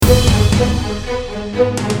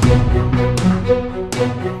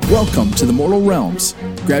Welcome to the Mortal Realms.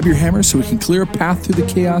 Grab your hammer so we can clear a path through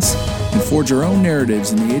the chaos and forge our own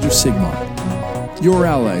narratives in the Age of Sigmar. Your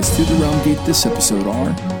allies through the Realm Gate this episode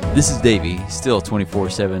are... This is Davey, still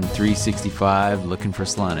 24/7, 365, looking for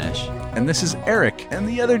Slaanesh. And this is Eric. And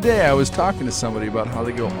the other day I was talking to somebody about how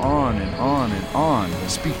they go on and on and on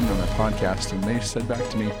speaking on their podcast, and they said back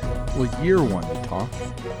to me, well, year one to talk.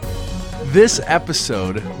 This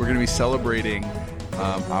episode, we're going to be celebrating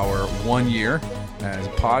our 1 year as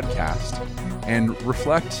a podcast and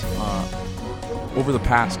reflect over the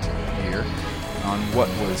past year on what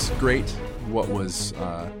was great, what was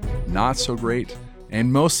not so great,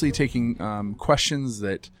 and mostly taking questions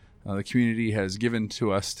that the community has given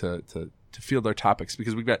to us to field our topics,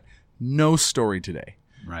 because we've got no story today.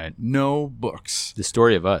 Right. No books. The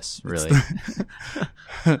story of us, really.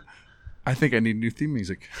 I think I need new theme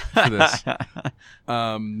music for this.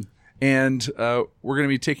 And we're going to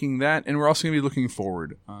be taking that, and we're also going to be looking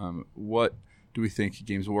forward. What do we think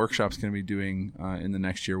Games Workshop's going to be doing in the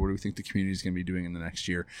next year? What do we think the community is going to be doing in the next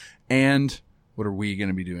year? And what are we going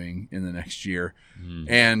to be doing in the next year?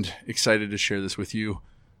 And excited to share this with you.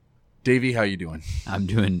 Davey, how you doing? I'm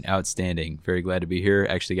doing outstanding. Very glad to be here.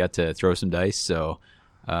 Actually got to throw some dice. So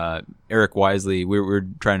Eric wisely, we're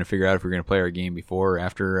trying to figure out if we're going to play our game before or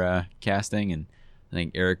after casting. And I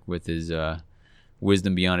think Eric, with his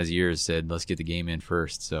wisdom beyond his years, said, let's get the game in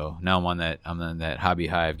first. So now I'm on that hobby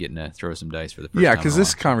high of getting to throw some dice for the first time. Yeah, because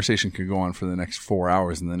this conversation could go on for the next 4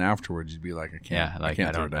 hours, and then afterwards you'd be like, I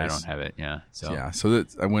can't throw dice. I don't have it. Yeah. So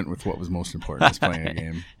I went with what was most important, is playing a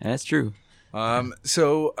game. That's true. Like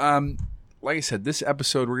I said, this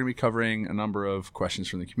episode we're going to be covering a number of questions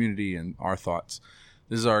from the community and our thoughts.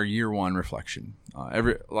 This is our year one reflection.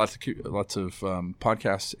 Lots of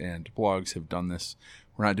podcasts and blogs have done this.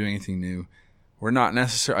 We're not doing anything new. We're not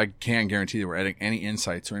necessarily, I can't guarantee that we're adding any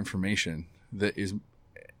insights or information that is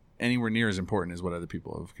anywhere near as important as what other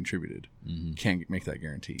people have contributed. Mm-hmm. Can't make that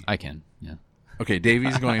guarantee. I can, yeah. Okay,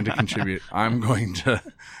 Davey's going to contribute. I'm going to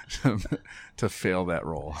fail that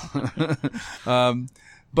role.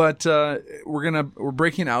 But we're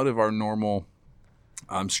breaking out of our normal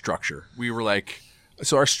structure. We were like,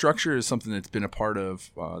 so our structure is something that's been a part of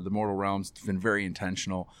the Mortal Realms. It's been very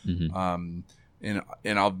intentional. Mm-hmm.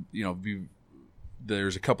 And I'll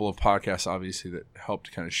there's a couple of podcasts obviously that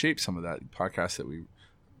helped kind of shape some of that. Podcasts that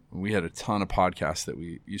we had a ton of podcasts that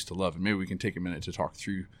we used to love, and maybe we can take a minute to talk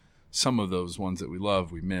through some of those ones that we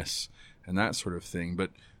love, we miss, and that sort of thing.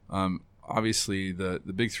 But obviously the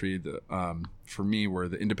big three for me were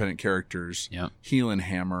the independent characters, Heel and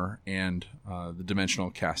Hammer, and the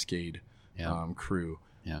Dimensional Cascade crew.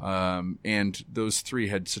 Yeah. And those three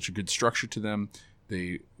had such a good structure to them.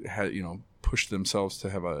 They had pushed themselves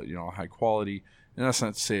to have a high quality. And that's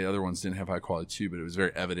not to say other ones didn't have high quality too, but it was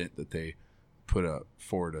very evident that they put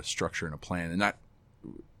forward a structure and a plan, and that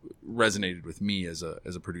resonated with me as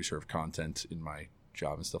a producer of content in my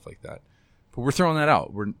job and stuff like that. But we're throwing that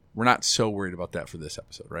out. We're not so worried about that for this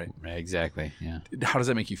episode, right? Right, exactly. Yeah. How does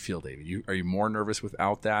that make you feel, David? Are you more nervous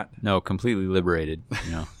without that? No, completely liberated.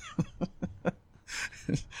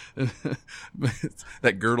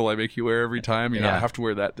 That girdle I make you wear every time. I have to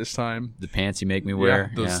wear that this time. The pants you make me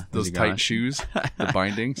wear. Those tight shoes, the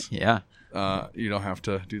bindings. Yeah. You don't have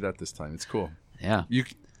to do that this time. It's cool. Yeah.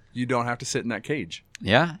 You don't have to sit in that cage.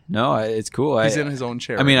 Yeah. No, it's cool. He's in his own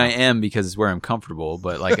chair. I mean, I am, because it's where I'm comfortable,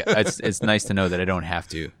 but it's nice to know that I don't have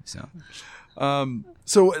to.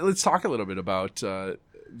 So let's talk a little bit about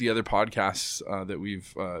the other podcasts that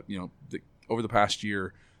we've over the past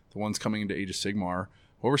year. The ones coming into Age of Sigmar.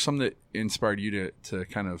 What were some that inspired you to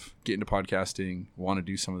kind of get into podcasting, want to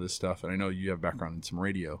do some of this stuff? And I know you have background in some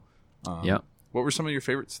radio. What were some of your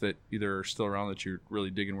favorites that either are still around that you're really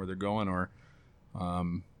digging where they're going, or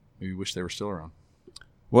maybe wish they were still around?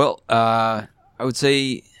 Well, I would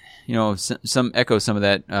say, some echo some of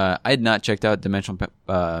that. I had not checked out Dimensional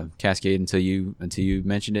Cascade until you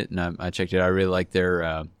mentioned it, and I checked it out. I really liked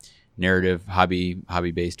their narrative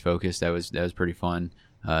hobby-based focus. That was pretty fun.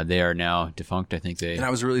 They are now defunct, I think. And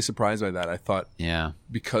I was really surprised by that. I thought,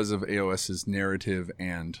 because of AOS's narrative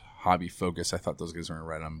and hobby focus, I thought those guys weren't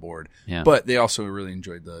right on board. Yeah. But they also really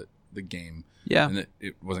enjoyed the game. Yeah. And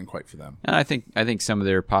it wasn't quite for them. And I think some of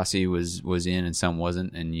their posse was in and some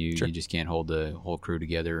wasn't, and you just can't hold the whole crew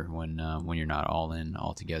together when you're not all in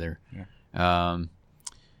all together. Yeah.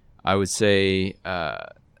 I would say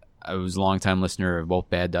I was a long-time listener of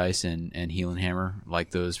both Bad Dice and Heel and Hammer.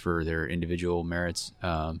 Like those for their individual merits.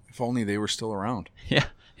 If only they were still around. Yeah,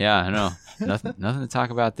 I know. nothing to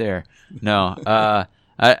talk about there. No,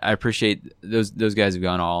 I appreciate those guys have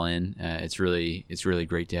gone all in. It's really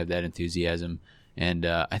great to have that enthusiasm, and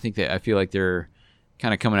I feel like they're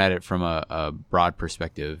kind of coming at it from a broad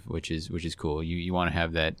perspective, which is cool. You want to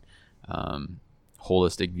have that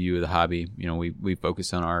holistic view of the hobby. You know, we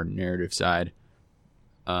focus on our narrative side.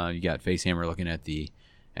 You got Facehammer looking at the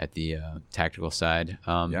tactical side.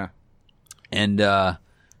 And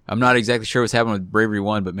I'm not exactly sure what's happened with Bravery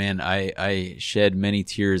 1, but man, I shed many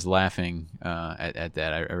tears laughing at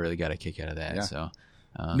that. I really got a kick out of that. Yeah. So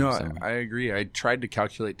I agree. I tried to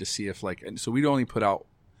calculate to see if so we'd only put out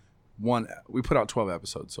we put out 12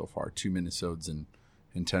 episodes so far, 2 minisodes and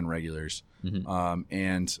 10 regulars. Mm-hmm.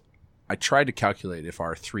 And I tried to calculate if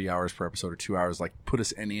our 3 hours per episode or 2 hours put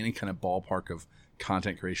us in any kind of ballpark of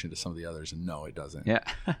content creation to some of the others, and no, it doesn't. Yeah.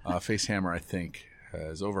 Facehammer, I think,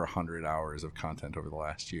 has over 100 hours of content over the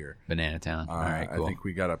last year. Banana Town. All right, cool. I think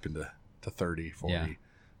we got up into 30, 40. Yeah.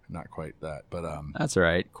 Not quite that, but that's all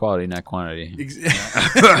right. Quality, not quantity.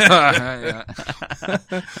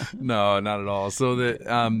 No, not at all.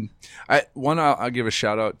 So I'll give a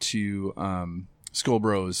shout out to Skull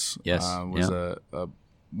Bros. Yes, was a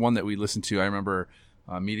one that we listened to. I remember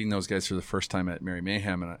meeting those guys for the first time at Merry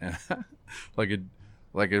Mayhem, and like a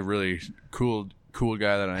really cool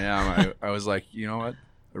guy that I am, I was like, you know what?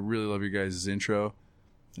 I really love your guys' intro.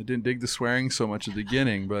 I didn't dig the swearing so much at the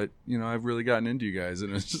beginning, but I've really gotten into you guys,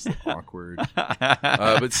 and it's just awkward.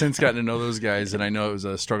 But since gotten to know those guys, and I know it was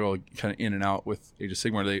a struggle kind of in and out with Age of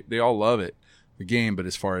Sigmar. They all love it, the game, but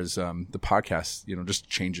as far as the podcast, just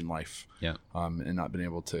changing life, and not been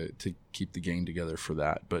able to keep the gang together for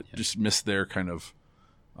that, but just miss their kind of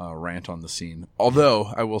rant on the scene.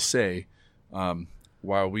 Although I will say,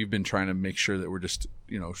 while we've been trying to make sure that we're just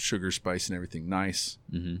sugar, spice, and everything nice,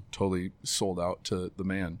 totally sold out to the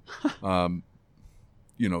man.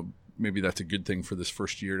 Maybe that's a good thing for this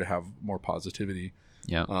first year to have more positivity.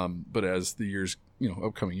 Yeah. But as the years,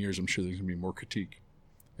 upcoming years, I'm sure there's gonna be more critique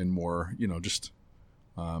and more, just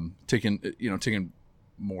taking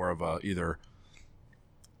more of a either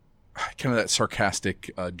kind of that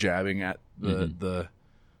sarcastic jabbing at the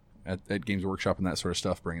at Games Workshop and that sort of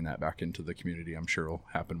stuff, bringing that back into the community, I'm sure will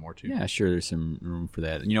happen more too. Yeah, sure. There's some room for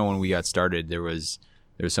that. When we got started, there was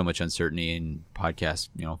so much uncertainty and podcasts,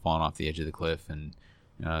 falling off the edge of the cliff and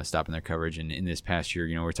stopping their coverage. And in this past year,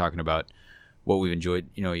 we're talking about what we've enjoyed.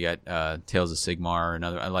 You got Tales of Sigmar,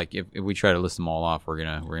 another. If we try to list them all off, we're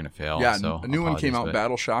gonna fail. Yeah, so a new one came out,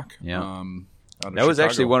 Battle Shock. Yeah, that was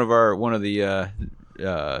actually one of the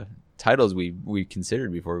titles we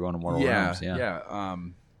considered before going to Mortal Realms. Yeah.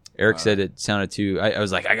 Eric said it sounded too. I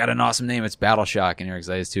was like, I got an awesome name. It's Battle Shock, and Eric's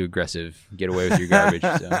like, it's too aggressive. Get away with your garbage.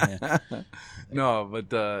 So, yeah. No,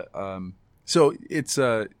 but so it's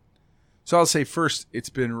so I'll say first, it's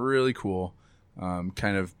been really cool,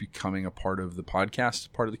 kind of becoming a part of the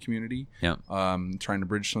podcast, part of the community. Yeah. Trying to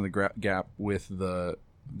bridge some of the gap with the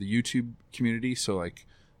YouTube community. So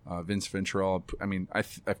Vince Venturella. I mean, I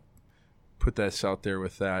put this out there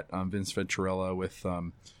with that Vince Venturella with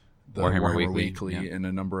the Warhammer Weekly and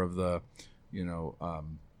a number of the,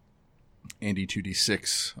 Andy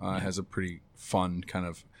 2D6 has a pretty fun kind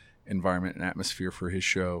of environment and atmosphere for his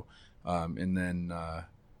show. And then I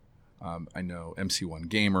know MC1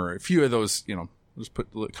 Gamer, a few of those, just put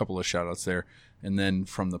a couple of shout outs there. And then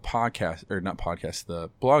from the podcast, or not podcast, the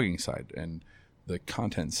blogging side and the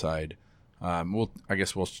content side, we'll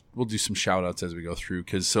do some shout outs as we go through.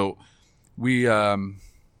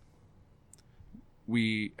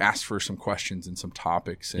 We asked for some questions and some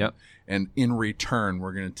topics, and in return,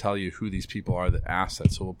 we're going to tell you who these people are that asked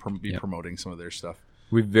that. So we'll be promoting some of their stuff.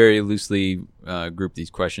 We've very loosely grouped these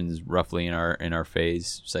questions roughly in our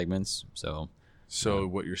phase segments. So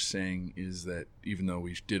what you're saying is that even though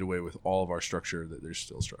we did away with all of our structure, that there's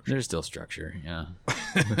still structure. There's still structure. Yeah,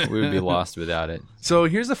 we would be lost without it. So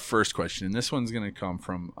here's the first question, and this one's going to come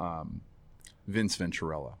from Vince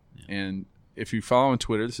Venturella, and if you follow on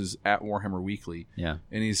Twitter, this is at Warhammer Weekly. Yeah.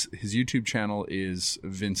 And his YouTube channel is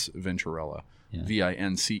Vince Venturella. Yeah.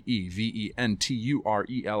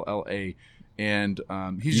 VinceVenturella. And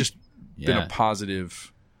he's just been a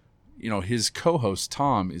positive. His co-host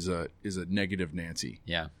Tom is a negative Nancy.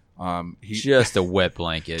 Yeah. He's just a wet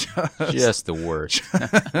blanket. Just the worst.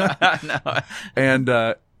 No. And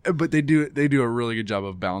but they do a really good job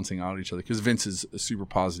of balancing out each other, because Vince is a super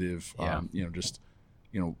positive.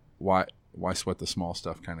 Why sweat the small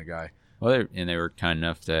stuff kind of guy. Well, they were kind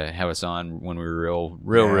enough to have us on when we were real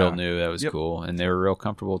new. That was cool, and they were real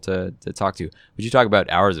comfortable to talk to. But you talk about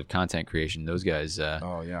hours of content creation; those guys.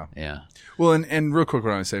 Yeah. Well, and real quick,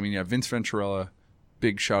 what I want to say, Vince Venturella,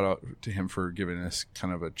 big shout out to him for giving us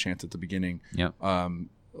kind of a chance at the beginning. Yeah.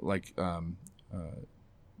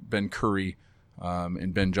 Ben Curry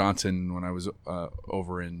and Ben Johnson when I was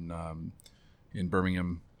over in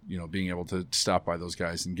Birmingham. Being able to stop by those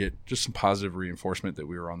guys and get just some positive reinforcement that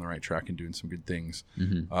we were on the right track and doing some good things.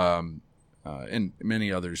 And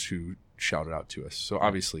many others who shouted out to us. So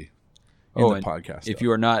obviously, in the podcast. If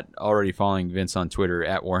you are not already following Vince on Twitter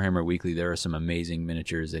at Warhammer Weekly, there are some amazing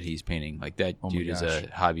miniatures that he's painting. Like that dude is a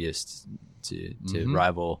hobbyist to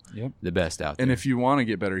rival the best out there. And if you want to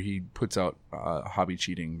get better, he puts out hobby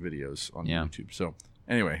cheating videos on YouTube. So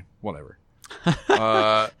anyway, whatever.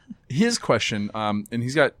 His question, and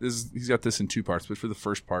he's got this in two parts, but for the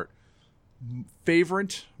first part,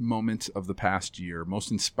 favorite moment of the past year, most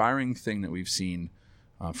inspiring thing that we've seen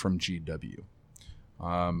from GW.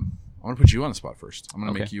 I want to put you on the spot first. I'm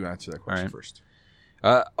going to make you answer that question first.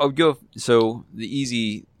 I'll go. So the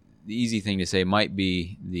easy thing to say might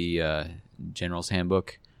be the General's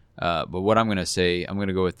Handbook. But what I'm going to say, I'm going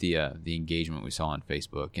to go with the engagement we saw on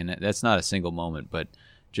Facebook, and that's not a single moment, but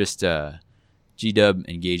just GW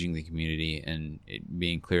engaging the community and it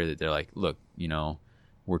being clear that they're like, look,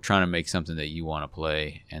 we're trying to make something that you want to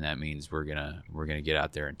play, and that means we're gonna get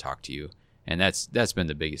out there and talk to you. And that's been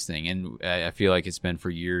the biggest thing. And I feel like it's been for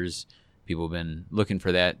years. People have been looking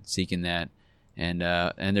for that, seeking that, and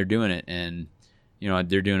they're doing it. And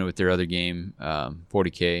they're doing it with their other game,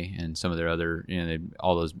 40K, and some of their other,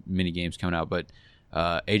 all those mini games coming out. But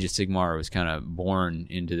Age of Sigmar was kind of born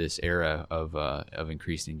into this era of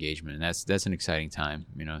increased engagement, and that's an exciting time.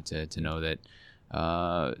 To know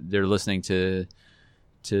that they're listening to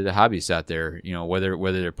the hobbyists out there.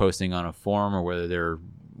 Whether they're posting on a forum or whether they're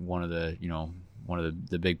one of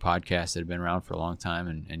the big podcasts that have been around for a long time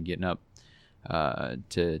and getting up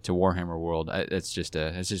to Warhammer World. That's just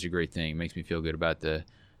a great thing. It makes me feel good about the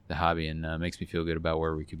hobby and makes me feel good about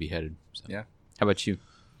where we could be headed. So. Yeah. How about you?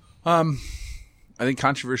 I think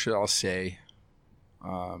controversial, I'll say,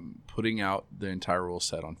 putting out the entire rule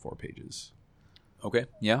set on 4 pages. Okay.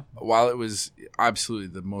 Yeah. While it was absolutely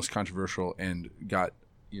the most controversial and got,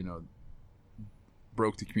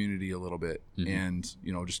 broke the community a little bit and,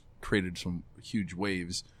 just created some huge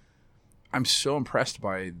waves, I'm so impressed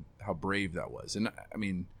by how brave that was. And I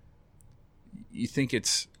mean, you think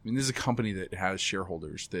this is a company that has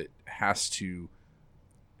shareholders that has to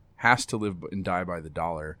live and die by the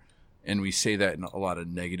dollar. And we say that in a lot of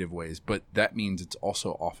negative ways, but that means it's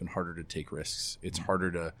also often harder to take risks. It's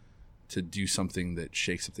harder to do something that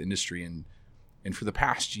shakes up the industry. And for the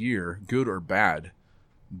past year, good or bad,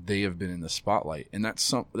 they have been in the spotlight. And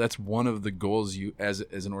that's one of the goals you as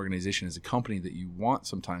an organization, as a company, that you want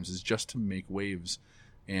sometimes, is just to make waves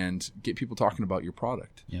and get people talking about your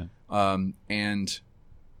product. Yeah. And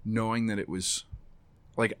knowing that it was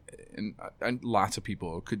like, and lots of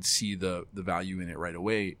people could see the value in it right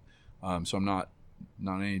away. So I'm not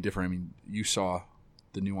any different. I mean, you saw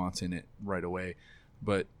the nuance in it right away,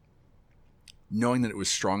 but knowing that it was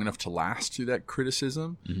strong enough to last through that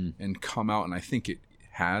criticism and come out, and I think it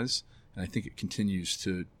has, and I think it continues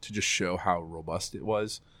to just show how robust it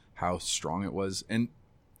was, how strong it was. And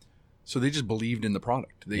so they just believed in the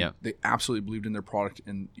product. They absolutely believed in their product.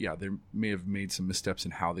 And yeah, they may have made some missteps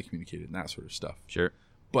in how they communicated and that sort of stuff. Sure.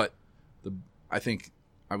 But I think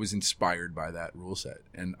I was inspired by that rule set,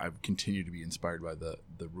 and I've continued to be inspired by the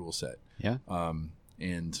rule set. Yeah. I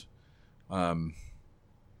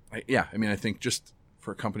think just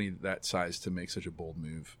for a company that size to make such a bold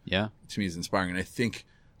move, to me is inspiring. And I think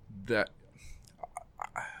that,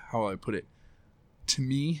 how I put it, to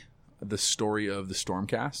me, the story of the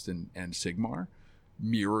Stormcast and Sigmar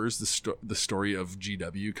mirrors the story of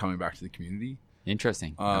GW coming back to the community.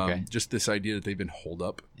 Interesting. Okay. Just this idea that they've been holed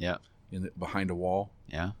up. Yeah. Behind a wall.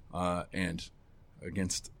 Yeah. And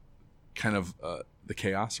against kind of the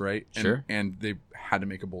chaos, right? Sure. And they had to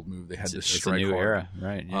make a bold move. They had to strike it's a new hard. era,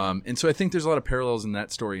 right? Yeah. And so I think there's a lot of parallels in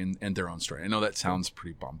that story and their own story. I know that sounds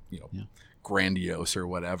pretty grandiose or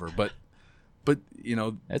whatever, but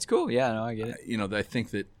that's cool. Yeah, no, I get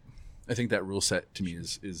it. I think that rule set to me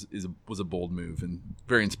was a bold move and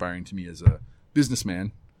very inspiring to me as a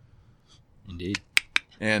businessman. Indeed.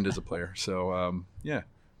 And as a player. So yeah.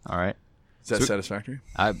 All right. Is that satisfactory?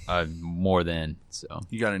 I more than so.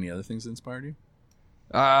 You got any other things that inspired you?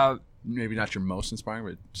 Maybe not your most inspiring,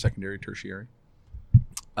 but secondary, tertiary.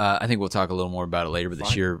 I think we'll talk a little more about it later. But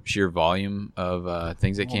the sheer volume of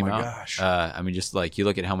things that came out. Gosh. I mean, just like you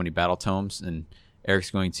look at how many battle tomes, and Eric's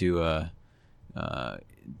going to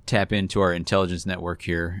tap into our intelligence network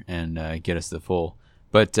here and get us the full.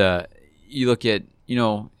 But you look at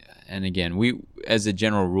and again, we, as a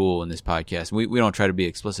general rule in this podcast, we don't try to be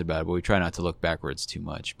explicit about it, but we try not to look backwards too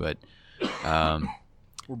much. But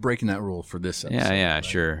we're breaking that rule for this episode. Yeah, right?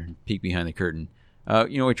 Sure. Peek behind the curtain.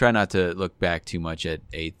 We try not to look back too much at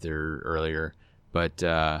 8th or earlier, but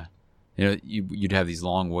you'd have these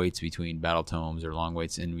long waits between battle tomes or long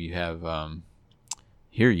waits, and you have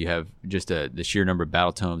here you have just the sheer number of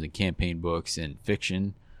battle tomes and campaign books and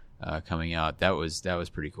fiction coming out. That was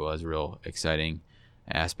pretty cool. That was a real exciting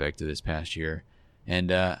aspect of this past year.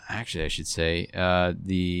 And actually, I should say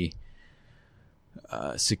the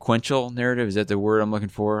sequential narrative, is that the word I'm looking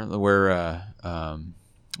for? Where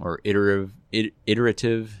or iterative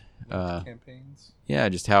campaigns. Yeah,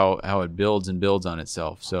 just how it builds and builds on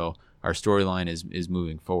itself. So our storyline is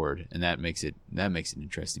moving forward, and that makes it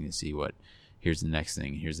interesting to see what here's the next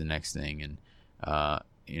thing,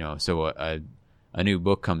 and so a new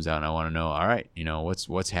book comes out, and I want to know, all right,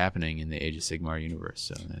 what's happening in the Age of Sigmar universe.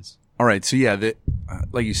 So that's all right. So yeah,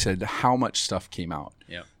 like you said, how much stuff came out.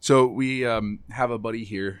 Yeah. So we have a buddy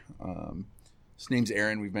here. His name's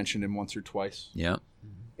Aaron. We've mentioned him once or twice. Yeah.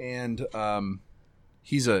 And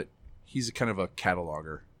he's a kind of a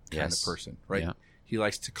cataloger kind of person, right? Yeah. He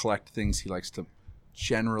likes to collect things. He likes to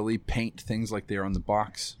generally paint things like they are on the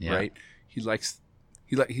box, right? He's a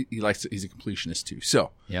completionist too.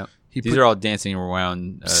 So yeah, these are all dancing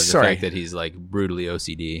around the fact that he's like brutally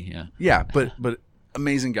OCD. Yeah. Yeah, but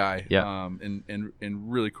amazing guy. Yeah.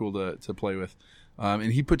 And really cool to play with.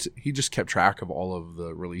 And he just kept track of all of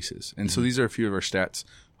the releases. And so these are a few of our stats.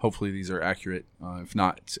 Hopefully these are accurate. If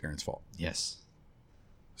not, it's Aaron's fault. Yes.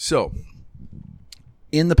 So,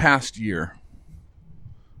 in the past year,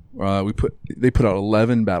 they put out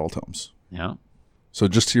 11 battle tomes. Yeah. So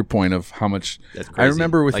just to your point of how much, that's crazy. I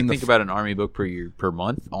remember within think about an army book per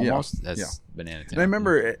month almost. Yeah, that's banana. And I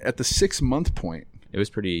remember at the 6-month point, it was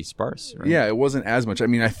pretty sparse. Right? Yeah, it wasn't as much. I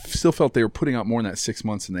mean, I still felt they were putting out more in that 6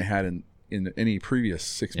 months than they had in any previous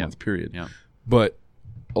 6-month period. Yeah. But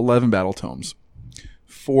 11 battle tomes,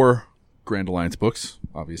 4 Grand Alliance books,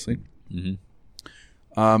 obviously. Mm-hmm.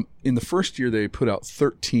 In the first year, they put out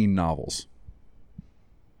 13 novels.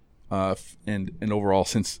 And overall,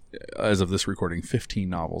 since as of this recording, 15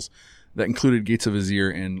 novels that included Gates of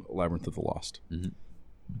Azir and Labyrinth of the Lost. Mm-hmm.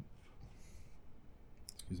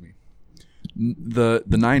 Excuse me. The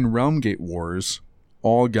 9 Realmgate Wars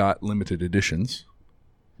all got limited editions.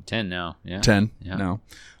 10 now, yeah. 10 now.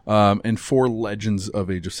 And 4 Legends of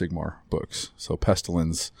Age of Sigmar books. So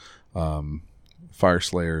Pestilence, Fire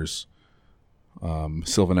Slayers,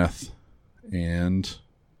 Sylvaneth, and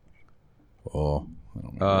I don't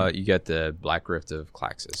know. You got the Black Rift of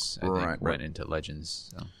Klaxis, I think, Right. right into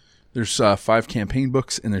Legends. So. There's 5 campaign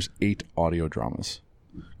books, and there's 8 audio dramas.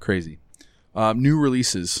 Crazy. New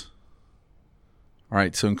releases. All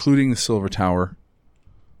right, so including the Silver Tower.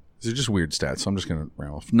 These are just weird stats, so I'm just going to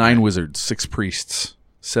ramble off. 9 wizards, 6 priests,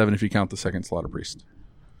 7 if you count the second slaughter priest.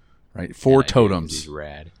 Right, 4 totems. He's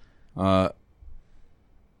rad.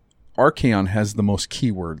 Archaon has the most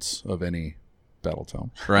keywords of any battle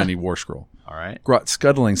tome or any war scroll. All right. Grot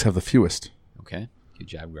Scuttlings have the fewest. Okay. Good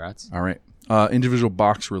job, Grots. All right. Individual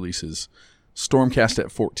box releases. Stormcast at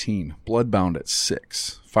 14. Bloodbound at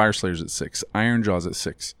 6. Fireslayers at 6. Ironjaws at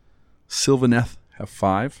 6. Sylvaneth have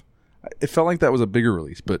 5. It felt like that was a bigger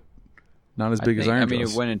release, but not as big as Ironjaws. I mean,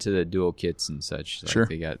 it went into the dual kits and such. Sure.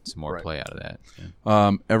 They got some more play out of that.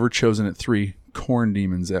 Yeah. Everchosen at 3. Corn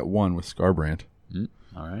Demons at 1 with Scarbrand.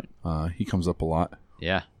 All right. He comes up a lot.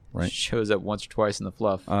 Yeah. Right. Shows up once or twice in the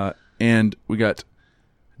fluff. And we got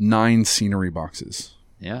 9 scenery boxes.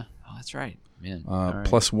 Yeah. Oh, that's right. Man. Right.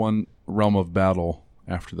 Plus 1 Realm of Battle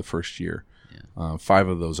after the first year. Yeah. 5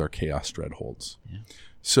 of those are Chaos Dreadholds. Yeah.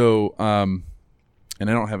 So, and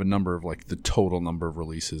I don't have a number of like the total number of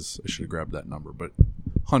releases. I should have grabbed that number, but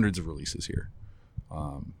hundreds of releases here.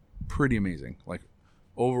 Pretty amazing. Like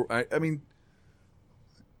I mean,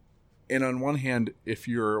 and on one hand, if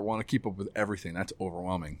you want to keep up with everything, that's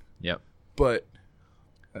overwhelming. Yep. But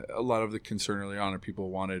a lot of the concern early on, or people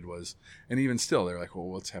wanted was, and even still, they're like, well,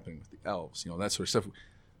 what's happening with the elves? That sort of stuff.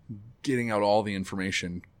 Getting out all the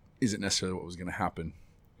information isn't necessarily what was going to happen,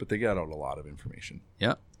 but they got out a lot of information.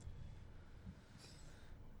 Yep.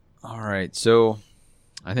 All right. So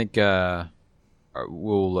I think we'll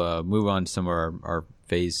move on to some of our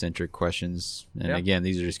phase-centric questions. And again,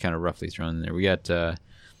 these are just kind of roughly thrown in there. We got,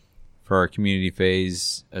 for our community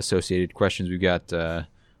phase associated questions, we've got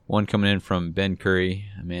one coming in from Ben Curry,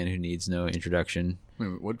 a man who needs no introduction.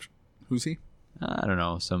 Wait, what? Who's he? I don't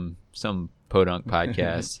know, some podunk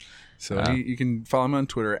podcast. So you can follow him on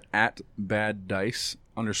Twitter at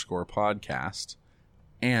baddice_podcast.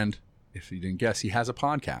 And if you didn't guess, he has a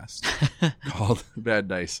podcast called Bad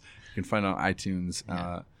Dice. You can find it on iTunes.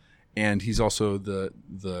 And he's also the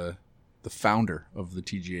founder of the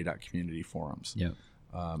TGA.community forums. Yep.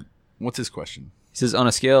 What's his question? He says, on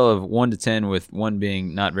a scale of 1 to 10, with 1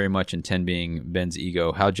 being not very much and 10 being Ben's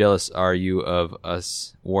ego, how jealous are you of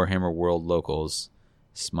us Warhammer World locals?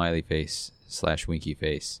 Smiley face / winky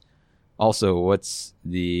face. Also, what's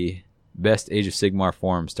the best Age of Sigmar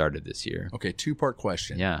forum started this year? Okay, 2-part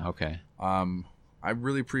question. Yeah, okay. I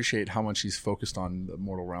really appreciate how much he's focused on the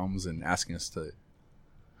Mortal Realms and asking us to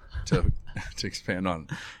expand on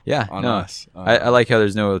us. I like how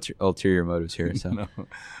there's no ulterior motives here.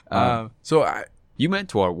 So, you went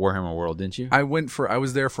to our Warhammer World, didn't you? I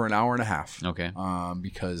was there for an hour and a half. Okay.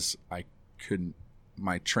 Because I couldn't.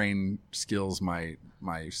 My train skills, my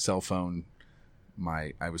cell phone,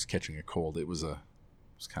 I was catching a cold. It was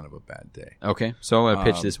kind of a bad day. Okay, so I'm gonna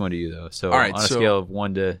pitch this one to you though. So, all right, on a scale of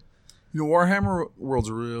 1 to, Warhammer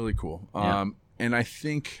World's really cool. And I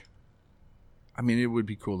think, it would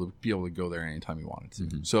be cool to be able to go there anytime you wanted to.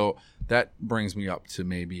 Mm-hmm. So that brings me up to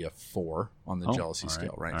maybe a 4 on the jealousy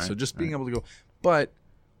scale, right? So just being able to go, but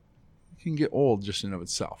it can get old just in and of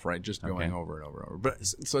itself, right? Just going over and over and over. But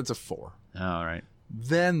so it's a 4. All right.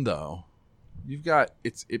 Then though,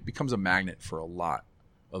 it becomes a magnet for a lot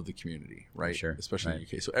of the community, right? Sure. Especially in the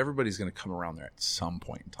UK. So everybody's going to come around there at some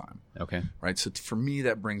point in time. Okay. Right. So for me,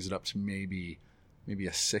 that brings it up to maybe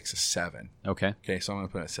a 6, a 7. Okay. Okay. So I'm going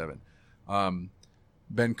to put it at 7.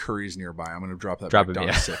 Ben Curry's nearby. I'm going to drop that back down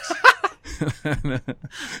to 6.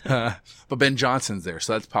 But Ben Johnson's there,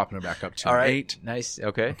 so that's popping it back up to 8. Nice.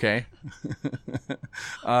 Okay. Okay.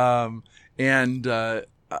 I'm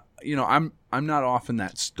not often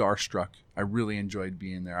that starstruck. I really enjoyed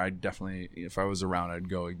being there. I definitely, if I was around, I'd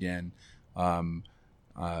go again. So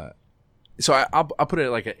I'll put it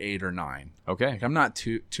like an 8 or 9. Okay. Like, I'm not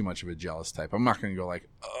too much of a jealous type. I'm not going to go like,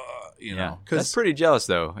 that's pretty jealous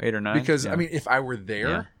though. 8 or 9. Because if I were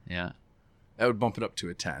there, that would bump it up to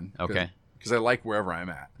a 10. Okay. Because I like wherever I'm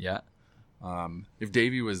at. Yeah. If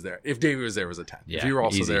Davey was there, it was a 10. Yeah, if you were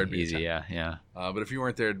also there, it'd be easy. a 10. Yeah. But if you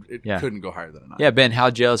weren't there, it couldn't go higher than a 9. Yeah, Ben, how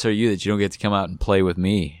jealous are you that you don't get to come out and play with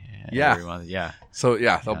me? Yeah. Yeah. So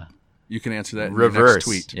you can answer that in reverse your next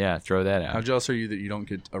tweet. Yeah, throw that out. How jealous are you that you don't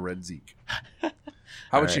get a red Zeke? How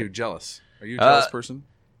about you? Jealous? Are you a jealous person?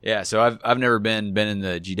 Yeah, so I've never been in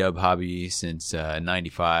the G-Dub hobby since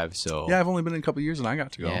 95. So yeah, I've only been in a couple of years and I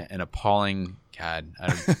got to go. Yeah, an appalling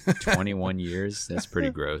 21 years. That's pretty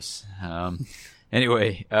gross.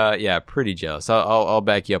 Anyway, pretty jealous. I'll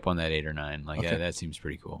back you up on that 8 or 9. That seems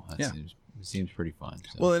pretty cool. Seems pretty fun.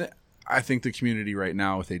 So. Well, and I think the community right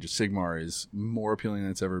now with Age of Sigmar is more appealing than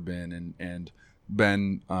it's ever been, and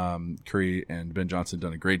Ben Curry and Ben Johnson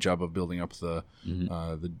done a great job of building up the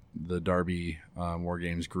Derby War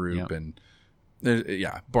Games group, and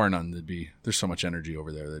bar none, there's so much energy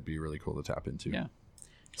over there that'd be really cool to tap into. Yeah.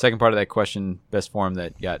 Second part of that question: best forum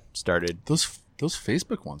that got started. Those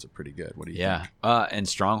Facebook ones are pretty good. What do you think? And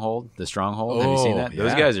Stronghold, the Stronghold. Have you seen that?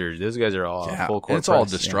 Those guys are all full court. It's all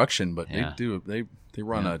destruction, but they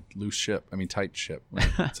run a loose ship. I mean, tight ship. Right?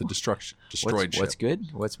 It's a destroyed ship. What's good?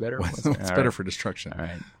 What's better? What's better for destruction? All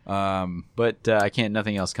right. But I can't.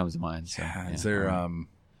 Nothing else comes to mind. So, is there?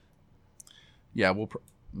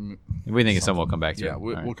 We think some will come back to. Yeah,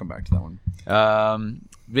 we'll come back to that one.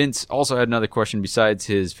 Vince also had another question besides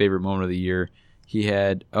his favorite moment of the year. He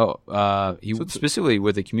had specifically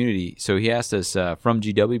with the community. So he asked us from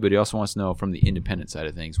GW, but he also wants to know from the independent side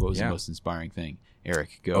of things. What was the most inspiring thing?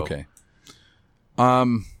 Eric, go. Okay.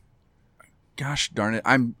 Gosh darn it!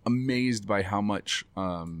 I'm amazed by how much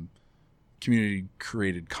community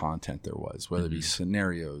created content there was, whether it be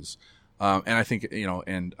scenarios, and I think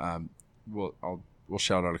we'll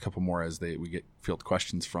shout out a couple more as we get field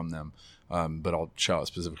questions from them. But I'll shout out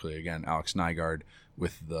specifically again Alex Nygaard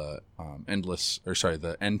with the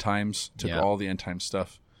the End Times, took all the End Times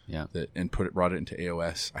stuff and brought it into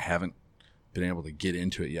AOS. I haven't been able to get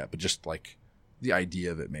into it yet, but just like the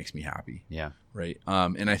idea of it makes me happy. Yeah. Right.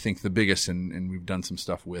 And I think the biggest, and we've done some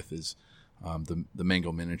stuff with, is the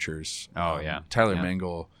Mangle miniatures. Tyler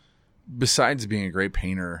Mangle, besides being a great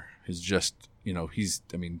painter, is just, I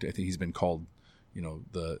think he's been called,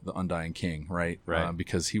 the Undying King, right? Right.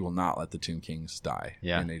 Because he will not let the Tomb Kings die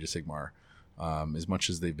in Age of Sigmar. As much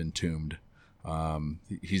as they've been tombed,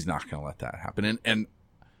 he's not going to let that happen. And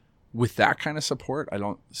with that kind of support, I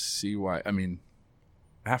don't see why. I mean,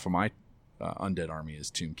 half of my undead army is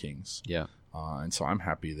Tomb Kings. Yeah. And so I'm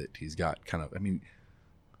happy that he's got kind of,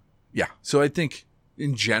 So I think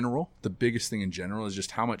in general, the biggest thing in general is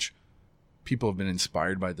just how much people have been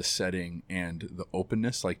inspired by the setting and the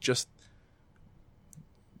openness, like just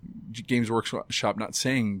Games Workshop, not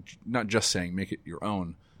just saying make it your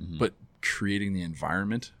own, but creating the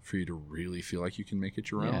environment for you to really feel like you can make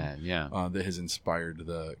it your own. Yeah. That has inspired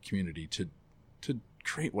the community to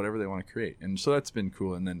create whatever they want to create. And so that's been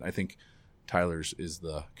cool. And then I think Tyler's is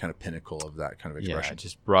the kind of pinnacle of that kind of expression. Yeah,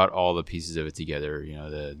 just brought all the pieces of it together.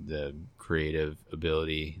 The creative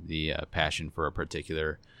ability, the passion for a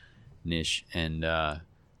particular niche, and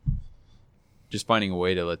just finding a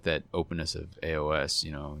way to let that openness of AOS,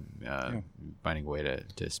 finding a way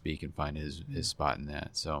to speak and find his spot in that.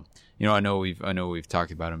 So, I know we've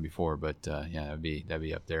talked about him before, but that'd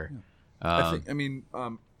be up there. Yeah.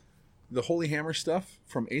 The Holy Hammer stuff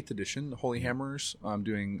from 8th edition, the Holy Hammers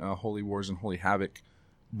doing Holy Wars and Holy Havoc,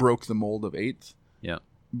 broke the mold of 8th. Yeah.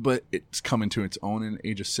 But it's come into its own in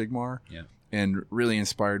Age of Sigmar. Yeah. And really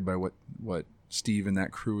inspired by what Steve and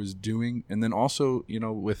that crew is doing. And then also,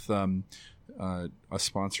 with us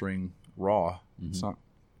sponsoring Raw, it's not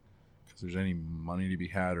because there's any money to be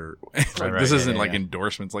had or this isn't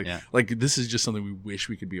endorsements. Like this is just something we wish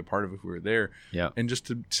we could be a part of if we were there. Yeah. And just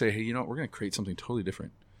to say, hey, we're going to create something totally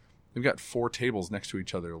different. They've got 4 tables next to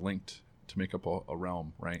each other linked to make up a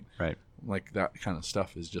realm, right? Right. Like that kind of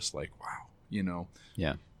stuff is just like, wow,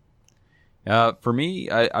 Yeah. For me,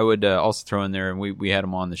 I would also throw in there, and we had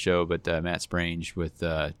him on the show, but Matt Sprange with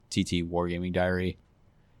TT Wargaming Diary.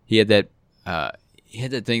 He had that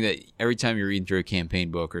thing that every time you're reading through a campaign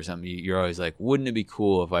book or something, you're always like, wouldn't it be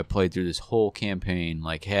cool if I played through this whole campaign,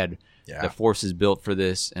 like had the forces built for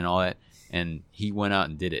this and all that? And he went out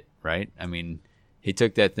and did it, right? I mean, he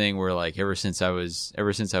took that thing where like ever since I was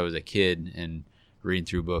a kid and reading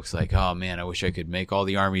through books, like, oh man, I wish I could make all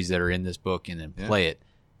the armies that are in this book and then play it.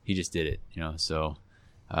 He just did it, So,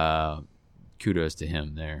 kudos to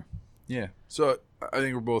him there. Yeah. So I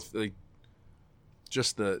think we're both like,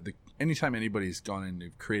 just the anytime anybody's gone and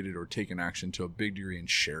they've created or taken action to a big degree and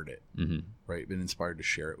shared it, right? Been inspired to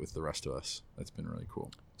share it with the rest of us. That's been really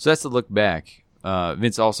cool. So that's the look back.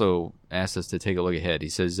 Vince also asked us to take a look ahead. He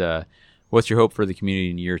says, what's your hope for the community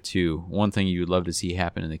in year 2? One thing you would love to see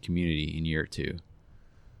happen in the community in year 2.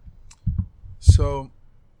 So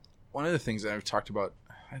one of the things that I've talked about,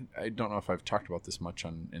 I don't know if I've talked about this much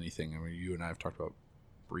on anything. I mean, you and I have talked about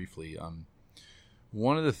briefly.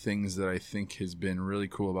 One of the things that I think has been really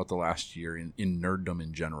cool about the last year in nerddom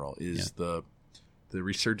in general is the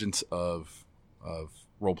resurgence of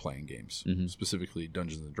role-playing games, specifically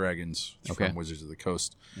Dungeons and Dragons from Wizards of the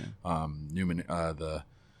Coast. The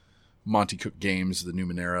Monty Cook Games, the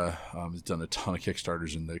Numenera, has done a ton of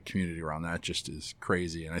Kickstarters, and the community around that just is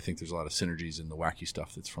crazy. And I think there's a lot of synergies in the wacky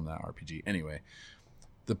stuff that's from that RPG. Anyway,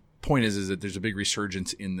 the point is that there's a big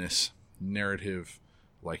resurgence in this narrative,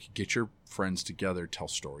 like get your friends together, tell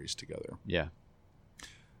stories together. Yeah.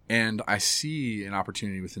 And I see an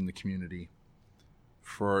opportunity within the community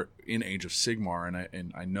in Age of Sigmar,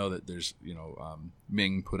 and I know that there's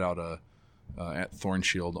Ming put out at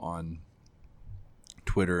Thornshield on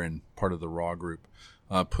Twitter and part of the Raw group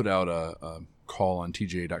put out a call on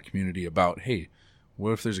TGA.community about, hey,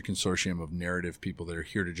 what if there's a consortium of narrative people that are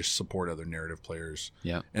here to just support other narrative players?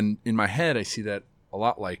 Yeah. And in my head, I see that a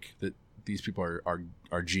lot like that. These people are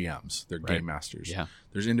GMs. They're game masters. Yeah.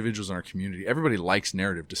 There's individuals in our community. Everybody likes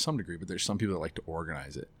narrative to some degree, but there's some people that like to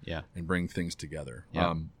organize it and bring things together.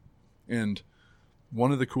 Yeah. And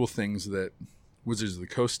one of the cool things that Wizards of the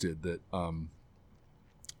Coast did that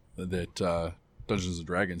Dungeons and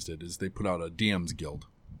Dragons did is they put out a DM's Guild.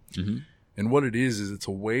 Mm-hmm. And what it is it's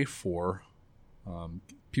a way for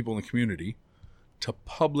people in the community to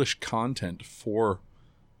publish content for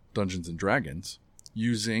Dungeons and Dragons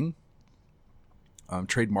using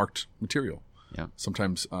trademarked material. Yeah.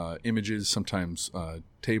 Sometimes images, sometimes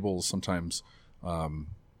tables, sometimes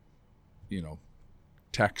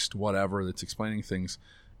text, whatever that's explaining things,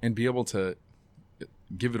 and be able to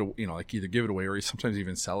give it, either give it away or sometimes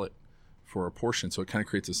even sell it for a portion. So it kind of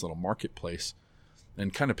creates this little marketplace.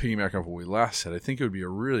 And kind of piggyback off what we last said, I think it would be a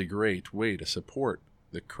really great way to support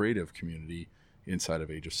the creative community inside of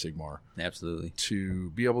Age of Sigmar. Absolutely. To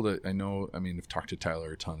be able to, I've talked to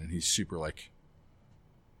Tyler a ton, and he's super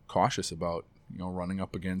cautious about running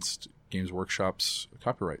up against Games Workshop's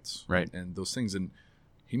copyrights, right, and those things. And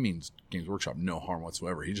he means Games Workshop no harm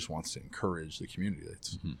whatsoever. He just wants to encourage the community.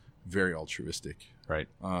 That's very altruistic, right?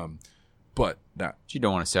 But you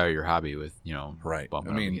don't want to sell your hobby with right.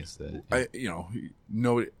 bumping up against the. I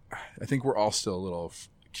think we're all still a little.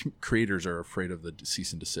 Creators are afraid of the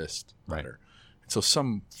cease and desist letter. Right. So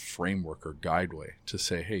some framework or guide way to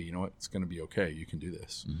say, hey, you know what, it's going to be okay. You can do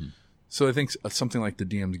this. Mm-hmm. So I think something like the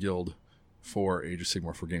DM's Guild for Age of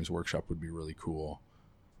Sigmar for Games Workshop would be really cool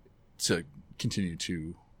to continue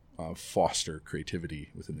to foster creativity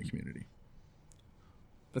within the community.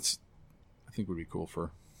 That's, I think, would be cool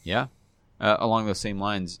for. Yeah. Along those same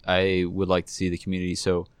lines, I would like to see the community.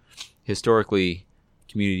 So historically,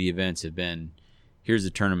 community events have been here's the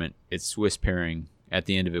tournament. It's Swiss pairing. At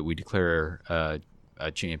the end of it, we declare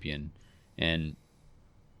a champion, and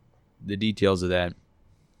the details of that,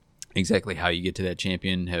 exactly how you get to that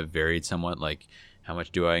champion, have varied somewhat. Like, how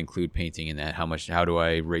much do I include painting in that? How do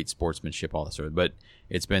I rate sportsmanship? All that sort of. But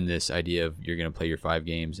it's been this idea of you're going to play your 5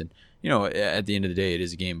 games, and at the end of the day, it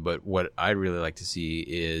is a game. But what I'd really like to see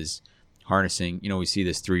is harnessing. We see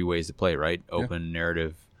this 3 ways to play, right? Open,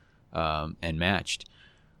 narrative, and matched.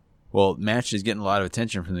 Well, matched is getting a lot of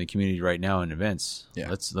attention from the community right now in events. Yeah.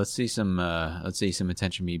 Let's see some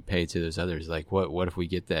attention be paid to those others. Like, what if we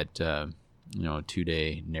get that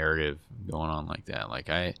 2-day narrative going on like that? Like,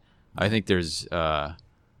 I think there's a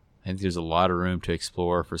lot of room to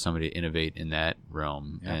explore for somebody to innovate in that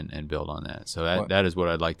realm and build on that. So that is what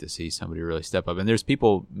I'd like to see, somebody really step up. And there's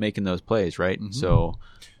people making those plays, right? Mm-hmm. So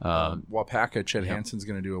Wapaka, Chet Hansen's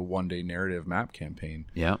going to do a 1-day narrative map campaign.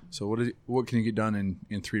 Yeah. So what can you get done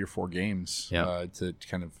in 3 or 4 games to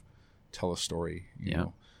kind of tell a story? You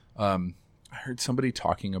know? I heard somebody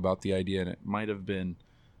talking about the idea, and it might have been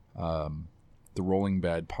the Rolling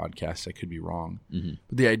Bad podcast. I could be wrong. Mm-hmm.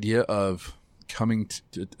 But the idea of coming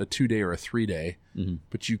to a 2-day or a 3-day,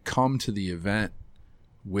 but you come to the event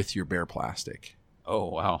with your bare plastic. Oh,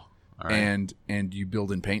 wow. All right. And you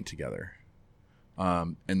build and paint together.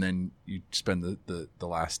 And then you spend the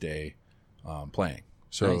last day playing.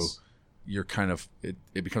 So you're kind of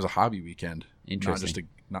it becomes a hobby weekend,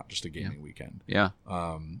 not just a gaming weekend. Yeah.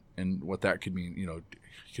 And what that could mean, you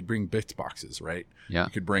could bring bits boxes, right? Yeah.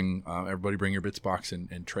 You could bring everybody bring your bits box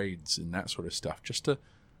and trades and that sort of stuff, just to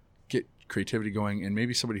get creativity going. And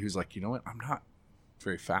maybe somebody who's like, you know what, I'm not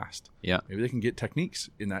very fast. Yeah. Maybe they can get techniques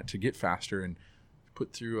in that to get faster and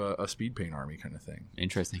put through a speed paint army kind of thing.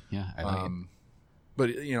 Interesting. Yeah, I like it. But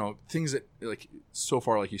things that, like, so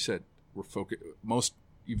far, like you said, most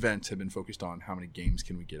events have been focused on how many games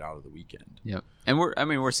can we get out of the weekend. Yep. And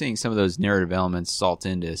we're seeing some of those narrative elements salt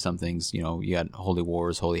into some things. You got Holy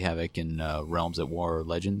Wars, Holy Havoc, and Realms at War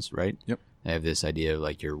Legends, right? Yep. They have this idea of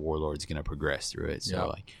like your warlord's going to progress through it. So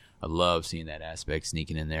like, I love seeing that aspect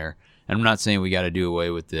sneaking in there. And I'm not saying we got to do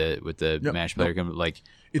away with the match player. Like,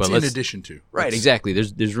 it's in addition to, right? Exactly.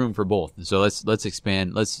 There's room for both. So let's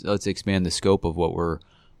expand. Let's expand the scope of what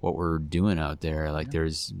we're doing out there. Like,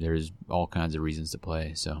 there's all kinds of reasons to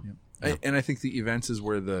play. So, and I think the events is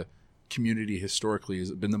where the community historically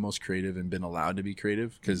has been the most creative and been allowed to be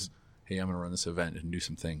creative, because hey, I'm going to run this event and do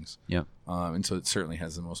some things. Yeah. And so it certainly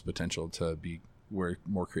has the most potential to be where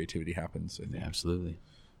more creativity happens, I think. Yeah, absolutely.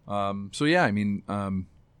 So yeah, I mean, I'm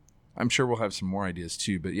sure we'll have some more ideas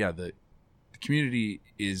too, but yeah, the community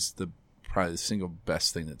is probably the single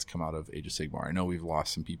best thing that's come out of Age of Sigmar. I know we've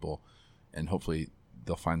lost some people, and hopefully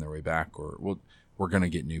they'll find their way back, or we're going to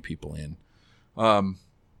get new people in.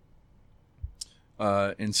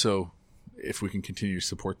 And so if we can continue to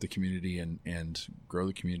support the community and grow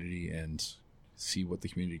the community and see what the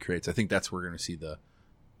community creates, I think that's where we're going to see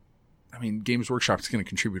Games Workshop is going to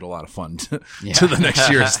contribute a lot of fun to the next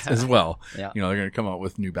year as well. Yeah. They're going to come out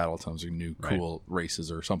with new battle tomes or new cool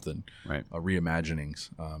races or something, reimaginings.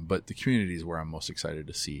 But the community is where I'm most excited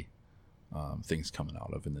to see things coming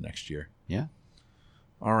out of in the next year. Yeah.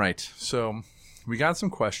 All right. So we got some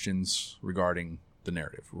questions regarding the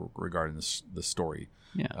narrative, regarding the story.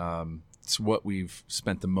 Yeah. It's what we've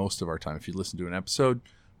spent the most of our time. If you listen to an episode,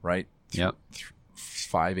 right? Yep.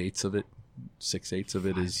 5/8 of it. 6/8 of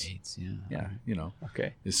it is 5/8,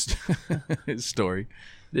 okay, his story,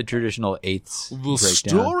 the traditional eighths, the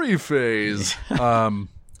breakdown. Story phase.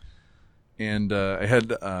 And I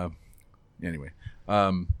had anyway.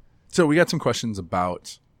 So we got some questions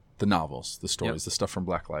about the novels, the stories, the stuff from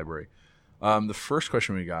Black Library. The first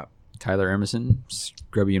question we got, Tyler Emerson,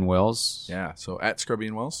 Scrubby and Wells. Yeah, so at Scrubby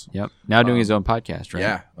and Wells. Yep. Now doing his own podcast, right?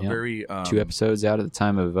 Yeah, very 2 episodes out at the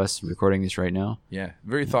time of us recording this right now. Yeah,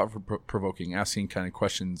 very thought-provoking, asking kind of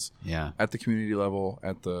questions. Yeah. At the community level,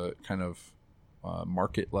 at the kind of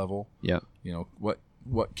market level. Yep.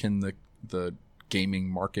 What can the gaming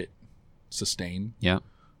market sustain? Yeah.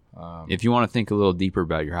 If you want to think a little deeper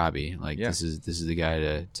about your hobby, this is the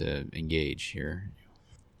guy to engage here.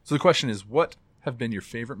 So the question is, what have been your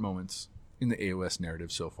favorite moments in the AOS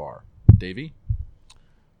narrative so far? Davey?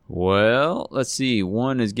 Well, let's see.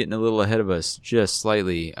 One is getting a little ahead of us just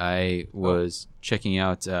slightly. I was checking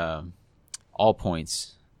out All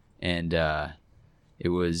Points, and it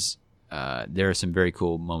was there are some very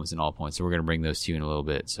cool moments in All Points, so we're going to bring those to you in a little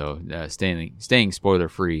bit. So staying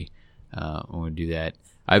spoiler-free when we do that.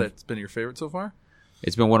 That's been your favorite so far?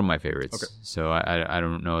 It's been one of my favorites. Okay. So I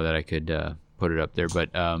don't know that I could put it up there, but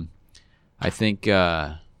I think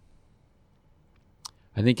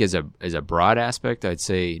I think as a broad aspect, I'd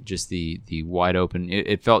say just the wide open.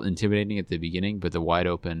 It felt intimidating at the beginning, but the wide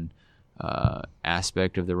open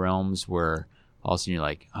aspect of the realms, where all of a sudden you're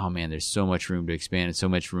like, oh man, there's so much room to expand and so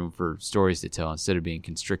much room for stories to tell, instead of being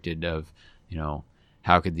constricted of,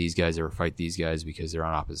 how could these guys ever fight these guys because they're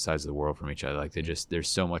on opposite sides of the world from each other? Like there's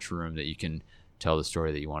so much room that you can tell the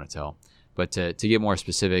story that you want to tell. But to get more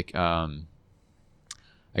specific, I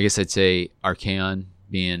guess I'd say Archaon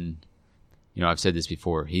being, I've said this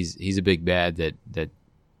before, he's a big bad that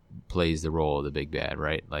plays the role of the big bad,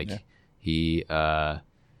 right? Like he's a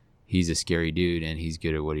scary dude and he's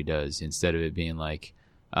good at what he does, instead of it being like,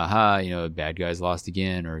 bad guys lost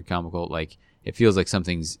again, or comical. Like it feels like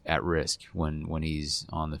something's at risk when he's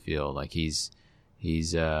on the field. Like he's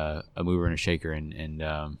a mover and a shaker, and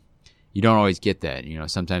you don't always get that.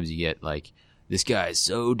 Sometimes you get like, this guy is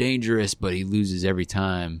so dangerous, but he loses every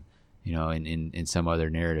time, in some other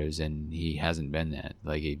narratives, and he hasn't been that.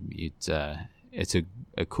 Like it's a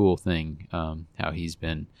cool thing, how he's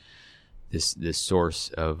been this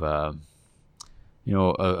source of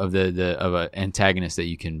of an antagonist that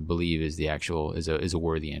you can believe is a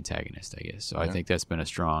worthy antagonist, I guess. So I think that's been a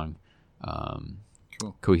strong,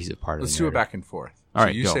 cohesive part of it. Let's do it back and forth. All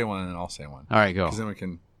right, you go. say one and then I'll say one. All right, go. Because then we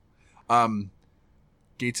can.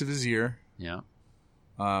 Gates of Azir. Yeah.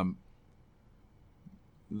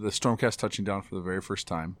 The Stormcast touching down for the very first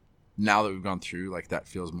time. Now that we've gone through, like, that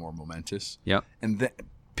feels more momentous. Yep. And then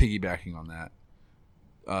piggybacking on that,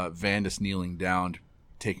 Vandus kneeling down,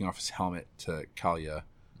 taking off his helmet to Kalia.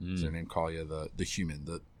 Is their name Kalia, the human?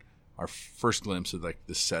 Our first glimpse of like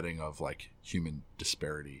the setting of like human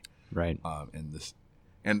disparity, right? And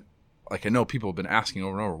like I know people have been asking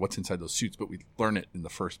over and over what's inside those suits, but we learn it in the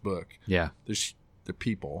first book. Yeah, they're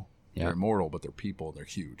people. Yeah. They're immortal, but they're people. They're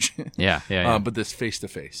huge. Yeah. But this face to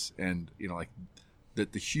face, and like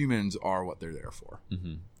that the humans are what they're there for.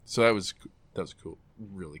 Mm-hmm. So that was a cool,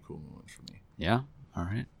 really cool moment for me. Yeah. All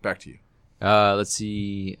right. Back to you. Let's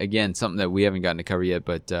see. Again, something that we haven't gotten to cover yet,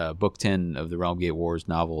 but Book 10 of the Realm Gate Wars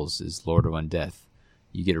novels is Lord of Undeath.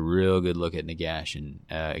 You get a real good look at Nagash, and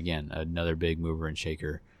again, another big mover and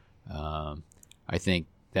shaker. I think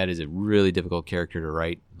that is a really difficult character to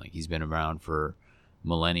write. Like, he's been around for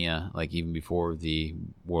millennia, like even before the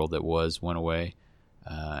world that went away,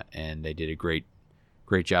 and they did a great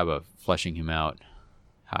job of fleshing him out.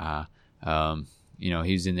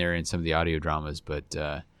 He was in there in some of the audio dramas, but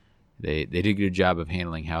they did a good job of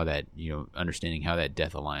handling how that, understanding how that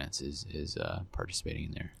Death Alliance is participating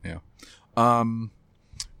in there. Yeah.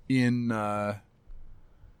 In the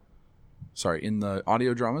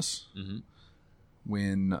audio dramas, mm-hmm.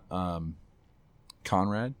 when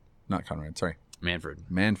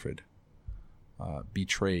Manfred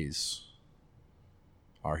betrays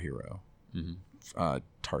our hero, mm-hmm.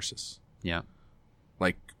 Tarsus. Yeah.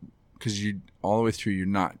 Like, because you all the way through, you're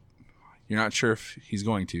not sure if he's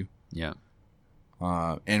going to. Yeah.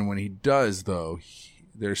 And when he does, though,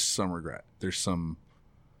 there's some regret. There's some,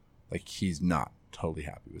 like, he's not totally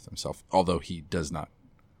happy with himself, although he does not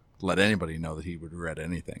let anybody know that he would regret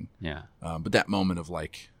anything. Yeah. But that moment of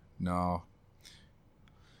like, no,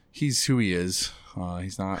 he's who he is.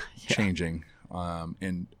 He's not changing.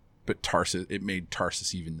 But Tarsus, it made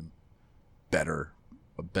Tarsus even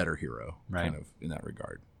a better hero, right. kind of in that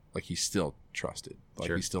regard. Like, he still trusted. Like,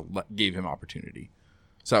 sure. he still gave him opportunity.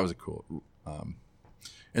 So that was a cool.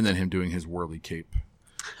 And then him doing his whirly cape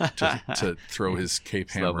to throw his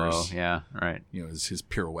cape hammers. Slow-mo. Yeah, right. His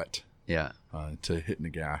pirouette. Yeah. To hit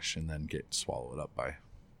Nagash and then get swallowed up by.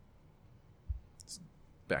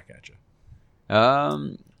 Back at you.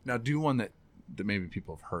 Now do one that maybe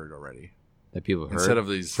people have heard already. That people have heard instead of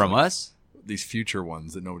these from us. These future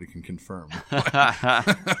ones that nobody can confirm.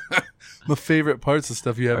 My favorite parts of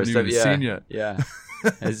stuff you haven't even seen yet. Yeah.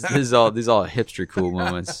 These are all hipster cool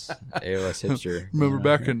moments. AOS hipster. Remember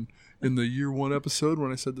back in the year 1 episode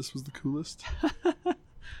when I said this was the coolest?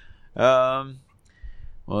 Well,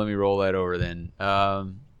 let me roll that over then. I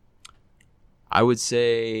would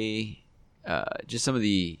say just some of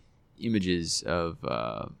the images of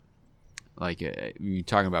you're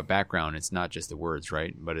talking about background. It's not just the words,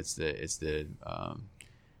 right? But it's the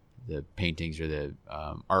paintings or the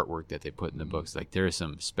artwork that they put in the books. Like, there is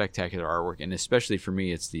some spectacular artwork, and especially for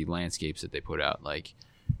me, it's the landscapes that they put out. Like,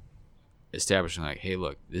 establishing, like, hey,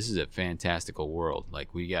 look, this is a fantastical world.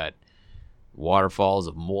 Like, we got waterfalls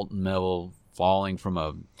of molten metal falling from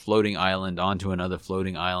a floating island onto another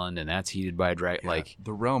floating island, and that's heated by a dragon. Yeah, like,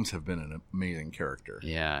 the realms have been an amazing character.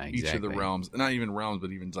 Yeah, exactly. Each of the realms, not even realms,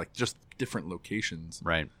 but even like just different locations.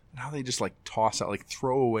 Right. And how they just like toss out, like,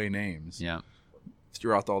 throwaway names. Yeah.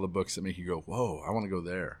 throughout all the books that make you go, whoa, I want to go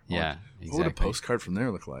there. Yeah, What exactly. would a postcard from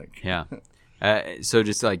there look like? Yeah. So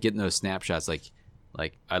just like getting those snapshots, like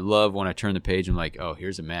I love when I turn the page and I'm like, oh,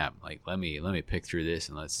 here's a map. Like let me pick through this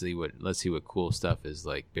and let's see what cool stuff is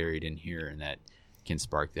like buried in here, and that can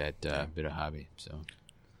spark that bit of hobby. So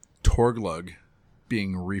Torglug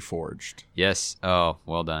being reforged. yes. Oh,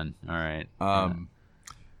 well done. All right.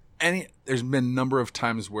 There's been a number of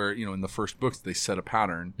times where, in the first books they set a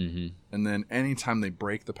pattern, and then anytime they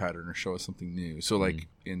break the pattern or show us something new. So like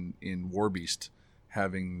in Warbeast,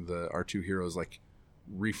 having our two heroes like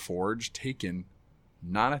reforged, taken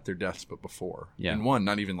not at their deaths but before. Yeah. And one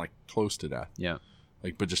not even like close to death. Yeah.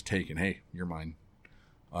 Like, but just taken. Hey, you're mine.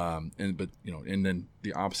 And then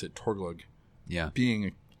the opposite, Torglug, Yeah.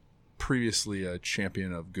 being previously a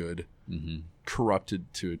champion of good,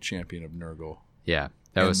 corrupted to a champion of Nurgle. Yeah.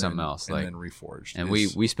 That was something else. And Like, then reforged. and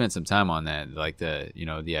we spent some time on that, like the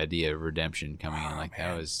idea of redemption coming in. Like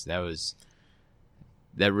man.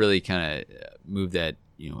 that really kind of moved that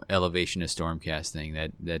elevation of Stormcast thing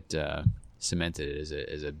that cemented it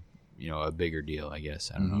as a a bigger deal. I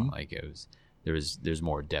guess I don't know. Like it was there's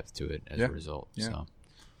more depth to it as a result. Yeah. So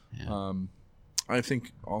yeah. I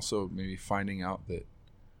think also maybe finding out that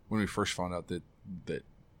when we first found out that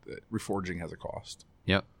reforging has a cost.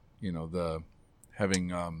 Yep. The having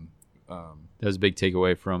That was a big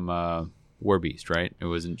takeaway from Warbeast, right? It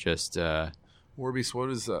wasn't just Warbeast. What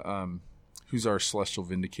is who's our Celestial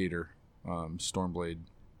Vindicator? Stormblade,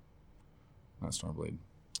 not Stormblade.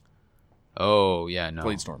 Oh yeah, no.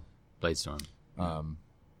 Bladestorm.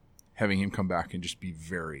 Having him come back and just be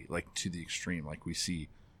very like to the extreme, like we see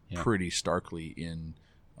pretty starkly in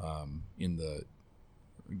the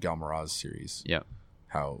Galmaraz series. Yeah.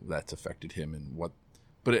 How that's affected him and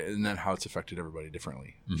and then how it's affected everybody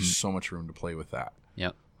differently. There's so much room to play with that.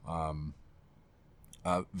 Yeah.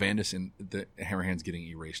 Vandus and the Hammerhands getting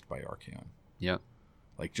erased by Archaon. Yeah.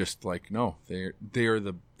 Like just like no, they are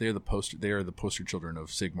the poster children of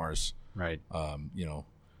Sigmar's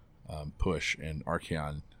push, and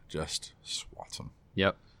Archaon just swats them.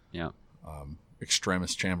 Yep. Yeah.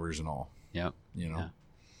 Extremis chambers and all. Yep. Yeah.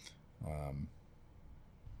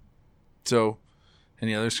 So,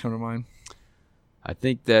 any others come to mind? I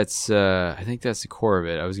think that's the core of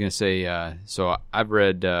it. I was gonna say, so I've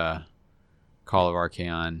read Call of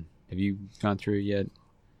Archaon. Have you gone through it yet?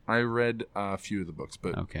 I read a few of the books,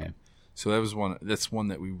 but okay. So that was one. That's one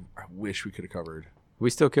that I wish we could have covered. We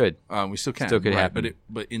still could. We still can. Still could happen.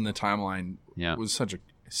 But in the timeline, it was such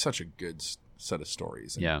a good set of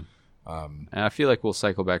stories. And, and I feel like we'll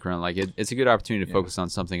cycle back around. Like it's a good opportunity to focus on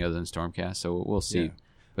something other than Stormcast. So we'll see. Yeah.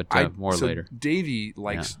 But more later. Davey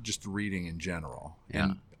likes just reading in general,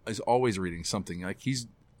 and is always reading something. Like he's,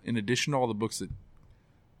 in addition to all the books that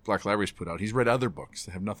Black Library's put out, he's read other books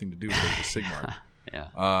that have nothing to do with Age of Sigmar.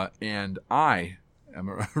 And I am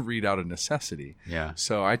a read out of necessity. Yeah.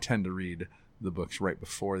 So I tend to read the books right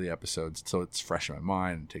before the episodes, so it's fresh in my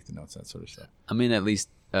mind, and take the notes, that sort of stuff. I'm in at least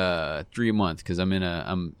 3 a month because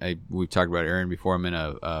we've talked about Aaron before. I'm in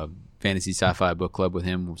a fantasy sci-fi book club with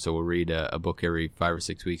him, so we'll read a book every 5 or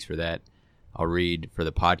 6 weeks for that. I'll read for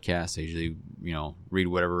the podcast. I usually read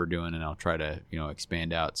whatever we're doing, and I'll try to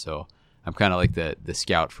expand out. So I'm kind of like the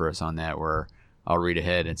scout for us on that, where I'll read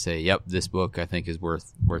ahead and say, yep, this book I think is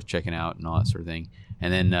worth checking out and all that sort of thing.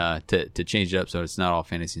 And then to change it up so it's not all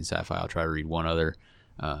fantasy and sci-fi, I'll try to read one other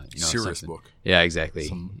serious book. Yeah, exactly.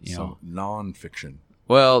 Some nonfiction.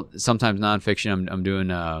 Well, sometimes nonfiction. I'm doing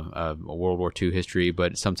a World War II history,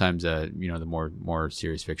 but sometimes the more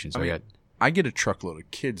serious fiction. So I get a truckload of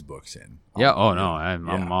kids' books in. Yeah. Oh no,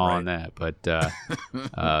 I'm all on that. But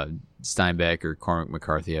Steinbeck or Cormac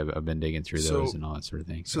McCarthy, I've been digging through those and all that sort of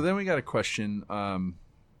thing. So then we got a question.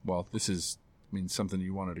 Well, this is something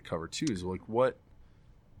you wanted to cover too. Is like what.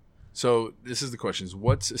 So this is the question: is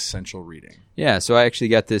what's essential reading? Yeah. So I actually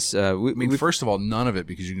got this. First of all, none of it,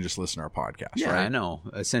 because you can just listen to our podcast. Yeah, right? I know.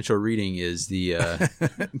 Essential reading is the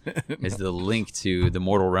the link to the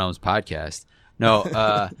Mortal Realms podcast.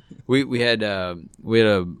 No, we had a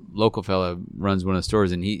local fella runs one of the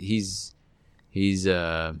stores, and he's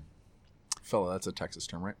fella. That's a Texas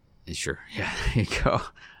term, right? Sure. Yeah. There you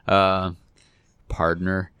go.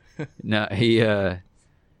 Partner. No,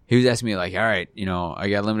 he was asking me like, all right, I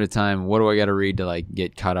got limited time. What do I got to read to like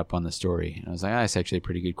get caught up on the story? And I was like, that's actually a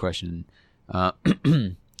pretty good question.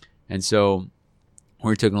 And so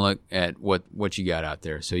we're taking a look at what you got out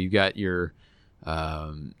there. So you've got your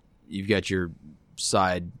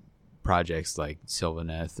side projects like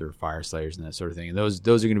Sylvaneth or Fire Slayers and that sort of thing. And those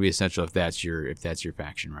are going to be essential if that's your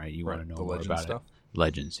faction, right? You want to know more about it.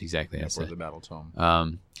 Legends, exactly. That's or it. the Battle Tome.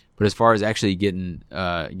 But as far as actually getting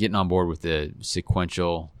on board with the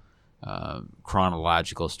sequential,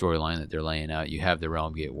 chronological storyline that they're laying out, you have the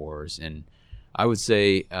Realm Gate Wars, and I would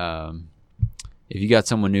say if you got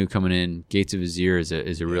someone new coming in, Gates of Azir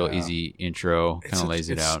is a real easy intro. Kind of lays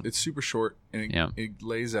it out. It's super short, and it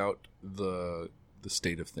lays out the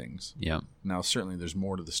state of things. Yeah. Now, certainly, there's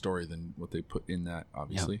more to the story than what they put in that,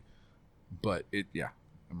 obviously. But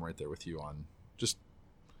I'm right there with you on just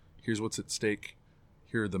here's what's at stake.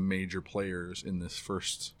 Here are the major players in this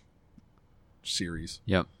first series.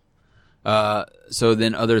 Yep. So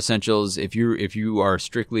then other essentials, if you are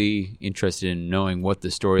strictly interested in knowing what the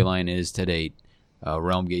storyline is to date,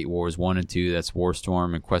 Realm Gate Wars 1 and 2, that's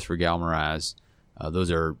Warstorm and Quest for Galmaraz.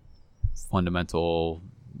 Those are fundamental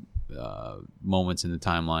moments in the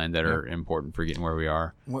timeline that are important for getting where we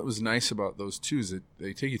are. What was nice about those two is that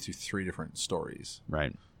they take you through 3 different stories.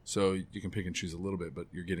 Right. So you can pick and choose a little bit, but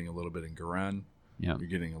you're getting a little bit in Garan, you're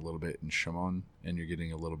getting a little bit in Shamon, and you're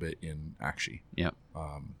getting a little bit in Akshi. Yep.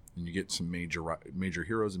 And you get some major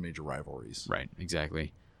heroes and major rivalries. Right,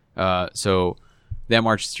 exactly. So that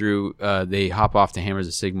marches through. They hop off to Hammers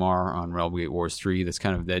of Sigmar on Realm Gate Wars 3. That's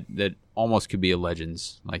kind of that almost could be a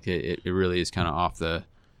Legends. Like it really is kind of off the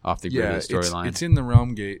grid of the storyline. It's in the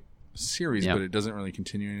Realm Gate series, but it doesn't really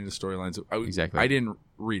continue any of the storylines. Exactly. I didn't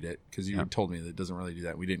read it because you told me that it doesn't really do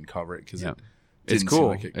that. We didn't cover it because it's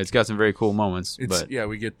cool. It's got some very cool moments.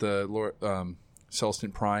 We get the Lord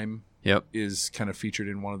Celestant Prime. Yep. Is kind of featured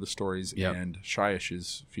in one of the stories, and Shyish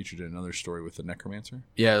is featured in another story with the Necromancer.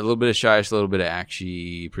 Yeah, a little bit of Shyish, a little bit of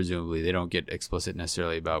Akshi, presumably. They don't get explicit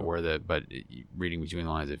necessarily about where but reading between the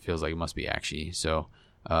lines, it feels like it must be Akshi. So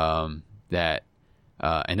and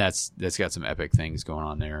that's got some epic things going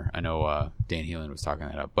on there. I know Dan Heelan was talking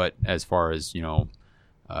that up, but as far as,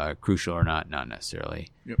 crucial or not necessarily.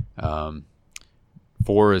 Yep.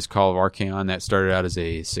 4 is Call of Archaon. That started out as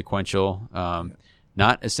a sequential.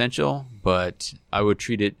 Not essential, but I would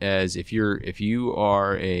treat it as if you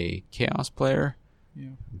are a Chaos player,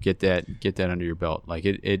 get that under your belt. Like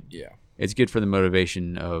it's good for the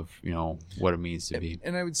motivation of what it means to be.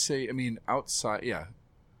 And I would say, outside,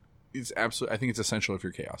 it's absolutely. I think it's essential if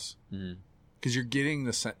you're Chaos, because you're getting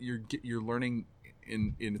you're learning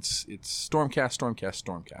in it's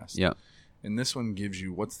Stormcast. Yeah. And this one gives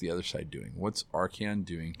you what's the other side doing? What's Archaon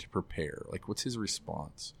doing to prepare? Like, what's his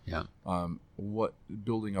response? Yeah. What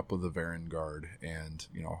building up of the Varen Guard, and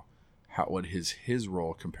what his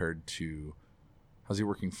role compared to how's he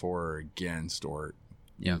working for or against or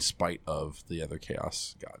in spite of the other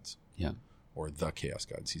Chaos gods? Yeah. Or the Chaos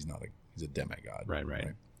gods. He's a demigod.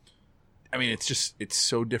 Right. I mean, it's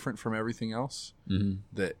so different from everything else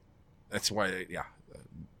that's why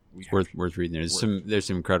worth reading. There's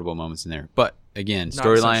some incredible moments in there. But again,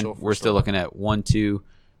 storyline, we're still looking at 1, 2,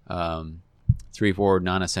 3, 4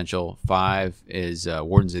 non-essential. 5 is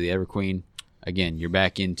Wardens of the Everqueen. Again, you are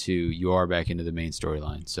back into the main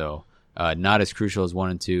storyline. So not as crucial as 1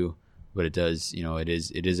 and 2, but it does it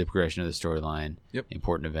is a progression of the storyline. Yep.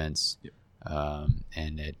 Important events. Yep.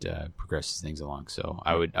 And it progresses things along. So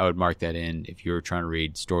I would mark that in if you're trying to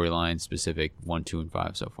read storyline specific 1, 2, and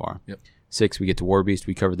 5 so far. Yep. 6, we get to Warbeast.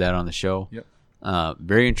 We covered that on the show. Yep.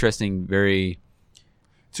 Very interesting.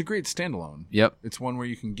 It's a great standalone. Yep. It's one where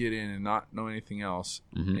you can get in and not know anything else,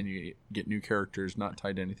 and you get new characters not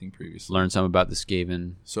tied to anything previously. Learn some about the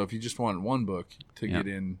Skaven. So if you just want one book to get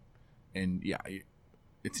in, and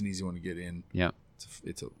it's an easy one to get in. Yep.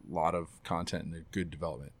 It's a lot of content and a good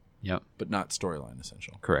development. Yep. But not storyline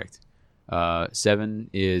essential. Correct. 7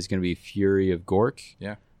 is going to be Fury of Gork.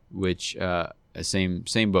 Yeah. Which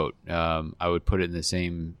same boat. I would put it in the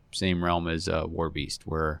same realm as Warbeast,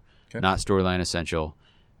 where not storyline essential.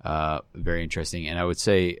 Very interesting. And I would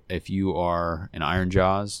say if you are an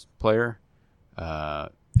Ironjaws player,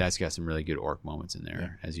 that's got some really good orc moments in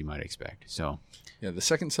there, as you might expect. So the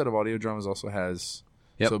second set of audio dramas also has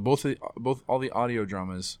so both all the audio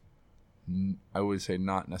dramas, I would say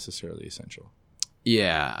not necessarily essential.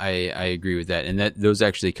 Yeah, I agree with that, and those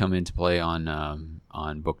actually come into play on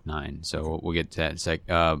book 9. So we'll get to that in a sec.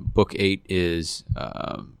 Book 8 is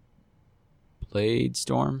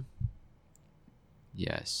Bladestorm.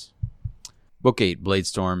 Yes, book 8,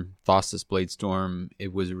 Bladestorm, Thostus Bladestorm.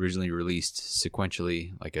 It was originally released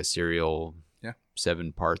sequentially, like a serial.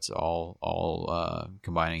 7 parts, all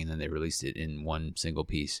combining, and then they released it in one single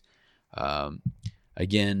piece.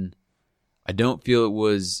 Again, I don't feel it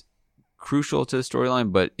was crucial to the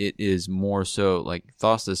storyline, but it is more so like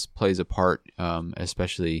Thostus plays a part,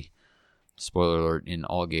 especially, spoiler alert, in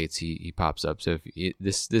All Gates. He pops up. So if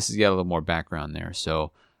this has got a little more background there.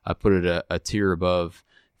 So I put it a tier above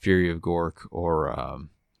Fury of Gork or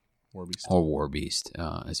Warbeast. War Beast,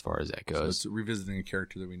 as far as that So goes. it's revisiting a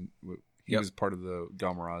character that he was part of the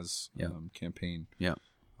Galmaraz campaign. Yeah.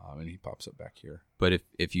 And he pops up back here. But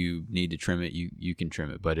if you need to trim it, you can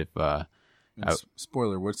trim it. But if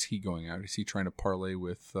spoiler, what's he going at? Is he trying to parlay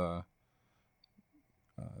with the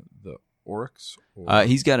Oryx?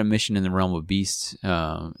 he's got a mission in the realm of beasts,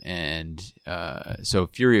 so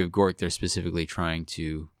Fury of Gork, they're specifically trying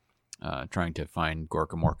to find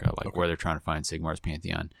Gorkamorka, where they're trying to find Sigmar's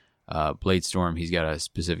Pantheon. Bladestorm, he's got a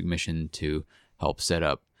specific mission to help set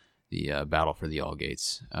up the battle for the All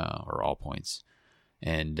Gates or All Points,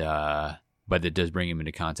 and but it does bring him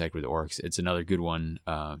into contact with orcs. It's another good one.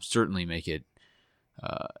 Certainly make it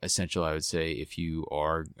essential, I would say, if you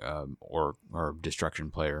are or destruction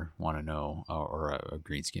player want to know, or a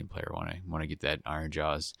greenskin player want to get that Iron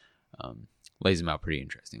Jaws. Lays them out pretty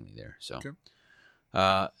interestingly there. So,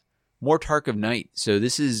 Mortarch of Night. So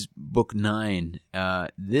this is book 9.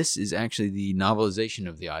 This is actually the novelization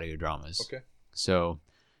of the audio dramas. Okay. So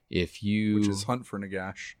if you, which is Hunt for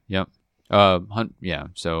Nagash. Yep. Hunt. Yeah.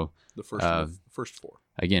 So the first 4.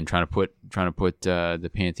 Again, trying to put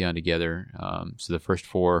the Pantheon together. So the first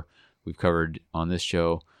 4 we've covered on this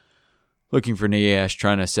show. Looking for Nagash,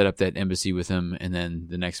 trying to set up that embassy with him, and then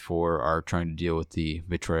the next 4 are trying to deal with the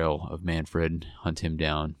betrayal of Manfred, hunt him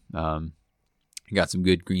down. Got some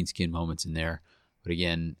good greenskin moments in there, but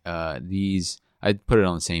again, these I'd put it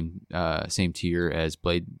on the same tier as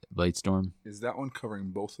Bladestorm. Is that one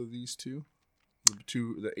covering both of these two?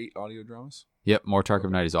 The 8 audio dramas? Yep, Mortarch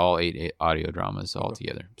of Night is all 8 audio dramas all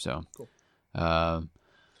together. So, cool.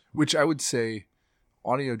 Which I would say,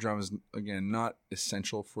 audio dramas again not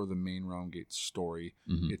essential for the main Realm Gate story.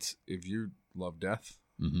 Mm-hmm. It's if you love death,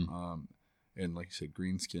 and like you said,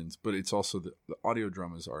 greenskins, but it's also the audio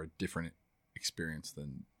dramas are a different experience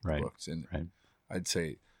than books, and I'd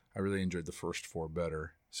say I really enjoyed the first 4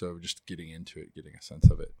 better. So just getting into it, getting a sense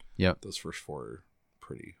of it. Yep, those first 4 are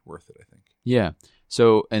pretty worth it, I think. Yeah.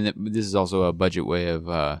 So, and this is also a budget way of,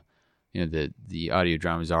 the audio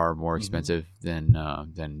dramas are more expensive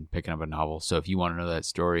than picking up a novel. So if you want to know that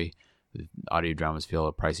story, the audio dramas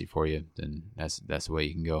feel pricey for you, then that's the way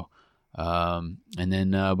you can go. And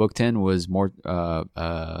then book 10 was more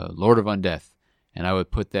Lord of Undeath, and I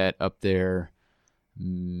would put that up there.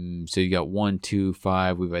 So you got 1, 2,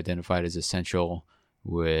 5 we've identified as essential,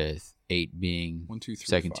 with 8 being 1, 2, 3,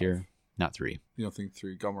 second 5. tier. Not 3. You don't think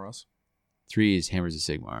 3 Galmaraz? 3 is Hammers of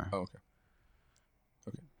Sigmar. Oh,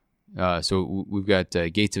 okay. So we've got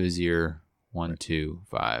Gates of Azir, 1, 2,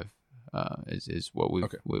 5 is what we've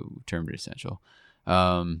termed it essential.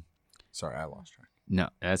 Sorry, I lost track. No,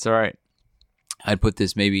 that's all right. I'd put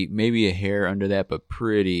this maybe a hair under that, but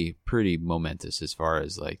pretty momentous as far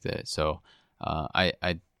as like that. So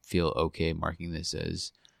I feel okay marking this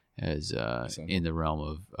as in the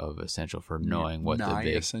realm of essential for knowing what the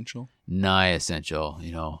big essential. Nigh essential,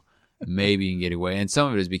 maybe you can get away. And some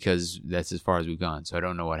of it is because that's as far as we've gone. So I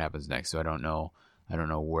don't know what happens next. So I don't know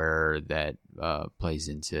where that plays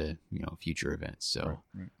into future events. So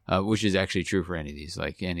which is actually true for any of these.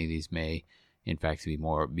 Like any of these may in fact be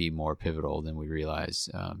more pivotal than we realize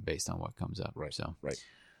based on what comes up. Right. So right.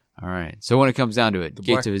 All right. So when it comes down to it,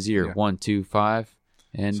 Gates of Azir, 1, 2, 5.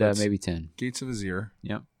 And so maybe 10. Gates of Azir.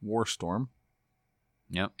 Yep. Warstorm.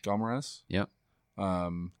 Yep. Galmaraz. Yep.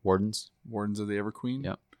 Wardens of the Everqueen.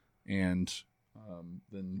 Yep. And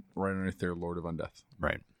then right underneath there, Lord of Undeath.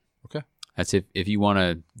 Right. Okay. That's if you want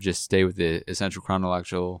to just stay with the essential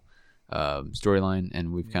chronological storyline,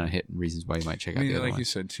 and we've kind of hit reasons why you might check out the other like one. You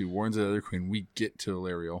said too, Wardens of the Everqueen. We get to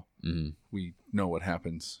Ilariel. Mm-hmm. We know what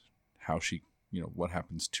happens, how she, what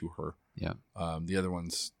happens to her. Yeah. The other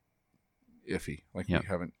one's iffy. Like we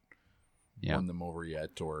haven't won them over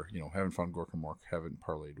yet, or haven't found Gorkamork, haven't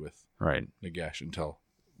parlayed with Nagash until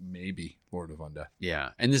maybe Lord of Undeath. Yeah,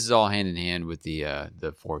 and this is all hand in hand with the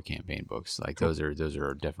 4 campaign books. Like those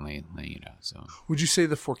are definitely laying it out. So would you say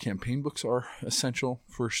the 4 campaign books are essential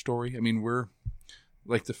for a story? I mean, we're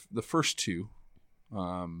like the first 2.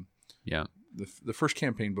 The first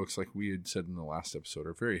campaign books, like we had said in the last episode,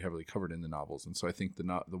 are very heavily covered in the novels, and so I think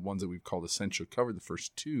the ones that we've called essential covered the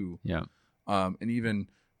first 2. Yeah. And even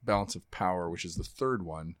Balance of Power, which is the 3rd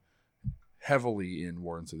one, heavily in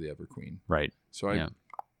Wardens of the Everqueen. Right. So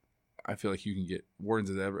I feel like you can get Wardens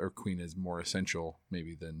of the Everqueen is more essential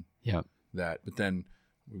maybe than that. But then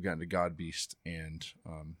we've gotten to Godbeast and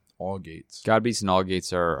All Gates. Godbeast and All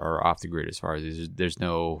Gates are off the grid as far as there's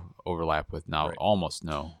no overlap with novel. Almost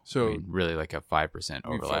no. So really like a 5%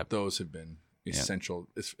 overlap. Those have been essential.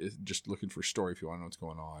 It's just looking for story if you want to know what's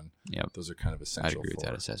going on. Yep. Those are kind of essential. I'd agree with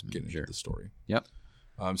that assessment. Getting into the story. Yep.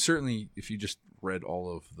 Certainly, if you just read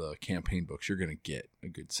all of the campaign books, you're going to get a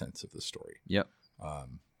good sense of the story. Yep.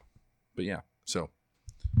 But yeah, so.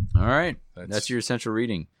 All right. That's your essential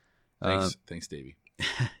reading. Thanks, Davey.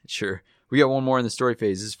 Sure. We got one more in the story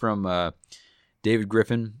phase. This is from David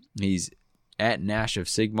Griffin. He's at Nash of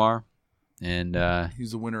Sigmar. And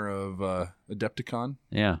he's the winner of Adepticon.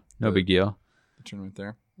 Yeah, no big deal. The tournament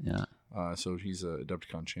there. Yeah. So he's a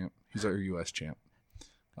Adepticon champ. He's our U.S. champ.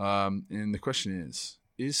 And the question is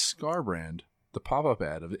Scarbrand the pop-up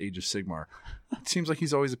ad of Age of Sigmar? It seems like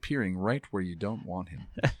he's always appearing right where you don't want him.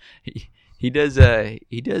 He does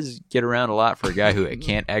get around a lot for a guy who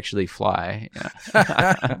can't actually fly.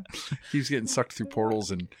 He's getting sucked through portals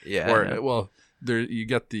and there you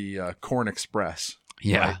got the Corn Express.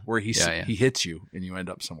 Yeah, right, where he hits you and you end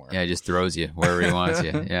up somewhere. Yeah, he just throws you wherever he wants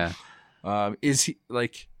you. Yeah. Is he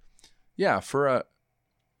like? Yeah, for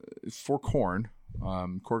Corn,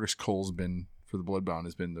 Corgus Cole's been for the Bloodbound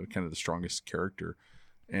has been the kind of the strongest character,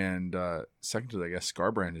 and second to that, I guess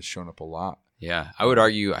Scarbrand has shown up a lot. Yeah, I would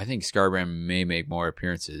argue. I think Scarbrand may make more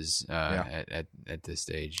appearances at this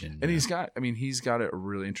stage, and he's got a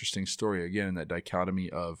really interesting story again in that dichotomy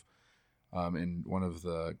of, in one of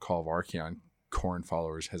the Call of Archeon, Corn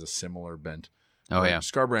followers has a similar bent. Oh yeah,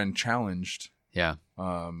 Scarbrand challenged. Yeah,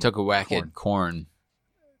 took a whack at Corn.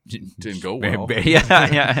 Didn't go well.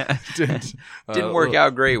 Yeah. Didn't work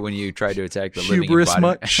out great when you tried to attack the living hubris body.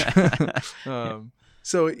 Much.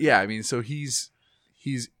 So he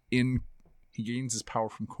gains his power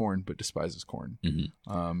from Corn, but despises Corn.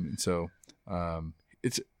 Mm-hmm. And so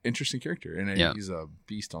it's an interesting character, and he's a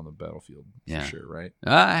beast on the battlefield for sure, right?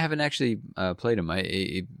 I haven't actually played him,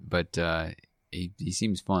 but he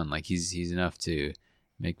seems fun. Like he's enough to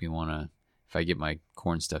make me want to. If I get my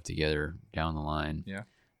Corn stuff together down the line,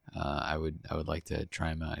 I would like to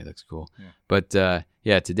try him out. He looks cool. Yeah. But to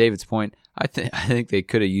David's point, I think they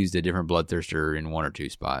could have used a different Bloodthirster in one or two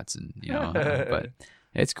spots, and but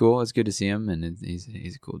it's cool. It's good to see him, and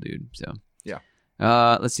he's a cool dude. So yeah.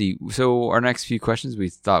 Let's see. So our next few questions we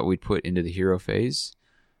thought we'd put into the hero phase.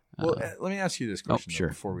 Well, let me ask you this question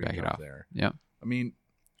before we get there. Yeah. I mean,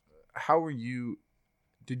 how were you?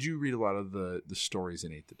 Did you read a lot of the stories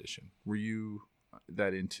in 8th edition? Were you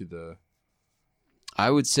that into the? I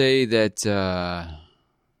would say that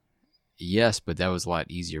yes, but that was a lot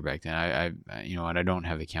easier back then. And I don't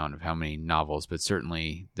have a count of how many novels, but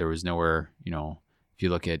certainly there was nowhere. If you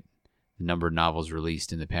look at the number of novels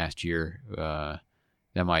released in the past year,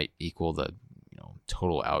 that might equal the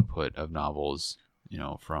total output of novels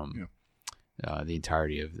from the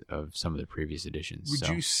entirety of some of the previous editions. Would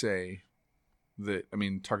you say that? I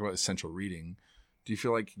mean, talk about essential reading. Do you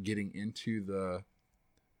feel like getting into the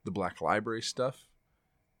Black Library stuff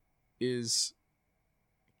is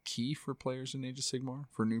key for players in Age of Sigmar,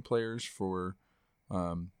 for new players, for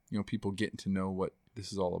people getting to know what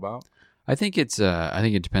this is all about? I think it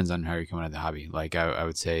depends on how you're coming at the hobby. Like I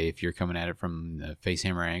would say, if you're coming at it from the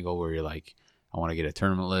Facehammer angle, where you're like, I want to get a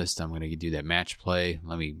tournament list, I'm going to do that match play.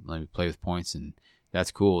 Let me play with points, and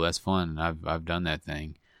that's cool. That's fun. I've done that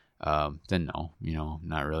thing. Then no,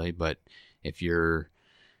 not really. But if you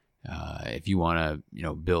want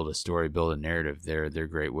to build a story, build a narrative, they're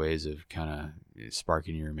great ways of kind of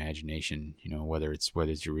sparking your imagination. Whether it's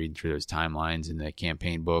you're reading through those timelines in the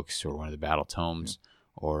campaign books or one of the battle tomes. Yeah.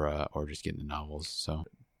 Or just getting the novels.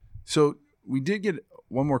 So we did get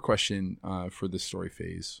one more question for this story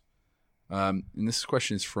phase, and this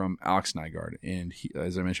question is from Alex Nygaard, and he,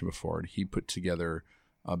 as I mentioned before, he put together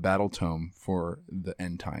a battle tome for the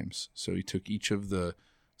end times. So he took each of the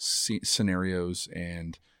scenarios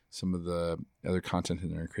and some of the other content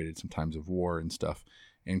in there, and created some times of war and stuff,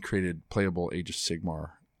 and created playable Age of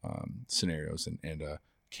Sigmar scenarios and a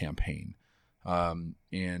campaign, and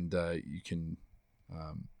you can.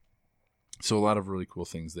 So a lot of really cool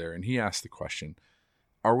things there. And he asked the question,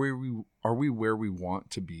 are we where we want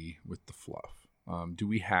to be with the fluff? Do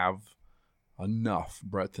we have enough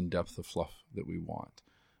breadth and depth of fluff that we want?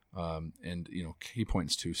 And he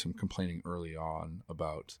points to some complaining early on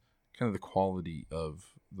about kind of the quality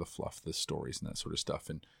of the fluff, the stories and that sort of stuff.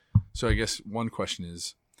 And so I guess one question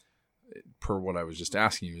is, per what I was just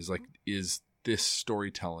asking you, is this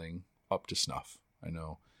storytelling up to snuff? I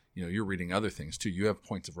know you're reading other things too. You have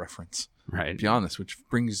points of reference beyond this, which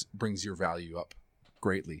brings your value up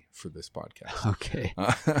greatly for this podcast. Okay.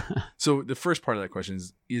 So the first part of that question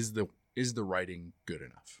is the writing good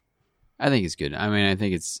enough? I think it's good. I mean, I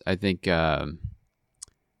think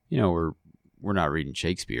we're not reading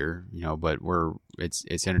Shakespeare, but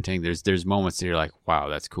it's entertaining. There's moments that you're like, wow,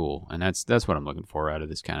 that's cool, and that's what I'm looking for out of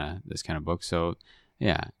this kind of book. So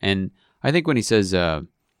yeah, and I think when he says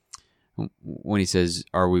when he says,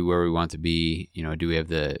 "Are we where we want to be?" Do we have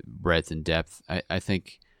the breadth and depth? I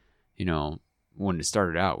think, when it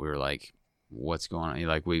started out, we were like, "What's going on?"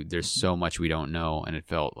 Like there's so much we don't know, and it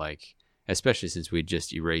felt like, especially since we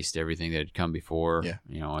just erased everything that had come before. Yeah.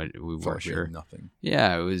 We weren't Like we sure. had nothing.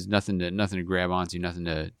 Yeah, it was nothing to grab onto, nothing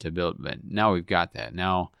to build. But now we've got that.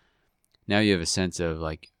 Now you have a sense of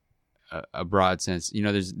like a broad sense.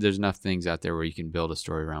 There's enough things out there where you can build a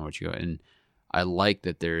story around what you go. And I like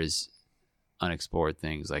that there's unexplored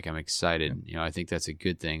things. Like I'm excited. Yeah. I think that's a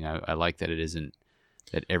good thing. I like that it isn't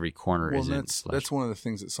that every corner isn't. That's one of the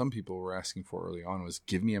things that some people were asking for early on was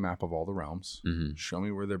give me a map of all the realms, Mm-hmm. show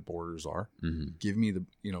me where their borders are, Mm-hmm. give me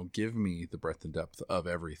the breadth and depth of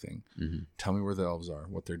everything. Mm-hmm. Tell me where the elves are,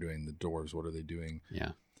 what they're doing, the dwarves, what are they doing?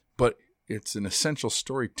 Yeah. But it's an essential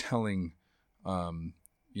storytelling,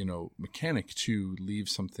 mechanic to leave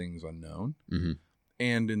some things unknown. Mm-hmm.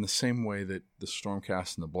 And in the same way that the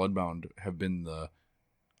Stormcast and the Bloodbound have been the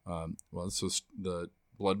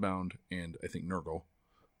Bloodbound and I think Nurgle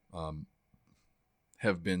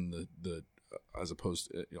have been the as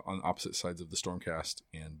opposed to, on opposite sides of the Stormcast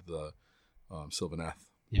and the Sylvaneth.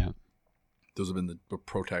 Yeah. Those have been the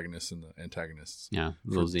protagonists and the antagonists. Yeah.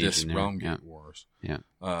 For this Realm Gate Yeah. Wars. Yeah.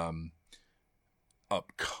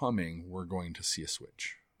 Upcoming, we're going to see a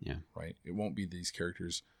switch. Yeah. Right. It won't be these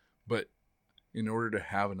characters, but in order to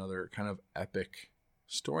have another kind of epic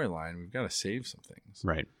storyline, we've got to save some things.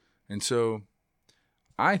 Right. And so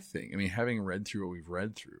I think, having read through what we've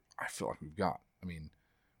read through, I feel like we've got,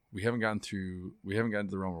 we haven't gotten to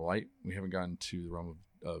the realm of light. We haven't gotten to the realm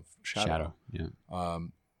of shadow. Yeah.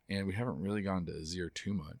 And we haven't really gone to Azir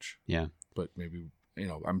too much. Yeah. But maybe,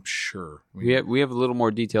 I'm sure. We have a little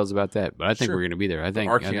more details about that, but I think Sure. we're going to be there. I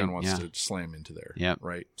think Archaon wants yeah. to slam into there. Yeah.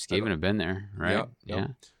 Right. Skaven have been there, right? Yep, Yeah.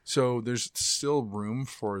 yep. So there's still room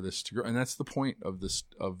for this to grow, and that's the point of this.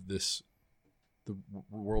 The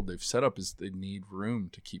world they've set up is they need room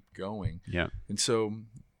to keep going. Yeah. And so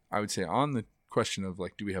I would say on the question of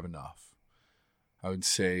like, do we have enough? I would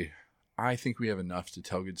say I think we have enough to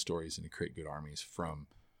tell good stories and to create good armies from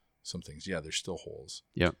some things. Yeah, there's still holes.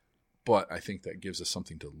 Yep. But I think that gives us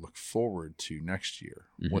something to look forward to next year.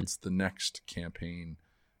 Mm-hmm. What's the next campaign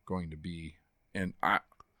going to be? And I'm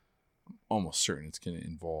almost certain it's going to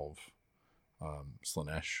involve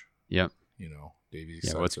Slaanesh. Yep. Davies.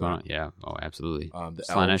 Yeah. What's going on? Yeah. Oh, absolutely. The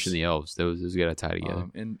Slaanesh elves, and the elves. Those got to tie together.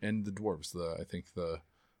 and the dwarves.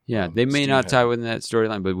 Yeah, they may not Steamhead. tie within that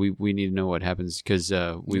storyline, but we need to know what happens because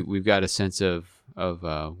we've got a sense of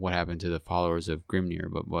what happened to the followers of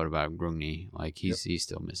Grimnir, but what about Grungni? Like he's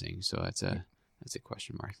still missing, so that's a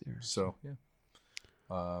question mark there. So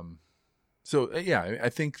yeah, I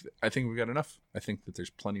think we've got enough. I think that there's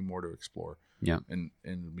plenty more to explore. Yeah, and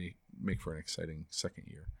make for an exciting second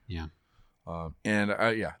year. Yeah,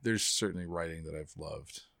 there's certainly writing that I've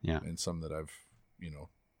loved. Yeah, and some that I've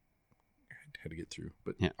had to get through,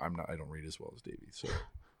 but yeah. I don't read as well as Davey, so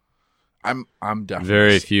I'm definitely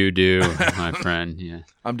very few do, my friend. Yeah,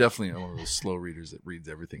 I'm definitely one of those slow readers that reads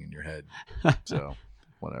everything in your head. So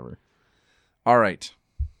whatever. All right,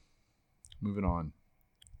 moving on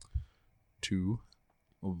to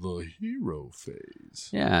the hero phase.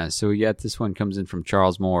 Yeah, so we got this one comes in from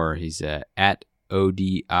Charles Moore. He's at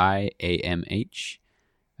ODIAMH,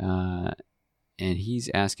 and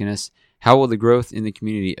he's asking us, how will the growth in the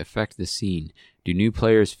community affect the scene? Do new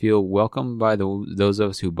players feel welcome by those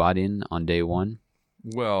of us who bought in on day one?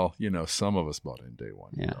 Well, some of us bought in day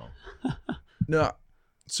one. Yeah. No.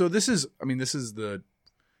 So this is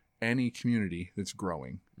any community that's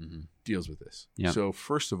growing deals with this. Yeah. So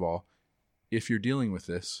first of all, if you're dealing with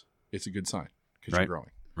this, it's a good sign because you're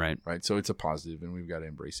growing. Right. Right. So it's a positive, and we've got to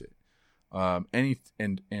embrace it.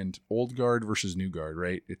 And old guard versus new guard,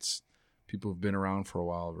 right? It's people who've been around for a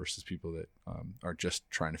while versus people that are just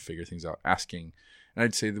trying to figure things out, asking. And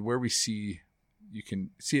I'd say that where you can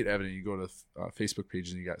see it evident. You go to Facebook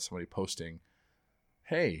pages and you got somebody posting,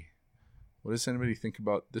 "Hey, what does anybody think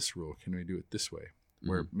about this rule? Can we do it this way?"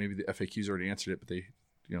 Where maybe the FAQ's already answered it, but they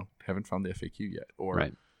haven't found the FAQ yet, or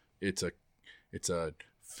it's a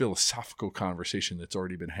philosophical conversation that's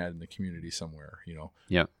already been had in the community somewhere.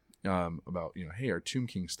 Yeah. About hey, are Tomb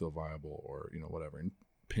Kings still viable, or whatever, and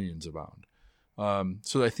opinions abound.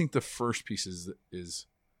 So I think the first piece is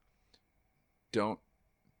don't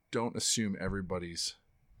assume everybody's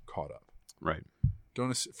caught up. Right.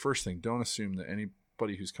 First thing, don't assume that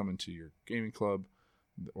anybody who's coming to your gaming club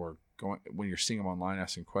or when you're seeing them online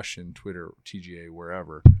asking a question, Twitter, TGA,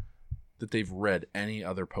 wherever, that they've read any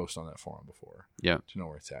other post on that forum before. Yeah. To know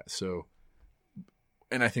where it's at. So,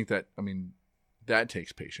 and I think that that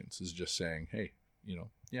takes patience, is just saying, hey,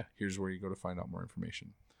 here's where you go to find out more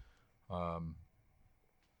information.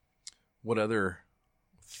 What other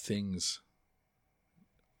things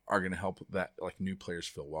are going to help that like new players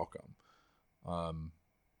feel welcome?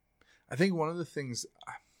 I think one of the things,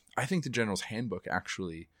 I think the General's Handbook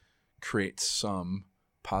actually creates some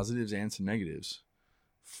positives and some negatives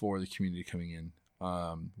for the community coming in.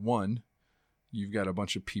 One, you've got a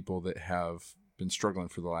bunch of people that have been struggling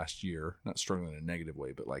for the last year, not struggling in a negative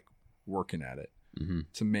way, but like working at it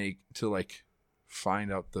to like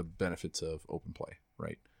find out the benefits of open play,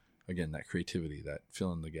 right? Again, that creativity, that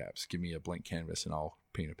fill in the gaps, give me a blank canvas and I'll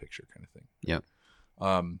paint a picture kind of thing. Yeah.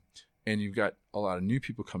 And you've got a lot of new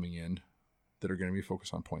people coming in that are going to be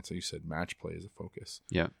focused on points. Like you said, match play is a focus.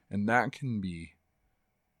 Yeah. And that can be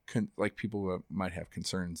like people might have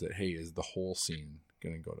concerns that, hey, is the whole scene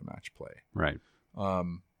going to go to match play? Right.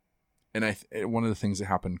 And one of the things that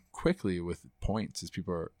happened quickly with points is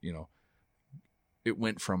people are, it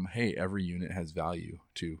went from, hey, every unit has value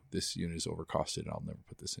to this unit is overcosted and I'll never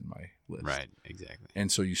put this in my list. Right. Exactly.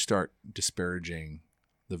 And so you start disparaging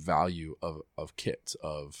the value of kits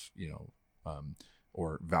or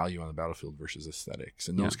value on the battlefield versus aesthetics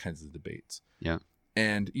and those kinds of debates. Yeah.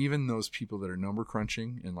 And even those people that are number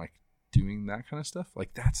crunching and like doing that kind of stuff,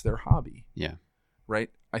 like that's their hobby. Yeah. Right.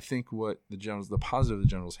 I think what the positive of the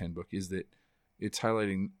General's Handbook is that it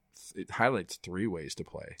highlights 3 ways to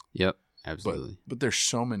play. Yep. Absolutely. But there's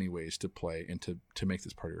so many ways to play and to make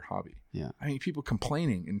this part of your hobby. Yeah. I mean, people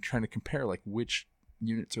complaining and trying to compare like which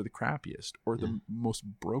units are the crappiest or the most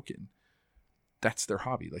broken. That's their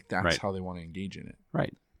hobby. Like that's how they want to engage in it.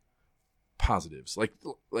 Right. Positives.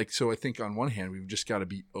 Like, so I think on one hand, we've just got to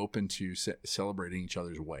be open to celebrating each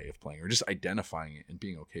other's way of playing or just identifying it and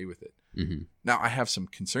being okay with it. Mm-hmm. Now I have some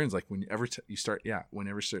concerns. Like whenever you start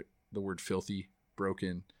the word filthy,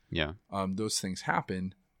 broken, those things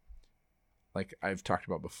happen. Like I've talked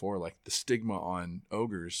about before, like the stigma on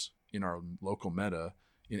ogres in our local meta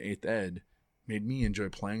in 8th ed made me enjoy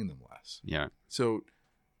playing them less. Yeah. So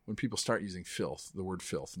when people start using the word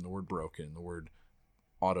filth and the word broken, the word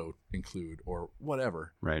auto include or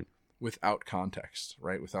whatever, right, without context,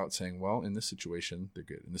 right, without saying, well, in this situation they're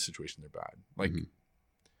good, in this situation they're bad, like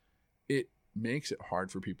it makes it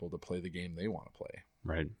hard for people to play the game they want to play.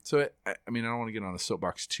 Right. So I mean, I don't want to get on a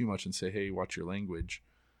soapbox too much and say, hey, watch your language,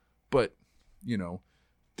 but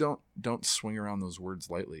don't swing around those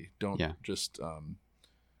words lightly. Don't just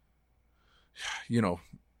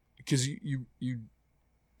because you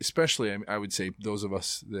especially I would say those of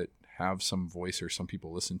us that have some voice or some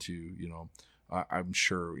people listen to, I'm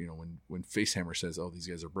sure, when Facehammer says, oh, these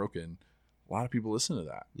guys are broken, a lot of people listen to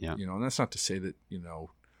that. Yeah. And that's not to say that,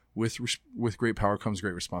 with great power comes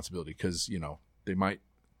great responsibility, because, they're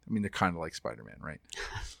kind of like Spider-Man, right?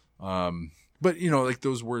 But, like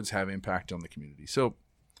those words have impact on the community. So,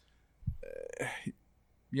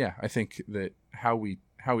 I think that how we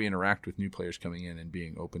interact with new players coming in and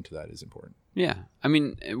being open to that is important. Yeah. I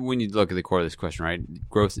mean, when you look at the core of this question, right?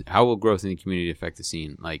 How will growth in the community affect the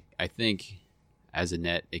scene? Like, I think as a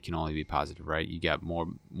net, it can only be positive, right? You got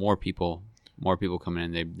more people coming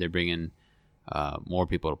in. They bring in more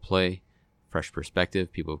people to play, fresh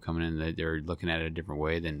perspective. People coming in, they're looking at it a different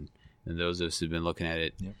way than those of us who've been looking at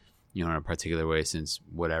it, in a particular way since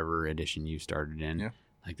whatever edition you started in. Yeah.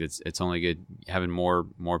 Like it's only good having more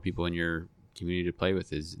people in your community to play with.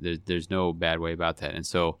 There's no bad way about that. And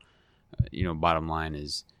so, bottom line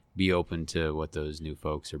is be open to what those new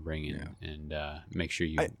folks are bringing, and make sure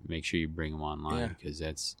you bring them online, because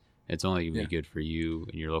it's only going to be good for you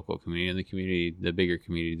and your local community and the community, the bigger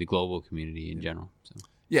community, the global community in general. So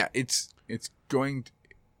it's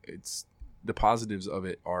the positives of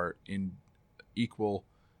it are in equal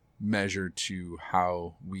measure to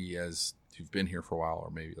how we, as who've been here for a while,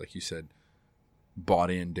 or maybe like you said,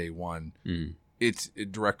 bought in day one, it's a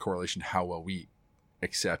direct correlation to how well we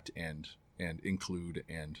accept and include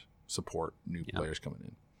and support new players coming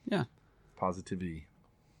in. Yeah. Positivity.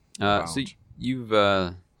 So you've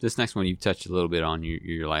this next one you've touched a little bit on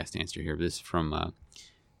your last answer here. This is from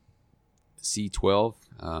C12,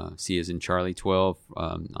 C as in Charlie 12,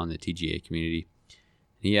 on the TGA community.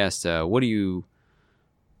 He asked, what do you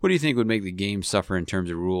think would make the game suffer in terms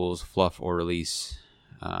of rules, fluff, or release,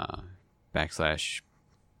 /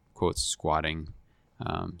 quotes squatting?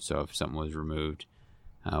 So if something was removed,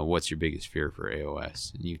 what's your biggest fear for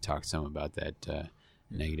AOS? And you talked some about that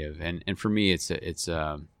negative. And for me, it's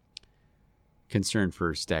concern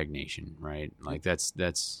for stagnation, right? Like that's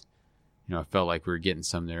I felt like we were getting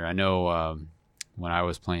some there. I know when I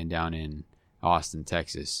was playing down in Austin,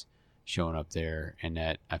 Texas, showing up there, and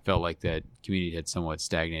that I felt like that community had somewhat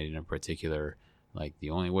stagnated in particular. Like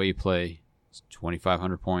the only way you play is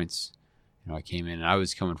 2,500 points, I came in and I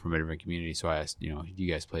was coming from a different community, so I asked, do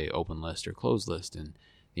you guys play open list or closed list? And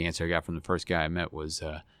the answer I got from the first guy I met was,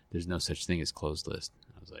 there's no such thing as closed list.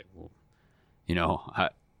 I was like, well,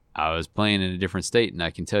 I was playing in a different state, and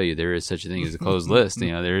I can tell you there is such a thing as a closed list.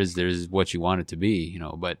 There's what you want it to be,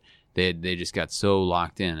 but they just got so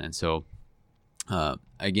locked in. And so,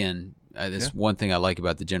 again, one thing I like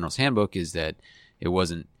about the General's Handbook is that it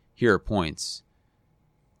wasn't, here are points.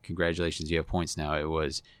 Congratulations, you have points now. It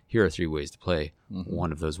was, here are 3 ways to play. Mm-hmm.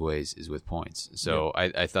 One of those ways is with points. So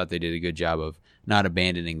I thought they did a good job of not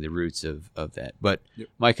abandoning the roots of that. But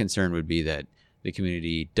my concern would be that the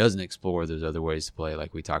community doesn't explore those other ways to play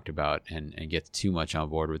like we talked about and gets too much on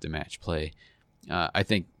board with the match play. I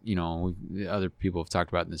think, other people have talked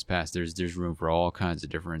about in this past, there's room for all kinds of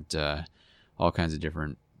different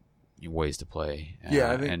ways to play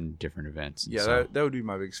and different events. Yeah, so, that would be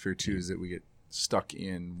my biggest fear too, is that we get stuck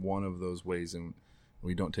in one of those ways and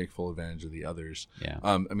we don't take full advantage of the others. Yeah.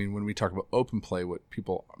 When we talk about open play, what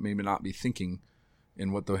people maybe not be thinking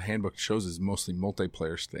and what the handbook shows is mostly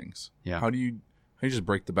multiplayer things. Yeah. How do you just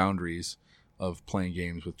break the boundaries of playing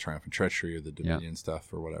games with Triumph and Treachery or the Dominion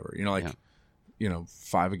stuff or whatever?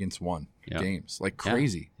 5 against 1 games, like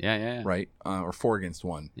crazy. Yeah. Right? Or 4 against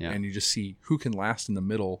 1. Yeah. And you just see who can last in the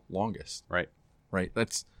middle longest. Right.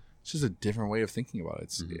 It's just a different way of thinking about it.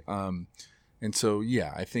 It's, and so,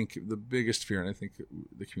 I think the biggest fear, and I think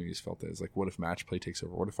the community's felt that, is like, what if match play takes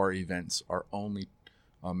over? What if our events are only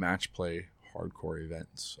match play hardcore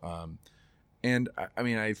events? And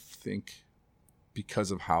I think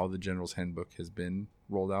because of how the General's Handbook has been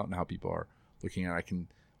rolled out and how people are looking at it, I can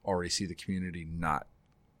already see the community not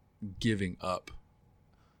giving up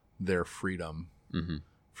their freedom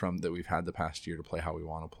from that we've had the past year to play how we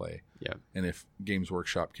want to play. Yeah. And if Games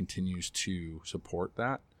Workshop continues to support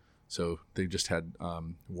that, so they've just had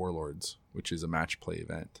Warlords, which is a match play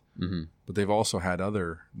event, but they've also had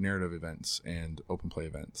other narrative events and open play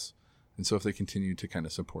events. And so if they continue to kind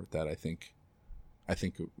of support that, I think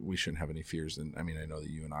we shouldn't have any fears. And I know that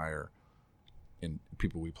you and I are, and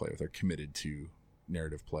people we play with, are committed to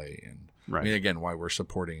narrative play. And right. Again, why we're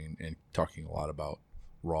supporting and talking a lot about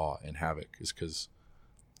Raw and Havoc is because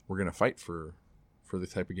we're going to fight for the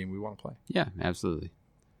type of game we want to play. Yeah, absolutely.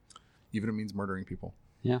 Even if it means murdering people.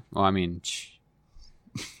 Yeah. Well,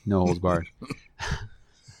 no holds barred.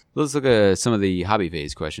 Let's look at some of the hobby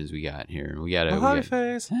phase questions we got here. Hobby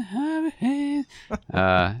phase.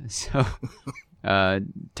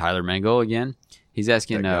 Tyler Mangle again. He's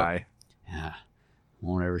asking. That guy.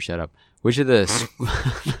 Won't ever shut up. Which of the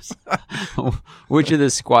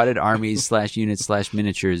squatted armies / units /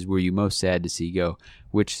 miniatures were you most sad to see go?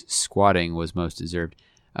 Which squatting was most deserved?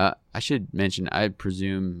 I should mention, I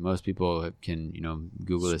presume most people can,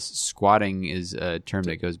 Google this. Squatting is a term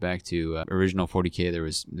that goes back to original 40K.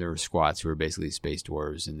 There were squats who were basically space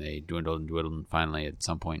dwarves, and they dwindled, and finally at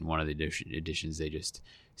some point in one of the editions they just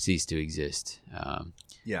ceased to exist.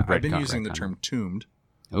 I've been using the term tombed.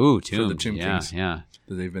 Oh, tombed. For the Tomb Kings. Yeah.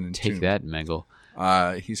 That they've been Take entombed. that, Mangle.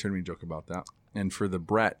 He's heard me joke about that. And for the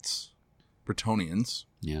Bretonnians,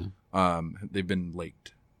 they've been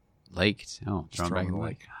laked. Laked? Oh, thrown back in the lake.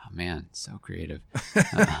 lake. Oh, man, so creative.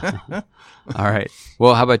 All right.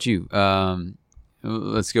 Well, how about you?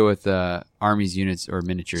 Let's go with armies, units, or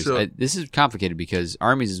miniatures. So, this is complicated because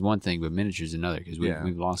armies is one thing, but miniatures is another because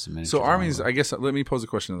we've lost some miniatures. So armies, I guess, let me pose a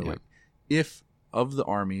question another way. If of the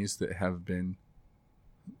armies that have been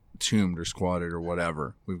tombed or squatted or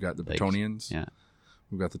whatever, we've got the Bretonnians. Yeah.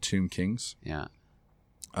 We've got the Tomb Kings. Yeah.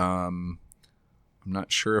 I'm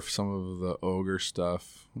not sure if some of the ogre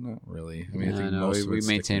stuff. Not really. I think most we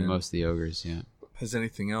maintain most of the ogres. Yeah. Has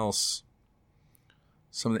anything else?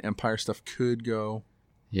 Some of the Empire stuff could go.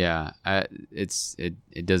 Yeah,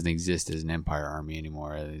 it doesn't exist as an Empire army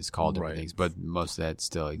anymore. It's called different things, but most of that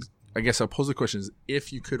still exists. I guess I'll pose the question: is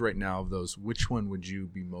if you could right now of those, which one would you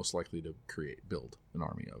be most likely to build an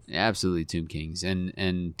army of? Absolutely, Tomb Kings,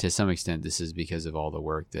 and to some extent, this is because of all the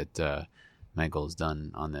work that Mangle has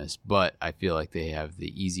done on this. But I feel like they have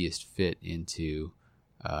the easiest fit into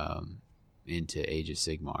Age of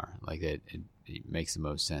Sigmar. Like that, it makes the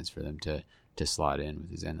most sense for them to slot in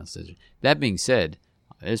with his Endless Desert. That being said,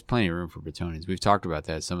 there's plenty of room for Bretonnians. We've talked about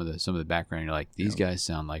that. Some of the background, you're like, these guys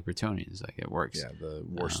sound like Bretonnians. Like it works. Yeah,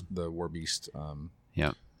 the War Beast.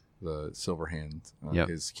 The Silverhand.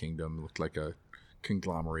 His kingdom looked like a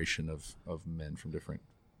conglomeration of men from different.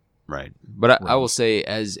 Right, but I will say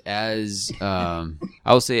as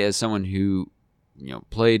someone who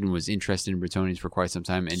played and was interested in Bretonnians for quite some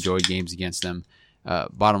time, enjoyed games against them.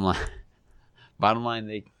 Bottom line,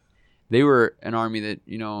 they were an army that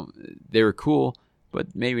they were cool,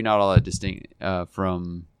 but maybe not all that distinct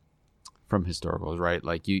from from historicals, right?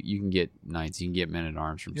 Like you can get knights, you can get men at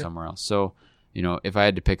arms from somewhere else. So, if I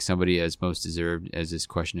had to pick somebody as most deserved, as this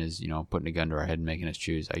question is, putting a gun to our head and making us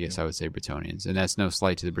choose, I guess I would say Bretonnians. And that's no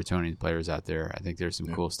slight to the Bretonnian players out there. I think there's some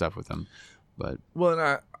cool stuff with them. But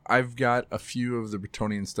and I've got a few of the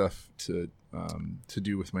Bretonnian stuff to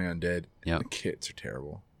do with my undead. Yeah, the kits are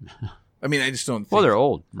terrible. I mean, I just don't think... Well, they're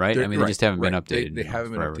old, right? I mean, they just haven't been updated. They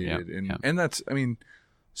haven't been forever. updated. And that's, I mean,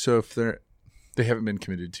 so if they haven't been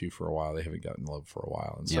committed to for a while, they haven't gotten love for a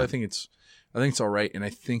while. And so I think it's all right. And I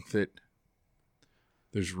think that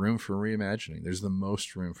there's room for reimagining. There's the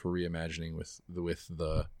most room for reimagining with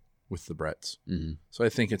the Bretts. Mm-hmm. So I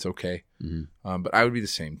think it's okay. Mm-hmm. But I would be the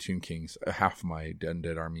same. Tomb Kings. Half my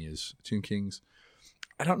undead army is Tomb Kings.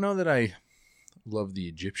 I don't know that I love the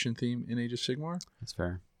Egyptian theme in Age of Sigmar. That's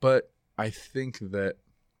fair. But I think that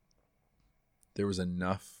there was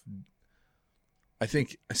enough. I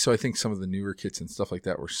think some of the newer kits and stuff like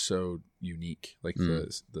that were so unique, like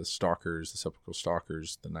the stalkers, the sepulchral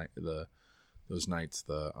stalkers, those knights,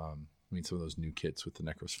 some of those new kits with the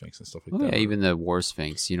Necrosphinx and stuff like that. Yeah, even the War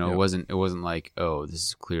Sphinx. It wasn't like, oh, this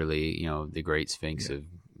is clearly the Great Sphinx of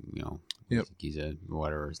Giza or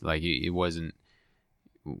whatever. Like it wasn't.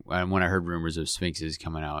 And when I heard rumors of sphinxes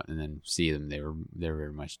coming out and then see them, they're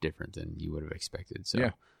very much different than you would have expected. So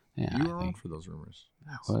yeah, you were wrong for those rumors.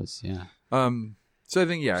 I was, yeah. So I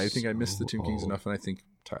think I missed the Tomb Kings enough, and I think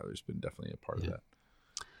Tyler's been definitely a part of that.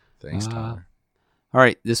 Thanks, Tyler. All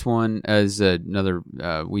right, this one is another.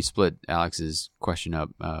 We split Alex's question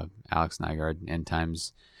up. Alex Nygaard, End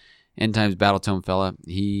Times Battletome fella.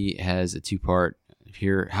 He has a 2-part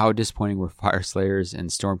here. How disappointing were Fire Slayers and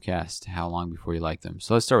Stormcast? How long before you liked them?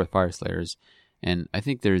 So let's start with Fire Slayers. And I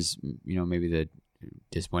think there's, maybe the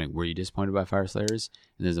disappointing. Were you disappointed by Fire Slayers?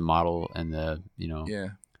 And there's a model and the,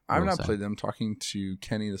 Yeah. I've not played them. Talking to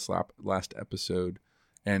Kenny this last episode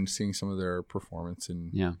and seeing some of their performance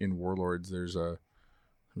in Warlords, there's a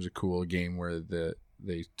cool game where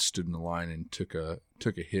they stood in the line and took a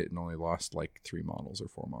hit and only lost like 3 models or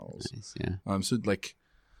 4 models. Nice, yeah.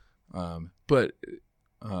 But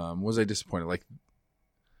was I disappointed? Like,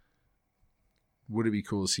 would it be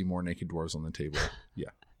cool to see more naked dwarves on the table? Yeah,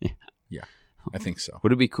 I think so.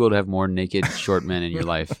 Would it be cool to have more naked short men in your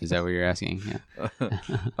life? Is that what you're asking?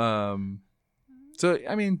 Yeah. So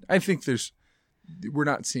I mean, I think we're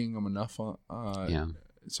not seeing them enough.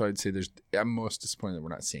 So I'd say I'm most disappointed that we're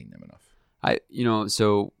not seeing them enough. I would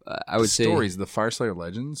say stories, the Fireslayer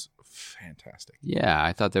Legends, fantastic. Yeah,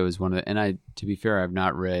 I thought that was one of the, and to be fair, I've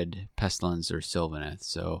not read Pestilence or Sylvaneth,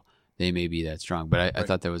 so they may be that strong. But I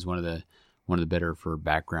thought that was one of the better for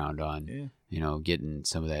background on, getting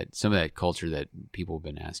some of that culture that people have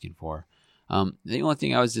been asking for. The only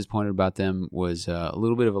thing I was disappointed about them was a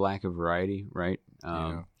little bit of a lack of variety, right?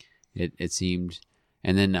 It seemed.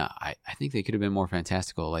 And then I think they could have been more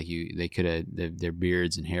fantastical. Like they could have their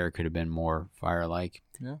beards and hair could have been more fire-like.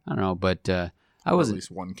 Yeah, I don't know, but I wasn't. At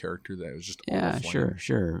least one character that was just sure.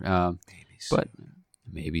 Maybe soon. But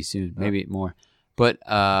maybe soon, maybe more. But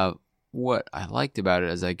what I liked about it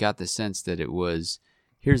is I got the sense that it was,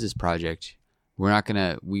 here's this project. We're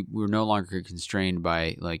no longer constrained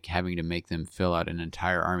by like having to make them fill out an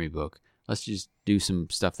entire army book. Let's just do some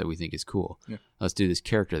stuff that we think is cool. Yeah. Let's do this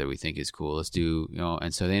character that we think is cool. Let's do,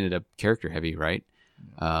 and so they ended up character heavy, right?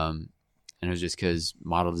 Yeah. And it was just because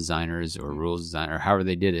model designers or rules design or however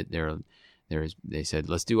they did it, they said,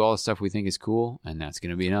 let's do all the stuff we think is cool, and that's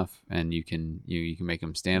going to be enough. And you can make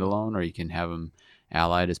them standalone, or you can have them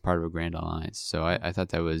allied as part of a grand alliance. So I thought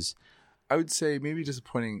that was, I would say maybe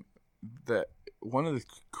disappointing. That one of the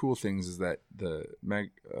cool things is that the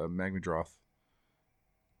Magmadroth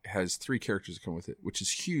has 3 characters that come with it, which is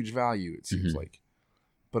huge value, it seems like.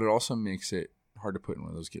 But it also makes it hard to put in one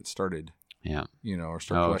of those get started. Yeah. Or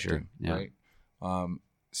start collecting. Sure. Yeah. Right?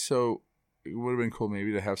 So it would have been cool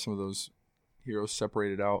maybe to have some of those heroes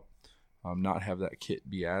separated out, not have that kit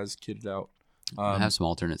be as kitted out. Have some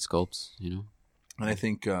alternate sculpts, And I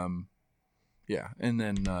think, and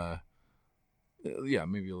then,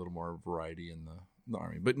 maybe a little more variety in the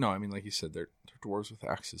army. But no, I mean, like you said, they're dwarves with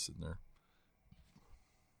axes in there.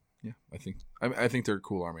 Yeah, I think they're a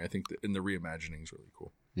cool army. I think the reimagining is really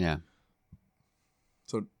cool. Yeah.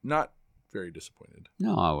 So not very disappointed.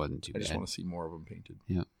 No, I wasn't too bad. I just want to see more of them painted.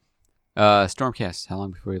 Yeah. Stormcast, how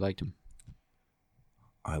long before you liked them?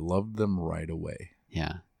 I loved them right away.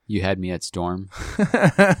 Yeah. You had me at Storm.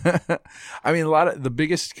 I mean, the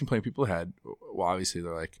biggest complaint people had, well, obviously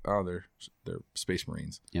they're like, oh, they're Space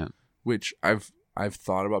Marines. Yeah. Which I've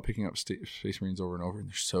thought about picking up Space Marines over and over, and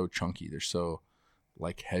they're so chunky. They're so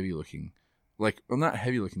like heavy looking. Like, well, not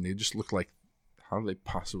heavy looking. They just look like, how do they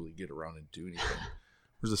possibly get around and do anything?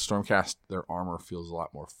 Whereas the Stormcast, their armor feels a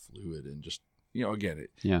lot more fluid and just, again,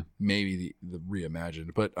 it maybe the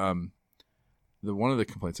reimagined. But one of the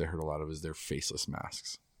complaints I heard a lot of is their faceless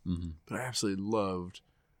masks. Mm-hmm. But I absolutely loved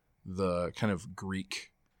the kind of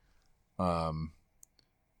Greek,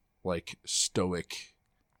 like stoic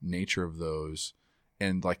nature of those,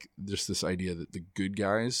 and like just this idea that the good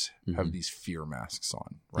guys have these fear masks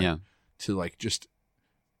on, right? Yeah. To like just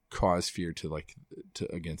cause fear to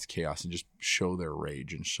against chaos and just show their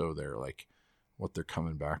rage and show their like what they're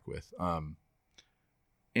coming back with.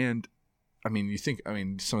 And I mean,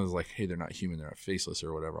 someone's like, hey, they're not human, they're not faceless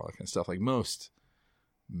or whatever, all that kind of stuff. Like most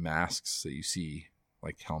masks that you see,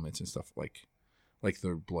 like helmets and stuff, like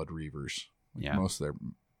the Blood Reavers, most of their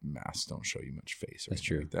masks don't show you much face. Or That's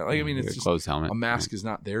true. Like that. Like, I mean, it's just closed helmet. A mask is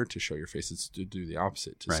not there to show your face. It's to do the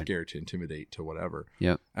opposite, to scare, to intimidate, to whatever.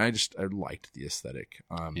 Yeah. And I liked the aesthetic.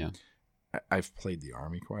 I've played the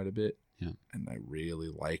army quite a bit. Yeah. And I really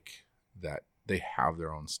like that they have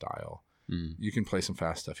their own style. Mm. You can play some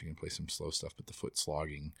fast stuff, you can play some slow stuff, but the foot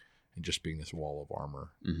slogging and just being this wall of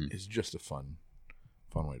armor is just a fun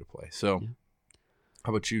way to play. So,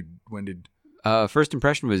 how about you? When did first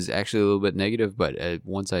impression was actually a little bit negative, but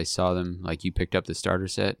once I saw them, like you picked up the starter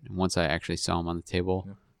set, and once I actually saw them on the table,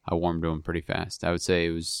 I warmed to them pretty fast. I would say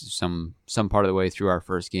it was some part of the way through our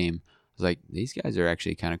first game. I was like, these guys are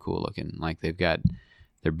actually kind of cool looking. Like they're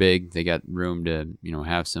big, they got room to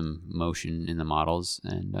have some motion in the models,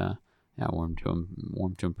 and I warmed to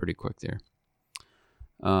them pretty quick there.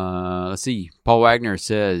 Let's see. Paul Wagner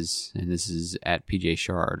says, and this is at PJ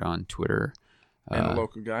Shard on Twitter. And a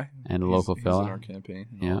local guy. And a local fella. He's in our campaign.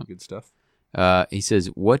 And all the good stuff. He says,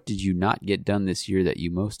 what did you not get done this year that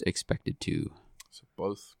you most expected to? So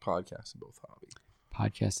both podcasts and both hobby.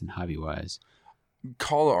 Podcast and hobby-wise.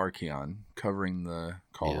 Call of Archaon, covering the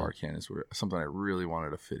Call of Archaon is something I really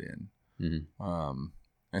wanted to fit in. Mm-hmm.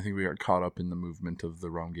 I think we got caught up in the movement of the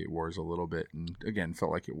Realm Gate Wars a little bit, and again,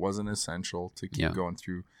 felt like it wasn't essential to keep going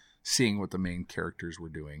through, seeing what the main characters were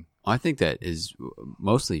doing. I think that is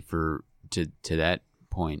mostly to that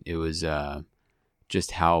point. It was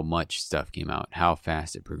just how much stuff came out, how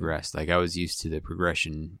fast it progressed. Like I was used to the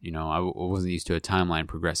progression, I wasn't used to a timeline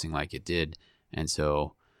progressing like it did, and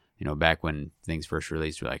so back when things first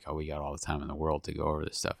released, we're like, oh, we got all the time in the world to go over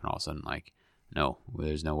this stuff, and all of a sudden, like, no,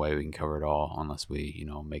 there's no way we can cover it all unless we,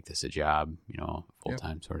 make this a job,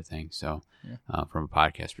 full-time sort of thing. So from a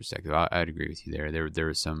podcast perspective, I'd agree with you there. There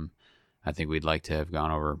was some, I think we'd like to have gone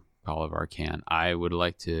over Call of Archaon. I would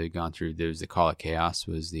like to have gone through, there's the Call of Chaos,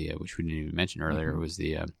 was the, which we didn't even mention earlier, was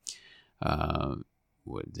the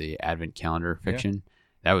Advent Calendar fiction.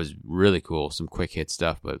 That was really cool. Some quick hit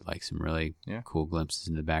stuff, but like some really cool glimpses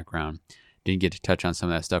in the background. Didn't get to touch on some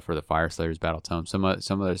of that stuff for the Fire Slayers Battle Tome. Some of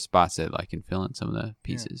the spots that like can fill in some of the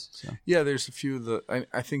pieces. So there's a few of the.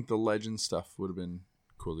 I think the legend stuff would have been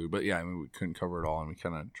cool too, but we couldn't cover it all, and we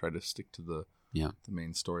kind of tried to stick to the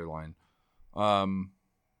main storyline.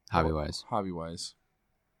 Hobby wise,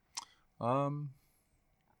 man,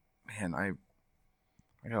 I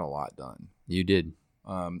got a lot done. You did.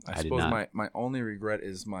 I suppose my only regret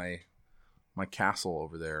is my castle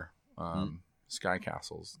over there. Sky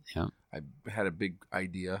Castles. Yeah. I had a big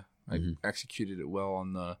idea. I executed it well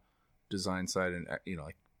on the design side and,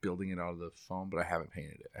 like building it out of the foam, but I haven't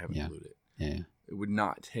painted it. I haven't glued it. Yeah. It would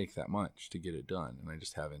not take that much to get it done, and I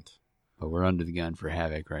just haven't. But we're under the gun for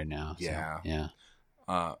Havoc right now. Yeah.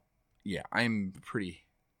 So, yeah. I'm pretty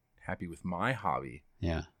happy with my hobby.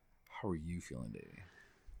 Yeah. How are you feeling, Davey?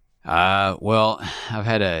 Well, I've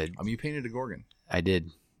had you painted a Gorgon. I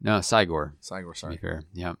did. No, Cygor. Sorry. To be fair.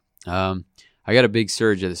 Yeah. I got a big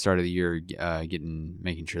surge at the start of the year,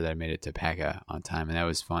 making sure that I made it to PACA on time, and that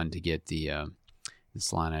was fun to get the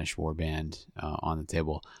Slaanesh Warband on the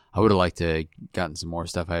table. I would have liked to gotten some more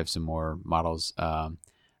stuff. I have some more models. I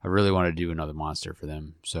really want to do another monster for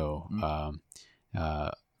them. So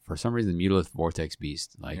for some reason, Mutalith Vortex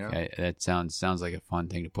Beast, that sounds like a fun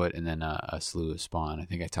thing to put, and then a slew of Spawn. I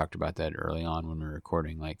think I talked about that early on when we were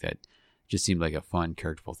recording. Like that just seemed like a fun,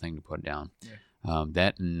 characterful thing to put down. Yeah.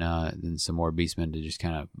 That and then some more Beastmen to just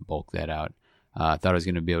kind of bulk that out. I thought I was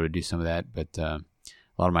going to be able to do some of that, but a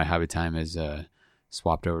lot of my hobby time is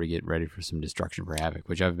swapped over to get ready for some Destruction for Havoc,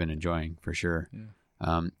 which I've been enjoying for sure.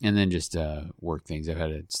 Yeah. And then just work things. I've had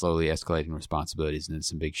a slowly escalating responsibilities and then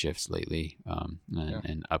some big shifts lately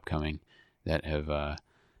and upcoming that have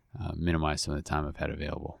minimized some of the time I've had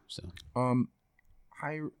available. So,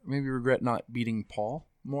 I maybe regret not beating Paul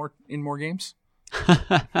in more games.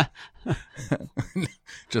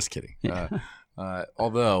 Just kidding. Yeah.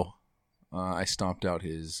 Although I stomped out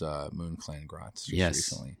his Moon Clan Grots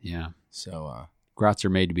recently. Yeah. So Grots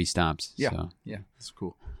are made to be stomped. Yeah. So. Yeah. That's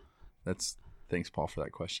cool. Thanks, Paul, for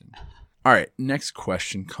that question. All right. Next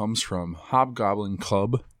question comes from Hobgoblin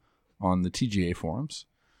Club on the TGA forums.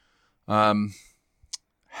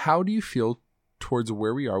 How do you feel towards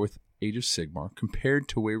where we are with Age of Sigmar compared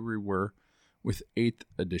to where we were with 8th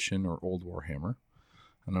edition or Old Warhammer?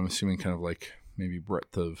 And I'm assuming kind of like maybe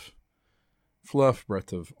breadth of fluff,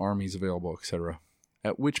 breadth of armies available, etc.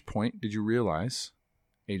 At which point did you realize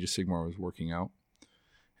Age of Sigmar was working out?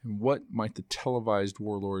 And what might the televised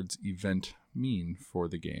Warlords event mean for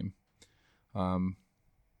the game? And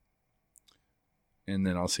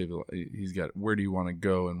then I'll say he's got where do you want to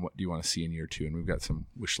go and what do you want to see in year 2? And we've got some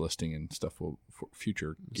wish listing and stuff for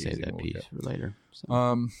future games. Save that piece for later.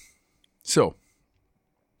 So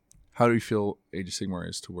how do you feel Age of Sigmar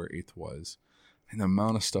is to where 8th was? And the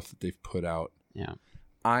amount of stuff that they've put out. Yeah.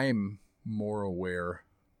 I'm more aware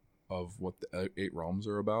of what the 8 Realms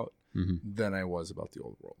are about than I was about the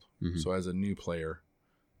old world. So as a new player,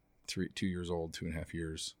 2 years old, 2.5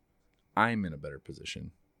 years, I'm in a better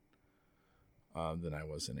position than I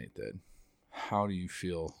was in 8th Ed. How do you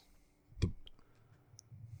feel?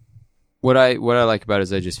 What I like about it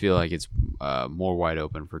is I just feel like it's more wide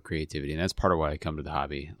open for creativity, and that's part of why I come to the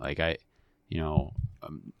hobby. Like I'm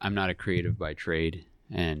not a creative by trade,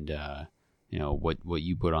 and what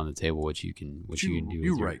you put on the table, what you can do.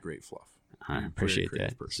 You write great fluff. I appreciate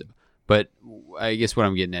that. So, but I guess what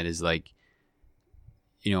I'm getting at is like,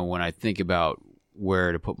 when I think about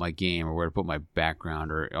where to put my game or where to put my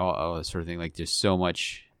background or all that sort of thing, like there's so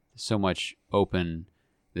much open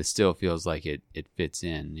that still feels like it fits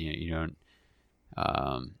in. You don't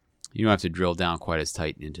have to drill down quite as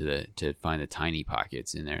tight to find the tiny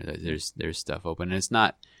pockets in there. There's stuff open, and it's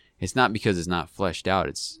not because it's not fleshed out.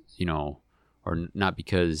 It's or not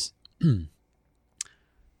because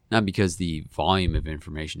the volume of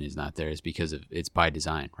information is not there. It's because it's by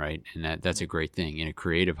design, right? And that's a great thing in a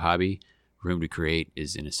creative hobby. Room to create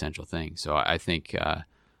is an essential thing. So I think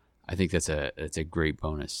that's a great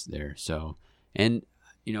bonus there. So, and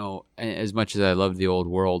as much as I love the old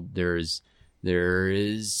world, there is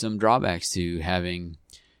some drawbacks to having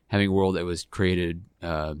a world that was created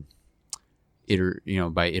by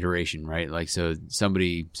iteration, right? Like, so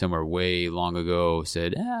somebody somewhere way long ago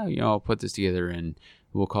said, I'll put this together and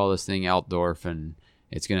we'll call this thing Altdorf, and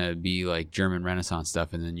it's going to be like German Renaissance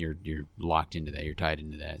stuff, and then you're locked into that. You're tied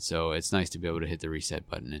into that. So it's nice to be able to hit the reset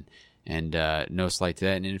button, and no slight to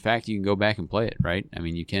that. And in fact, you can go back and play it, right? I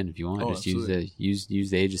mean, you can if you want. Just absolutely. use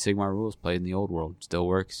the Age of Sigmar rules, play it in the old world. Still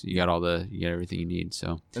works. You got everything you need.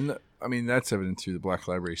 So, and that's evident too. The Black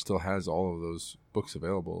Library still has all of those books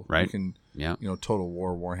available. Right. You can, Total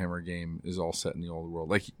War Warhammer game is all set in the old world.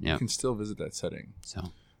 Like you can still visit that setting.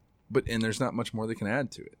 So, and there's not much more they can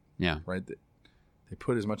add to it. Yeah. Right. They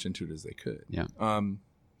put as much into it as they could. Yeah.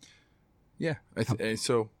 Yeah.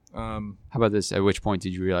 How about this? At which point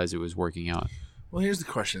did you realize it was working out? Well, here's the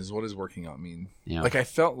question: is what does working out mean? Yeah. Like I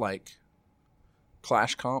felt like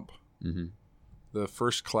Clash Comp, the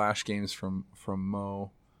first Clash games from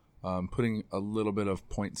Mo, putting a little bit of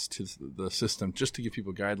points to the system just to give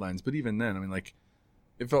people guidelines. But even then, I mean, like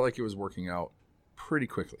it felt like it was working out pretty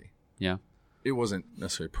quickly. Yeah. It wasn't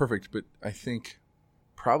necessarily perfect, but I think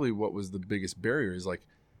probably what was the biggest barrier is like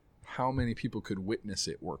how many people could witness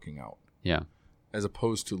it working out. Yeah. As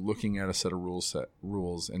opposed to looking at a set of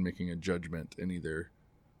rules and making a judgment and either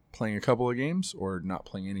playing a couple of games or not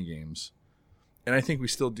playing any games. And I think we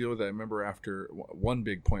still deal with that. I remember after one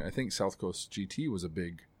big point, I think South Coast GT was a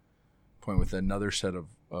big point with another set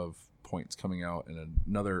of points coming out and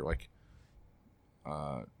another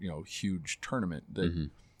huge tournament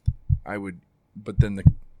that I would. But then the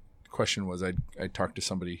question was, I talked to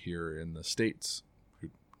somebody here in the States who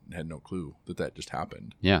had no clue that just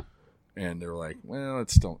happened. Yeah. And they were like, well,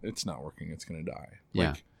 it's not working. It's going to die.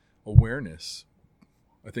 Yeah. Awareness,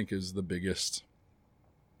 I think, is the biggest,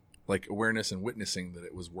 awareness and witnessing that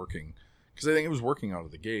it was working. Because I think it was working out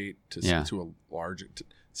of the gate to a large,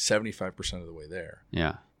 75% of the way there.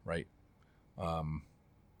 Yeah. Right.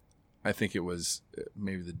 I think it was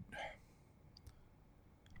maybe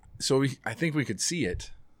I think we could see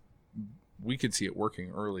it. We could see it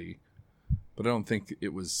working early, but I don't think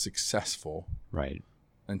it was successful. Right.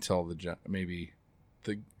 Until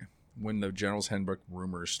when the General's Handbook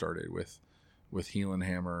rumors started with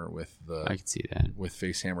Heelanhammer, I could see that with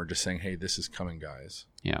Facehammer just saying, "Hey, this is coming, guys."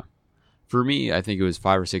 Yeah, for me, I think it was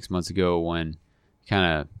 5 or 6 months ago when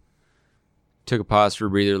kind of took a pause for a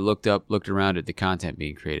breather, looked around at the content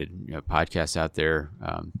being created. Podcasts out there,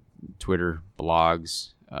 Twitter,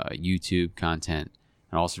 blogs, YouTube content,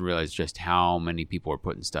 and also realized just how many people are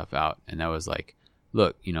putting stuff out. And that was like,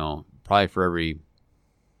 look, probably for every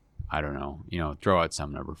I don't know, throw out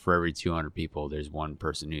some number. For every 200 people, there's one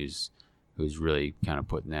person who's really kind of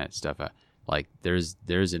putting that stuff out. Like there's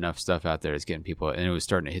enough stuff out there that's getting people, and it was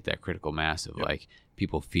starting to hit that critical mass of like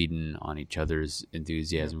people feeding on each other's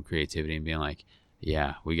enthusiasm, creativity, and being like,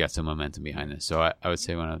 yeah, we got some momentum behind this. So I would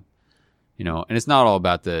say and it's not all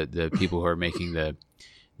about the people who are making the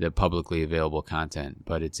publicly available content,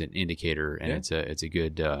 but it's an indicator, and it's a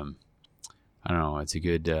good, I don't know, it's a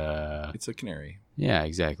good, it's a canary. Yeah,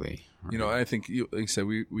 exactly. I think, like I said,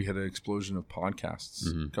 we had an explosion of podcasts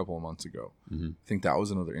a couple of months ago. I think that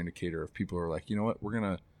was another indicator of people who are like, you know what, we're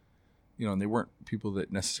going to, and they weren't people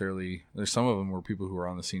that necessarily, there's some of them were people who were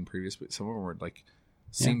on the scene previous, but some of them were like,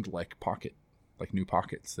 seemed like new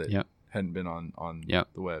pockets that hadn't been on the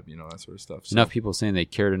web, that sort of stuff. So, enough people saying they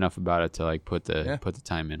cared enough about it to like put the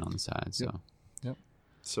time in on the side. So,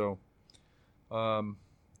 So,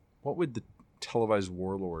 what would the televised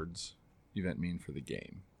Warlords event mean for the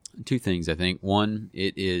game? Two things, I think. One,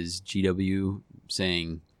 it is GW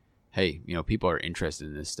saying, hey, people are interested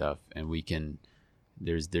in this stuff, and we can,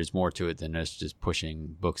 there's more to it than us just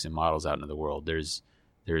pushing books and models out into the world. There's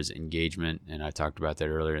engagement, and I talked about that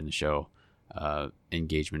earlier in the show.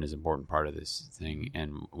 Engagement is an important part of this thing,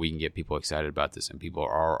 and we can get people excited about this, and people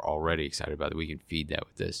are already excited about it. We can feed that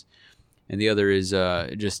with this. And the other is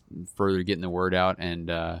just further getting the word out and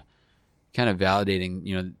kind of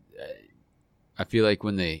validating, I feel like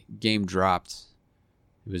when the game dropped,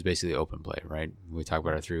 it was basically open play, right? We talk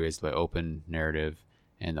about our 3 ways to play: open, narrative,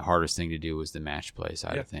 and the hardest thing to do was the match play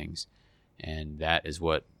side of things. And that is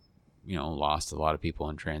what, lost a lot of people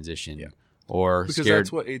in transition. Yeah. Or because scared.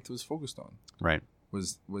 That's what 8th was focused on. Right.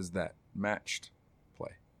 Was that matched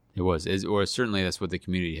play. It was. Or certainly that's what the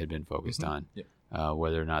community had been focused on. Yeah.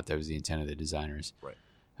 Whether or not that was the intent of the designers.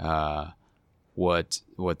 Right. What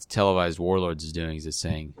televised Warlords is doing is it's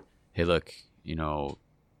saying, hey, look,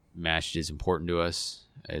 matched is important to us.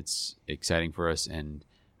 It's exciting for us, and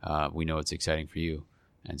we know it's exciting for you.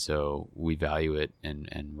 And so we value it,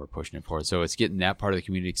 and we're pushing it forward. So it's getting that part of the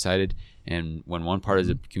community excited. And when one part of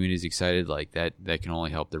the community is excited, like that can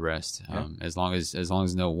only help the rest. As long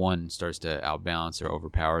as no one starts to outbalance or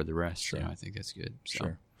overpower the rest, sure. I think that's good. So.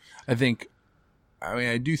 Sure.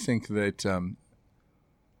 I do think that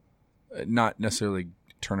not necessarily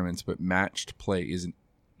tournaments, but matched play is an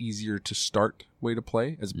easier to start way to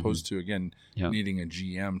play, as opposed to, again, needing a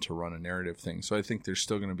GM to run a narrative thing. So I think there's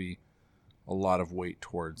still going to be a lot of weight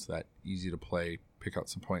towards that easy to play, pick out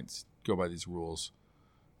some points, go by these rules,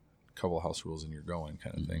 couple of house rules, and you're going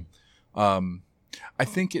kind of thing. I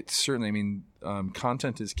think it's certainly,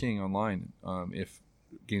 content is king online. If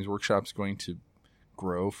Games Workshop's going to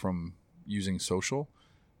grow from using social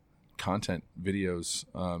content, videos,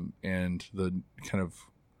 and the kind of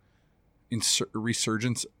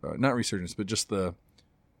resurgence, not resurgence, but just the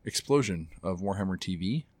explosion of Warhammer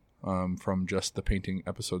TV, from just the painting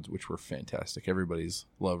episodes, which were fantastic. Everybody's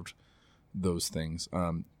loved those things,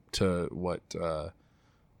 to what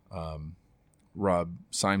Rob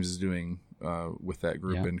Symes is doing with that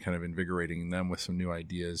group, and kind of invigorating them with some new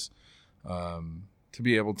ideas, to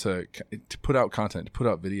be able to put out content, to put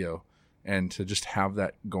out video, and to just have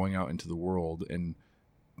that going out into the world and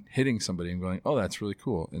hitting somebody and going, oh, that's really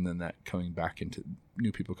cool. And then that coming back into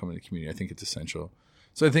new people coming to the community. I think it's essential.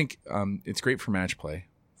 So I think it's great for match play,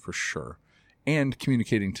 for sure. And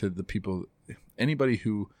communicating to the people, anybody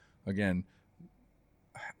who, again,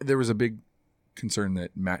 there was a big concern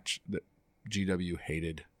that GW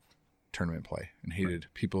hated tournament play and hated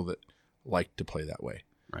people that liked to play that way.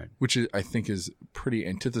 Right. Which I think is pretty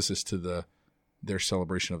antithesis to their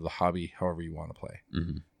celebration of the hobby, however you want to play.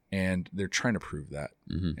 Mm-hmm. And they're trying to prove that.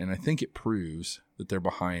 Mm-hmm. And I think it proves that they're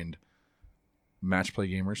behind match play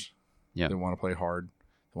gamers. Yeah. They want to play hard.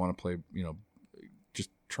 They want to play, just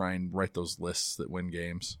try and write those lists that win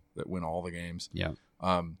games, that win all the games. Yeah.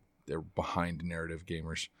 They're behind narrative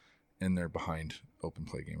gamers, and they're behind open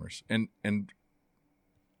play gamers. And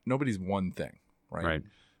nobody's one thing, right? Right.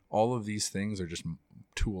 All of these things are just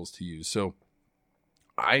tools to use. So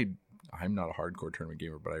I'm not a hardcore tournament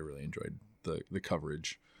gamer, but I really enjoyed the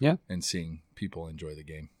coverage. Yeah. And seeing people enjoy the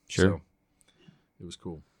game. Sure. So it was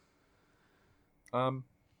cool.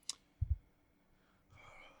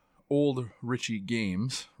 Old Richie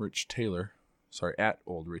Games, Rich Taylor. Sorry, at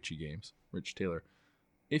Old Richie Games, Rich Taylor.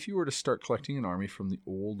 If you were to start collecting an army from the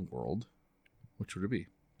old world, which would it be?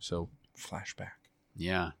 So, flashback.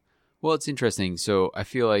 Yeah. Well, it's interesting. So I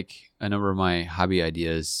feel like a number of my hobby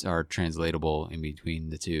ideas are translatable in between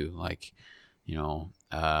the two. Like,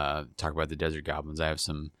 talk about the Desert Goblins. I have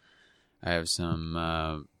some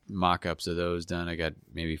mock-ups of those done. I got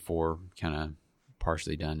maybe 4 kind of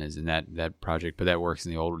partially done is in that project, but that works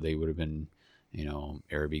in the old. They would have been,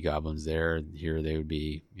 Araby goblins there. Here they would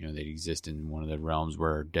be, they'd exist in one of the realms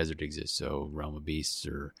where desert exists. So realm of beasts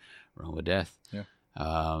or realm of death. Yeah.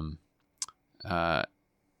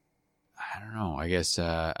 I don't know. I guess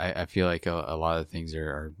I feel like a lot of things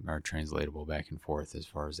are translatable back and forth as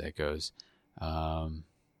far as that goes. I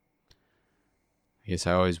guess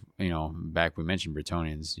I always, back we mentioned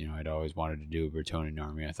Bretonnians. I'd always wanted to do a Bretonnian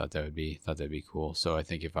army. I thought that'd be cool. So I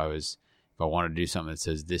think if I wanted to do something that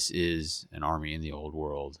says this is an army in the old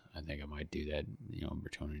world, I think I might do that.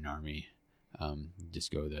 Bretonnian army.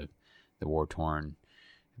 Just go the war torn,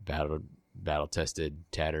 battle tested,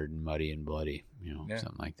 tattered, muddy, and bloody.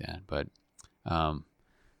 Something like that. But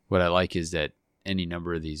what I like is that any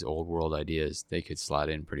number of these old world ideas, they could slot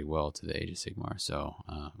in pretty well to the Age of Sigmar. So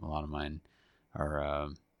a lot of mine are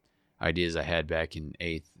ideas I had back in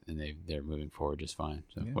 8th, and they're moving forward just fine.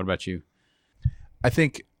 So What about you? I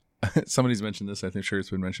think somebody's mentioned this. I'm sure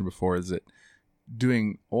it's been mentioned before. Is that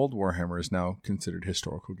doing old Warhammer is now considered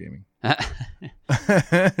historical gaming?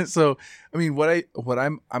 So, I mean,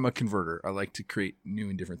 I'm a converter. I like to create new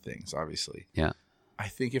and different things. Obviously, yeah. I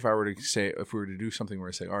think if we were to do something where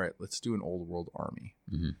I say, all right, let's do an old world army,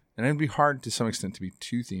 mm-hmm. and it'd be hard to some extent to be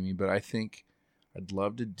too themey, but I think I'd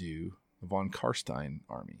love to do a von Karstein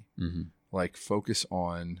army, mm-hmm. like focus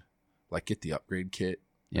on, like get the upgrade kit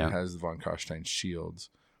Yeah. that has the von Karstein shields,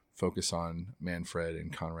 focus on Manfred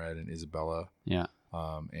and Conrad and Isabella, Yeah.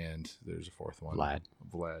 and there's a fourth one,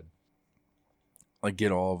 Vlad. Like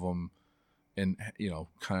get all of them, and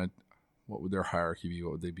kind of what would their hierarchy be?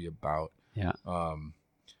 What would they be about? Yeah.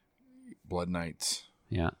 Blood Knights.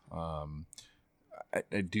 Yeah.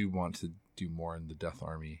 I do want to do more in the Death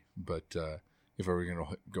Army, but if I were going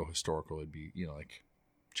to go historical, it'd be like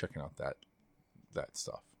checking out that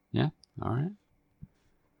stuff. Yeah. All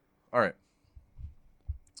right.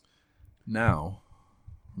 Now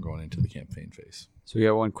we're going into the campaign phase. So we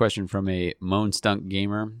got one question from a Moan Stunk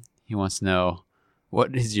gamer. He wants to know,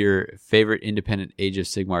 what is your favorite independent Age of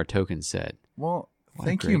Sigmar token set? Well, What a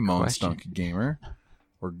thank great you, Moan question. Stunk Gamer,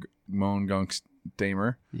 or Moan Gunk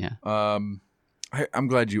Damer. Yeah. I'm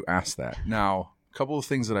glad you asked that. Now, a couple of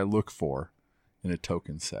things that I look for in a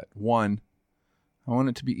token set. One, I want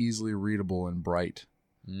it to be easily readable and bright,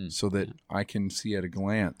 so that I can see at a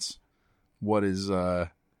glance what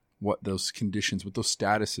those conditions, what those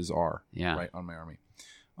statuses are, Yeah. right, on my army.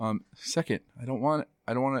 Second, I don't want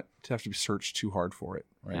it to have to be searched too hard for it,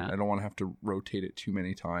 right? Yeah. I don't want to have to rotate it too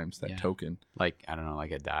many times, that Yeah. token. Like, I don't know,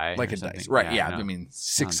 like a die? Like or a something? dice, right? Yeah, no. I mean,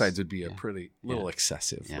 6 sides would be a yeah. pretty little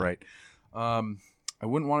excessive, Yeah. right? I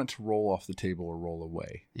wouldn't want it to roll off the table or roll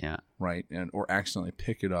away, Yeah. right? Or accidentally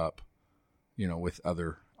pick it up, with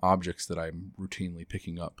other objects that I'm routinely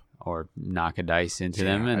picking up. Or knock a dice into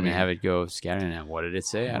Yeah, them and I mean- have it go scattering. And what did it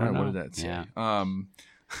say? I don't know. What did that say? Yeah.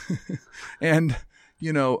 And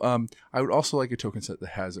I would also like a token set that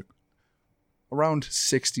has around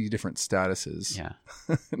 60 different statuses. Yeah.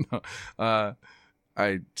 No,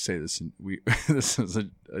 I say this, this is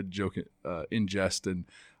a joke in jest, and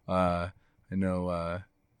I know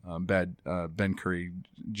Ben Curry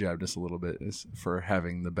jabbed us a little bit for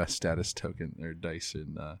having the best status token or dice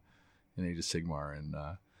in Age of Sigmar, and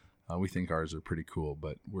we think ours are pretty cool,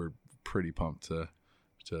 but we're pretty pumped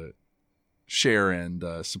to share and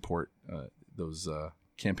support those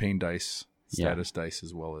campaign dice, status dice,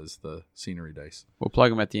 as well as the scenery dice. We'll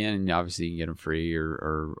plug them at the end, and obviously you can get them free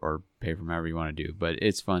or pay for them however you want to do. But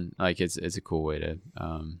it's fun. Like it's a cool way to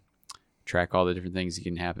track all the different things that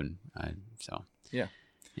can happen. Yeah.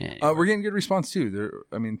 Anyway. We're getting good response too.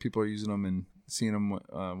 People are using them and seeing them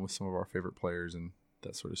with some of our favorite players and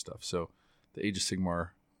that sort of stuff. So the Age of Sigmar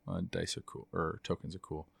dice are cool, or tokens are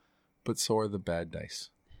cool, but so are the bad dice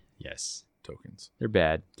Yes. tokens. They're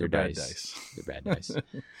bad. They're bad dice. dice. They're bad dice.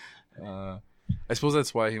 I suppose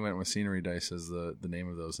that's why he went with scenery dice as the name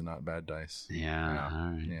of those and not bad dice. Yeah.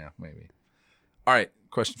 All right. Yeah, maybe. All right,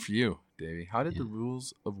 question for you, Davey. How did the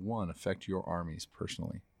rules of one affect your armies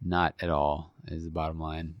personally? Not at all is the bottom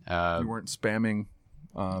line. You weren't spamming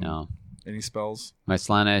No. any spells? My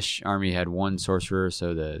Slaanesh army had one sorcerer,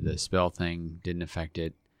 so the spell thing didn't affect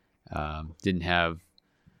it. Didn't have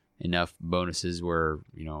enough bonuses where,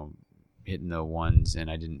 hitting the ones, and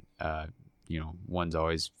I didn't, ones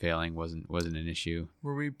always failing wasn't an issue.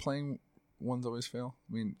 Were we playing ones always fail?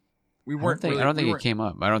 I mean, we I don't weren't. think, really, I don't think we it weren't- came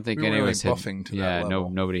up. I don't think we any weren't of us really had buffing to yeah, that level.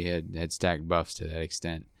 nobody had stacked buffs to that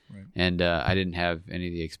extent. Right. And I didn't have any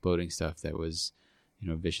of the exploding stuff that was,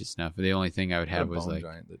 vicious enough. The only thing I would I had have a was bone like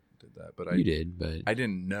giant that did that, but you did, but I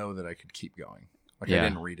didn't know that I could keep going. Like Yeah. I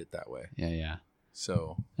didn't read it that way. yeah.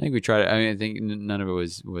 So I think we tried it. I mean, I think none of it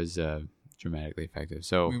was dramatically effective.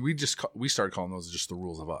 So I mean, we started calling those just the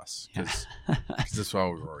rules of us because that's why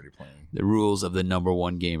we were already playing. the rules of the number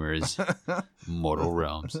one gamers, Mortal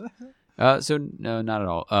Realms. So no, not at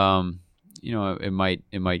all. It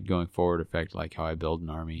might going forward affect like how I build an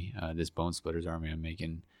army. This Bone Splitters army I'm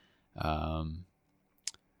making.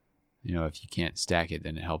 If you can't stack it,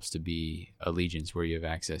 then it helps to be allegiance where you have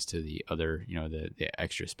access to the other, the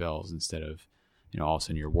extra spells instead of, all of a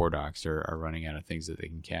sudden your War Docs are running out of things that they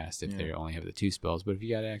can cast if they only have the 2 spells. But if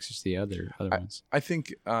you got access to the other ones, I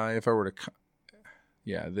think if I were to,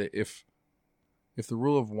 if the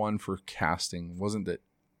rule of 1 for casting wasn't that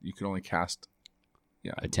you could only cast,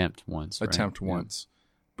 attempt once,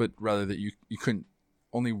 but rather that you couldn't,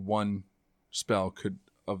 only one spell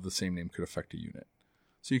of the same name could affect a unit.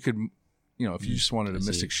 So you could, if you just wanted a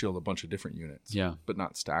Mystic Shield, a bunch of different units, but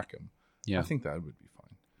not stack them, I think that would be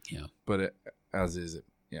fine. Yeah. But it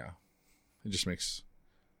just makes,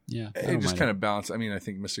 it just kind of balance. I mean, I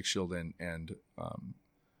think Mystic Shield and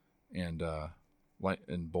Light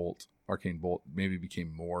and Bolt, Arcane Bolt, maybe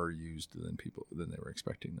became more used than they were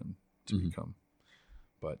expecting them to become.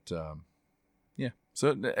 But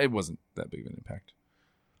so it wasn't that big of an impact.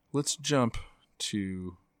 Let's jump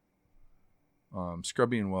to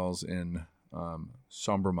Scrubby and Wells in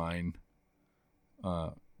Somber Mine.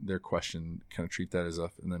 Their question, kind of treat that as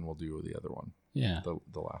and then we'll do the other one. Yeah, the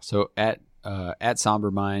last. So at Somber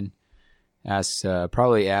Mine asks,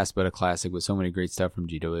 probably asked, but a classic with so many great stuff from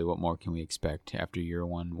GW. What more can we expect after year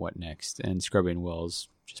 1? What next? And Scrubby and Wells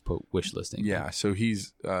just put wish listing. Yeah, so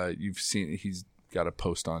he's he's got a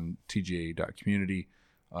post on TGA.community.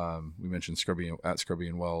 We mentioned Scrubby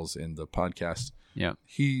and Wells in the podcast. Yeah,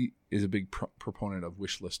 he is a big proponent of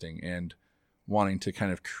wish listing and wanting to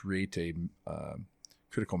kind of create a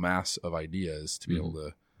critical mass of ideas to be able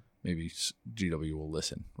to maybe GW will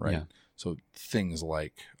listen, right? Yeah. So things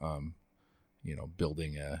like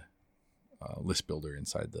building a list builder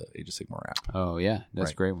inside the Age of Sigmar app. Oh yeah,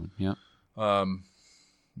 that's a great one. Yeah.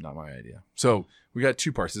 Not my idea. So we got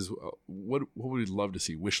 2 parts. What would we love to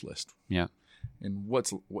see? Wish list. Yeah. And what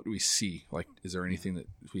do we see? Like, is there anything that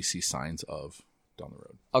we see signs of down the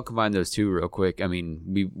road? I'll combine those 2 real quick. I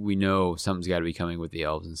mean, we know something's got to be coming with the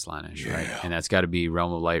elves and Slaanesh, right? And that's got to be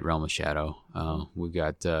Realm of Light, Realm of Shadow. We've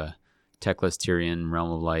got Teclis, Tyrion,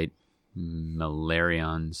 Realm of Light,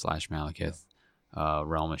 Malarion / Malekith,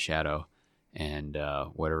 Realm of Shadow, and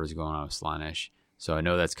whatever's going on with Slaanesh. So I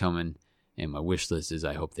know that's coming, and my wish list is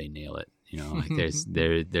I hope they nail it.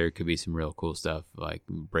 There could be some real cool stuff, like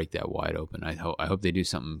break that wide open. I hope they do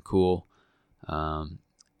something cool.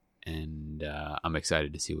 And I'm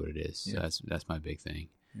excited to see what it is. So that's my big thing.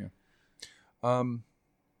 Yeah.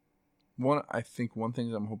 I think one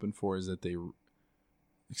thing that I'm hoping for is that they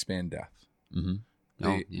expand death.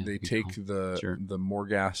 Mm-hmm. They take the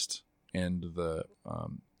Morghast and the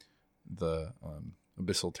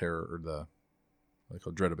Abyssal Terror, or the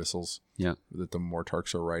Dread Abyssals. Yeah. That the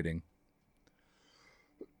Mortarks are writing,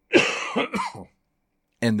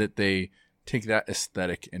 and that they take that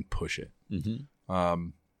aesthetic and push it. Mm-hmm.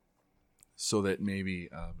 So that maybe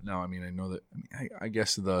now, I mean, I know that I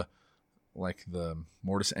guess the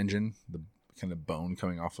Mortis engine, the kind of bone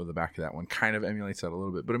coming off of the back of that one, kind of emulates that a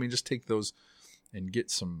little bit. But I mean, just take those and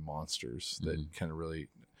get some monsters that kind of really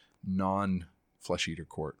non-Flesh Eater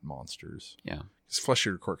Court monsters. Yeah, because Flesh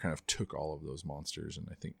Eater Court kind of took all of those monsters, and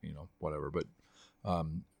I think whatever. But I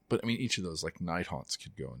mean, each of those, like Night Haunts,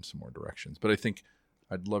 could go in some more directions. But I think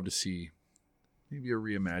I'd love to see maybe a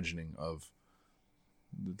reimagining of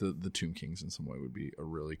the Tomb Kings in some way would be a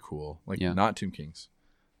really cool, not Tomb Kings,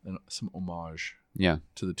 and some homage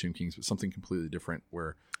to the Tomb Kings, but something completely different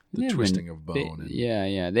where the twisting of bone. They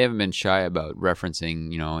haven't been shy about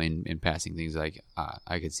referencing, in passing things like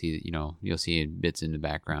I could see that, you'll see bits in the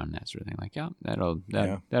background and that sort of thing. Like,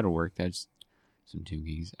 that'll work. That's some Tomb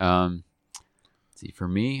Kings. Let's see, for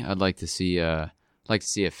me, I'd like to see a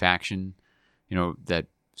faction, that.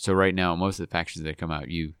 So right now, most of the factions that come out,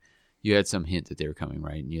 you had some hint that they were coming,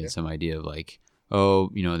 right? And you had some idea of like,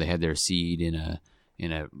 they had their seed in a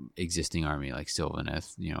existing army like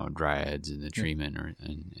Sylvaneth, Dryads and the Treemen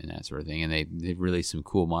and that sort of thing. And they released some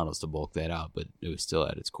cool models to bulk that out, but it was still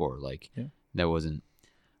at its core. Like that wasn't,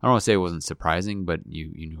 I don't want to say it wasn't surprising, but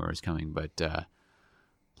you knew it was coming. But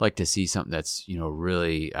like to see something that's,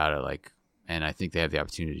 really out of like, and I think they have the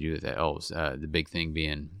opportunity to do with that elves. The big thing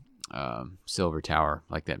being Silver Tower,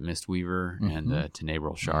 like that Mistweaver and the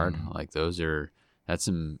Tenebral Shard. Like that's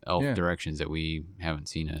some elf directions that we haven't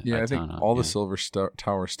seen a I think ton of. All the Silver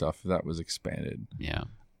Tower stuff that was expanded. Yeah.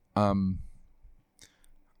 I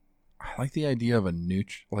like the idea of a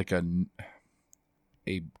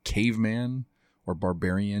caveman or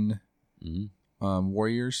barbarian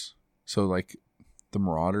warriors. So like the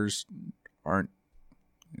Marauders aren't.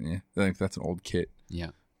 I think that's an old kit.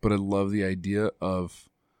 Yeah. But I love the idea of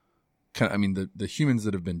the humans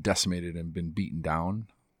that have been decimated and been beaten down,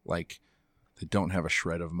 like they don't have a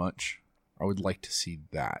shred of much. I would like to see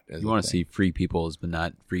that. You want to see free peoples, but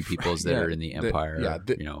not free peoples that are in the Empire.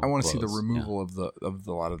 I want to see the removal of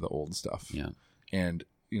a lot of the old stuff. Yeah. And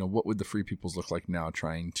what would the free peoples look like now?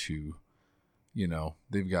 Trying to,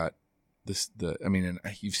 they've got this. And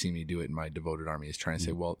you've seen me do it in my devoted army. Is trying to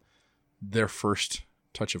say, well, their first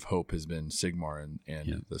touch of hope has been Sigmar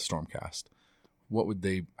and the Stormcast.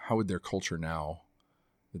 How would their culture now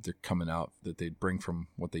that they're coming out, that they'd bring from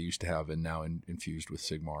what they used to have and now infused with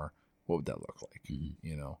Sigmar, what would that look like?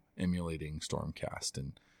 Emulating Stormcast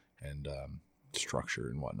and structure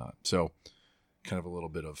and whatnot. So kind of a little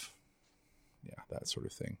bit of, that sort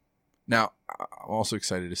of thing. Now, I'm also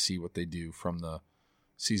excited to see what they do from the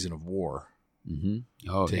Season of War. Mm-hmm.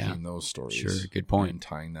 Oh, taking those stories. Sure, good point. And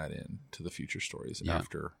tying that in to the future stories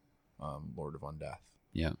after Lord of Undeath.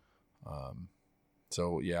 Yeah.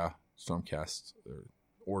 Stormcast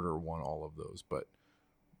Order won all of those, but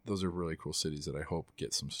those are really cool cities that I hope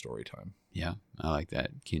get some story time. Yeah, I like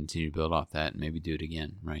that. Continue to build off that and maybe do it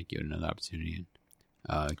again, right? Give it another opportunity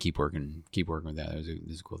and keep working with that. That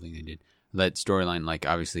was a cool thing they did. That storyline, like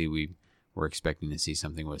obviously we were expecting to see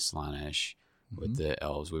something with Slaanesh, with the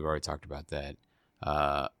elves. We've already talked about that.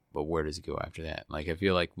 But where does it go after that? Like I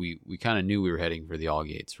feel like we kind of knew we were heading for the All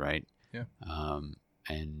Gates, right? Yeah.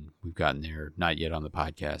 And we've gotten there, not yet on the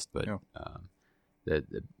podcast, but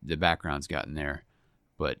the background's gotten there.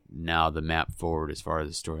 But now the map forward as far as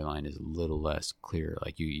the storyline is a little less clear.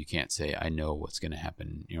 Like you can't say, I know what's going to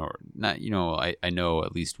happen, or not, I know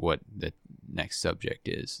at least what the next subject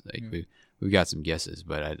is. Like we've got some guesses,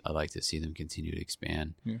 but I'd like to see them continue to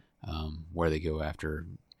expand where they go after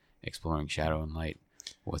exploring Shadow and Light.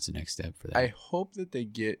 What's the next step for that? I hope that they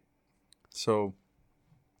get, so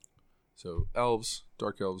elves,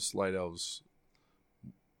 dark elves, light elves,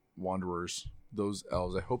 wanderers, those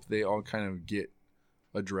elves, I hope they all kind of get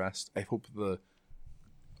addressed. I hope the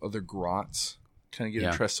other grots kind of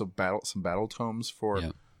get addressed. So some battle tomes for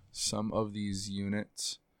some of these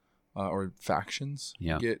units or factions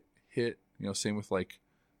get hit. Same with like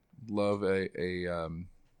love a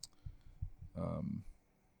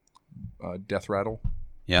death rattle,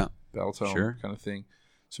 battle tome kind of thing.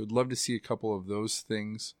 So I'd love to see a couple of those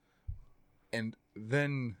things, and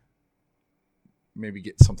then maybe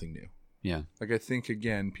get something new. Yeah, like I think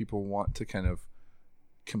again, people want to kind of.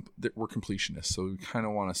 We're completionists, so we kind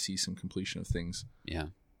of want to see some completion of things. Yeah,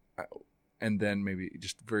 and then maybe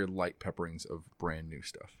just very light pepperings of brand new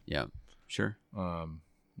stuff. Yeah, sure.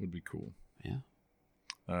 Would be cool. Yeah,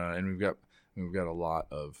 and we've got a lot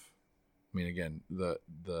of. Again,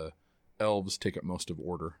 the elves take up most of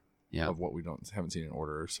Order. Yeah. Of what we haven't seen in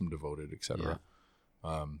Order, some devoted, etc.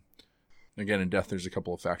 Yeah. Again, in Death, there's a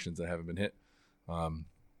couple of factions that haven't been hit.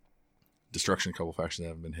 Destruction, a couple of factions that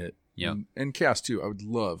haven't been hit. Yeah, and Chaos too. I would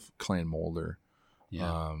love Clan Molder.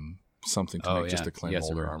 Yeah, something to make just a Clan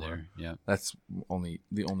Molder armor. There. Yeah, that's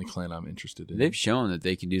the only clan I'm interested in. They've shown that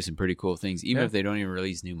they can do some pretty cool things, even if they don't even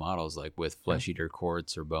release new models, like with Flesh Eater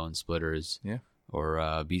Courts or Bone Splitters. Yeah, or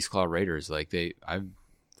Beastclaw Raiders. Like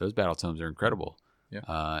those battle tomes are incredible.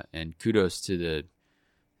 Yeah, and kudos to the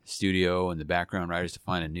studio and the background writers to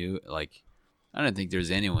find a new like. I don't think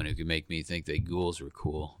there's anyone who could make me think that ghouls were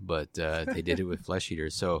cool, but they did it with Flesh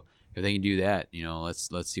Eaters. So if they can do that,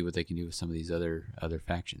 let's see what they can do with some of these other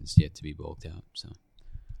factions yet to be bulked out. So,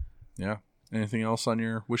 yeah. Anything else on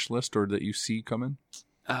your wish list or that you see coming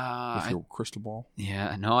with your crystal ball?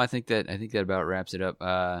 Yeah, no, I think that about wraps it up.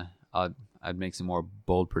 I'd make some more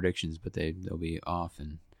bold predictions, but they'll be off,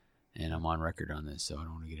 and I'm on record on this, so I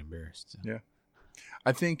don't want to get embarrassed. So. Yeah,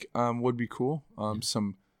 I think would be cool.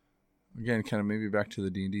 Some. Again, kind of maybe back to the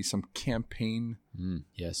D&D, some campaign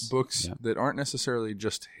books that aren't necessarily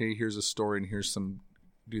just, hey, here's a story and here's some,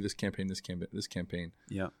 do this campaign.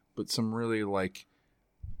 Yeah. But some really like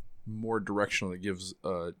more directional that gives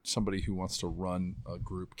somebody who wants to run a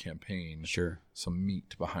group campaign some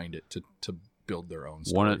meat behind it to build their own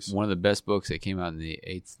stories. One of the best books that came out in the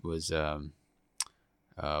 8th was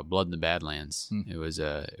Blood in the Badlands. It was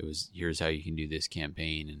here's how you can do this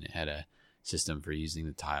campaign, and it had a system for using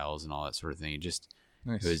the tiles and all that sort of thing. It just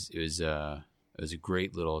nice. It was a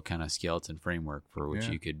great little kind of skeleton framework for which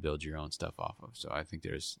you could build your own stuff off of. So I think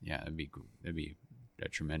it'd be a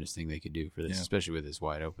tremendous thing they could do for this, especially with as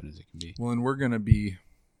wide open as it can be. Well, and we're going to be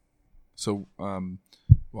I'll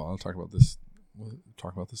talk about this. We'll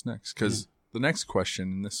talk about this next because the next question,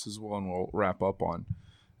 and this is one we'll wrap up on,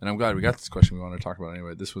 and I'm glad we got this question. We want to talk about it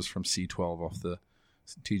anyway. This was from C12 off the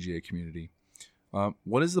TGA community.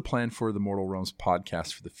 What is the plan for the Mortal Realms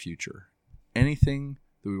podcast for the future? Anything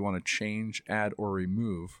that we want to change, add, or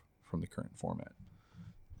remove from the current format?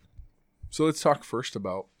 So let's talk first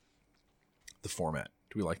about the format.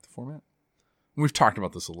 Do we like the format? We've talked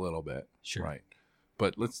about this a little bit, Sure. right?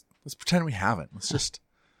 But let's pretend we haven't.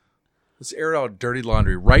 Let's air out dirty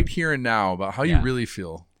laundry right here and now about how you really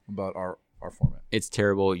feel about our format. It's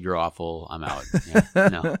terrible. You're awful. I'm out.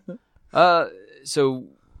 Yeah, no. So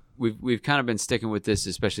we've kind of been sticking with this,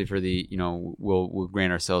 especially for the, we'll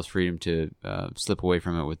grant ourselves freedom to slip away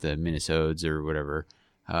from it with the minisodes or whatever.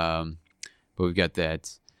 But we've got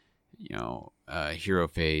that, hero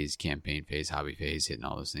phase, campaign phase, hobby phase, hitting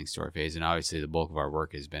all those things, story phase, and obviously the bulk of our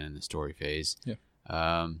work has been in the story phase.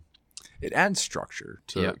 Yeah. It adds structure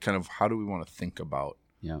to kind of how do we want to think about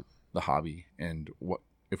the hobby, and what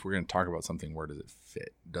if we're going to talk about something, where does it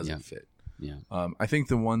fit? Does it fit? Yeah. I think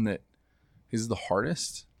the one that is the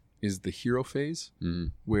hardest is the hero phase,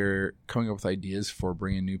 where coming up with ideas for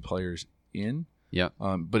bringing new players in. Yeah.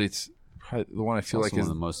 But it's probably the one I feel like one is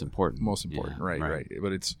of the most important. Right.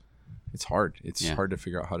 But it's hard. It's hard to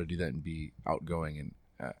figure out how to do that and be outgoing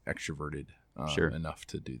and extroverted enough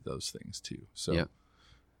to do those things too. So,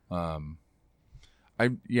 I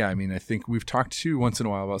think we've talked too once in a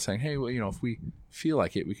while about saying, hey, well, if we feel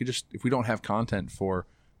like it, we could just, if we don't have content for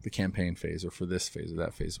the campaign phase or for this phase or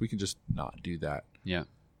that phase, we could just not do that. Yeah.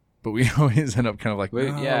 But we always end up kind of like,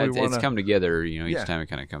 it's come together, each time it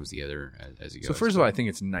kind of comes together as it goes. So first of all, I think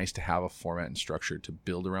it's nice to have a format and structure to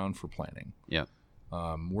build around for planning. Yeah.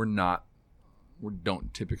 We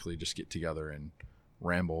don't typically just get together and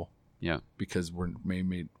ramble. Yeah. Because we're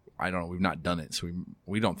maybe, I don't know, we've not done it, so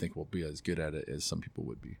we don't think we'll be as good at it as some people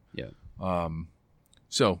would be. Yeah.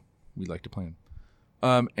 So we'd like to plan.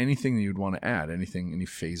 Anything that you'd want to add? Any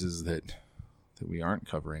phases that we aren't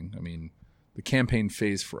covering? I mean, the campaign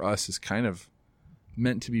phase for us is kind of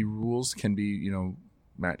meant to be rules, can be,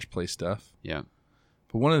 match play stuff. Yeah.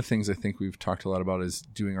 But one of the things I think we've talked a lot about is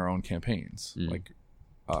doing our own campaigns, like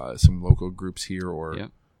some local groups here, or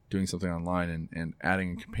doing something online and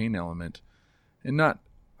adding a campaign element. And not,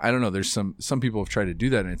 I don't know, there's some people have tried to do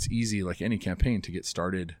that, and it's easy, like any campaign, to get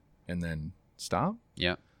started and then stop.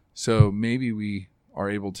 Yeah. So maybe we are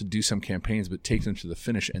able to do some campaigns, but take them to the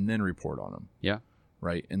finish and then report on them. Yeah.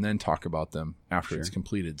 Right. And then talk about them after it's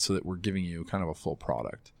completed, so that we're giving you kind of a full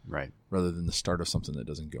product. Right. Rather than the start of something that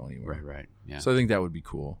doesn't go anywhere. Right. Yeah. So I think that would be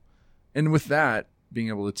cool. And with that, being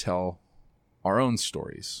able to tell our own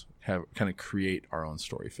stories, kind of create our own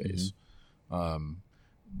story phase.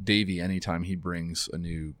 Davey, anytime he brings a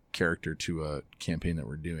new character to a campaign that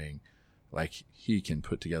we're doing, like, he can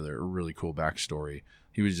put together a really cool backstory.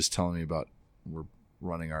 He was just telling me about, we're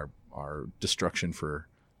running our destruction for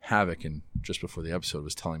Havoc, and just before the episode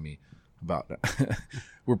was telling me about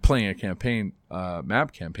we're playing a campaign,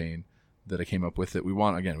 map campaign that I came up with, that we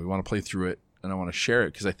want to play through it, and I want to share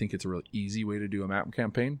it because I think it's a really easy way to do a map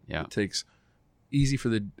campaign. Yeah. It takes easy for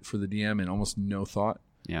the DM and almost no thought.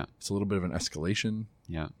 Yeah. It's a little bit of an escalation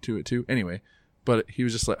yeah. to it too. Anyway, but he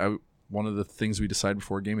was just like, one of the things we decide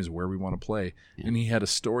before a game is where we want to play. Yeah. And he had a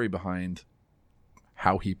story behind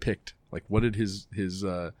how he picked, like, what did his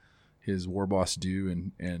war boss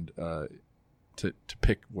do and to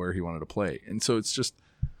pick where he wanted to play. And so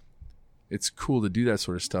it's cool to do that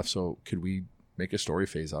sort of stuff. So could we make a story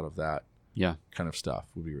phase out of that? Yeah. Kind of stuff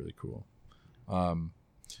would be really cool.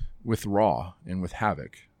 With Raw and with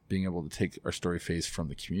Havoc, being able to take our story phase from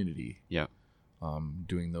the community. Yeah.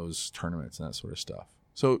 Doing those tournaments and that sort of stuff.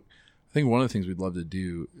 So I think one of the things we'd love to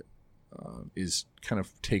do is kind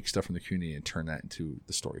of take stuff from the community and turn that into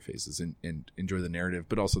the story phases and enjoy the narrative,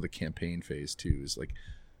 but also the campaign phase too. Is like,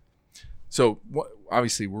 so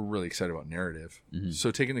obviously we're really excited about narrative. Mm-hmm.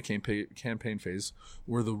 So taking the campaign phase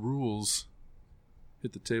where the rules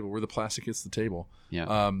hit the table, where the plastic hits the table,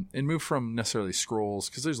 yeah, and move from necessarily scrolls,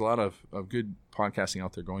 because there's a lot of good podcasting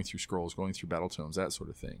out there going through scrolls, going through battle tomes, that sort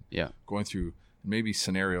of thing. Yeah, going through maybe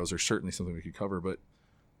scenarios are certainly something we could cover, but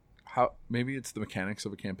how maybe it's the mechanics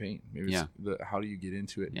of a campaign. Maybe it's how do you get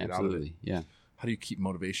into it and get absolutely. out of it? Yeah. How do you keep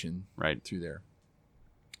motivation right through there?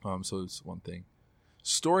 So it's one thing.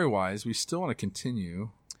 Story wise, we still want to continue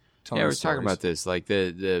telling we're talking about this. Like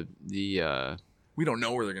the we don't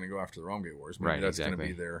know where they're going to go after the Realmgate Wars. Maybe that's going to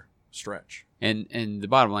be their stretch. And the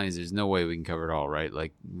bottom line is there's no way we can cover it all, right?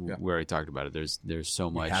 Like we already talked about it. There's so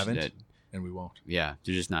much that and we won't. Yeah,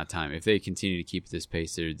 there's just not time. If they continue to keep this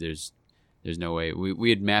pace, there's no way. We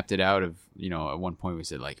had mapped it out of, at one point we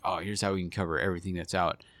said like, oh, here's how we can cover everything that's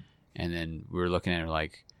out. And then we were looking at it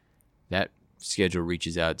like that schedule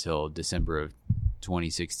reaches out till December of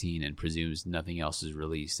 2016 and presumes nothing else is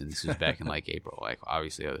released, and this was back in like April, like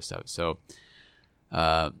obviously other stuff. So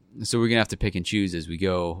so we're gonna have to pick and choose as we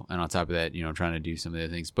go, and on top of that, trying to do some of the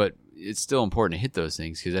things, but it's still important to hit those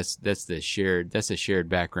things because that's a shared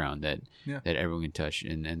background that everyone can touch,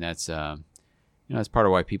 and that's that's part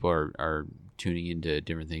of why people are tuning into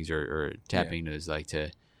different things or tapping into is like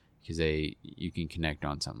to because you can connect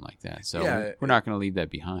on something like that. So we're not going to leave that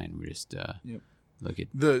behind. We're just look at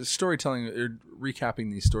the storytelling or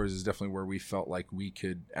recapping these stories is definitely where we felt like we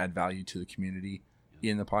could add value to the community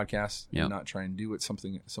in the podcast and not try and do what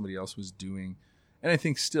somebody else was doing. And I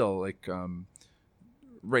think still like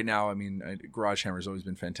right now, I mean, Garage Hammer's always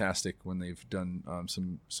been fantastic when they've done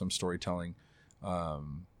some storytelling,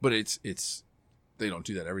 but it's they don't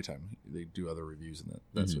do that every time. They do other reviews and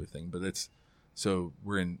that sort of thing. But so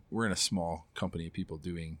we're in a small company of people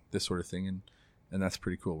doing this sort of thing, and that's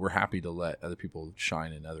pretty cool. We're happy to let other people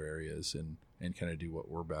shine in other areas and kind of do what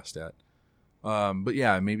we're best at. But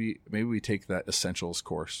yeah, maybe we take that essentials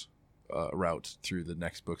course route through the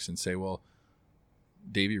next books and say, well,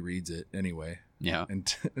 Davey reads it anyway,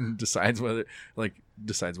 and decides whether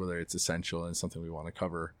it's essential and something we want to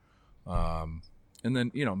cover, and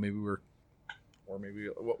then maybe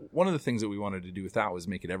one of the things that we wanted to do with that was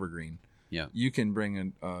make it evergreen. Yeah, you can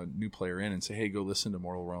bring a new player in and say, hey, go listen to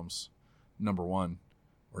Mortal Realms number 1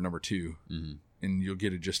 or number 2. Mm-hmm. And you'll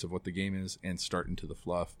get a gist of what the game is and start into the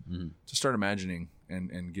fluff to start imagining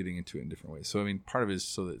and getting into it in different ways. So, I mean, part of it is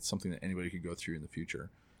so that it's something that anybody could go through in the future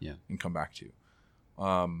and come back to.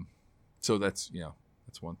 So that's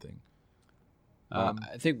one thing. I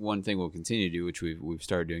think one thing we'll continue to do, which we've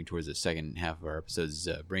started doing towards the second half of our episodes,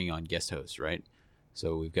 is bringing on guest hosts, right?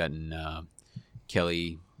 So we've gotten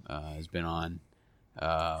Kelly has been on.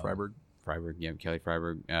 Freiberg, Kelly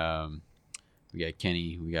Freiberg. We got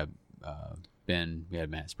Kenny. We got Ben, we had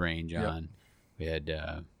Matt Sprain, John, we had,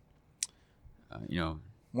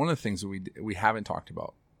 one of the things that we haven't talked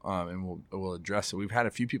about, and we'll address it. We've had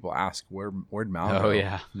a few people ask where'd Mal go? Oh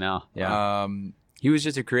yeah, Mal. Yeah. He was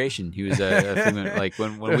just a creation. He was a figment, like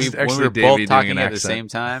when we were both talking at the same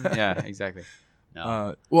time. Yeah, exactly.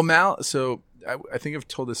 No. Well, Mal. So I think I've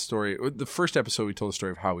told this story. The first episode we told the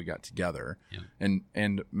story of how we got together, and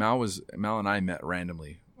Mal and I met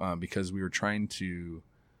randomly because we were trying to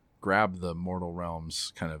grab the Mortal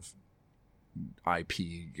Realms kind of IP,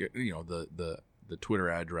 the Twitter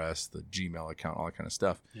address, the Gmail account, all that kind of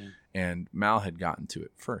stuff. Yeah. And Mal had gotten to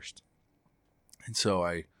it first. And so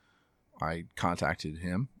I contacted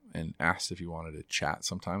him and asked if he wanted to chat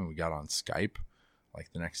sometime, and we got on Skype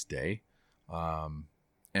like the next day.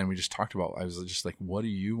 And we just talked about, I was just like, what are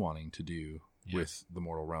you wanting to do with the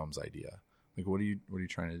Mortal Realms idea? Like, what are you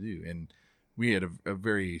trying to do? And we had a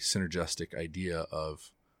very synergistic idea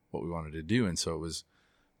of what we wanted to do. And so it was,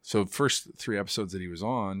 first 3 episodes that he was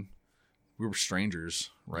on, we were strangers,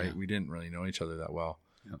 right? Yeah. We didn't really know each other that well.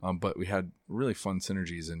 Yep. But we had really fun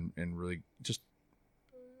synergies and really just,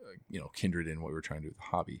 kindred in what we were trying to do with the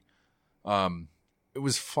hobby. It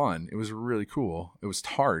was fun. It was really cool. It was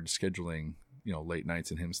hard scheduling, late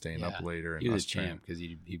nights and him staying up later. And he was champ because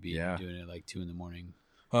he'd be doing it like 2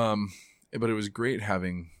 a.m. But it was great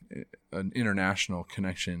having an international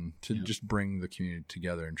connection to just bring the community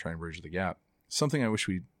together and try and bridge the gap. Something I wish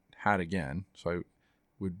we had again. So I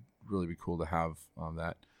would really be cool to have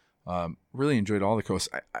that. Really enjoyed all the coasts.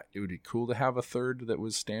 It would be cool to have a third that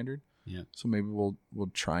was standard. Yeah. So maybe we'll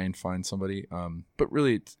try and find somebody. But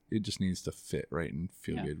really, it just needs to fit right and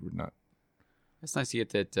feel good. We're not. It's nice to get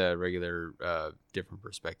that regular, different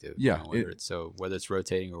perspective. Yeah. Whether it's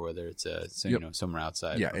rotating or whether it's somewhere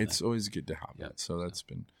outside. Yeah, it's always good to have that. So that's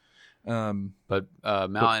been. But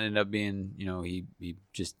Mal ended up being, he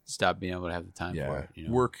just stopped being able to have the time for it.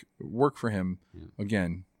 Work for him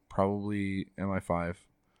again. Probably MI5,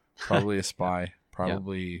 probably a spy.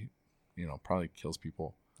 Probably, probably kills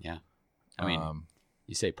people. Yeah. I mean,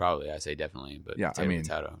 you say probably, I say definitely, but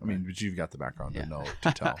potato, but you've got the background to know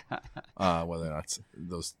to tell whether that's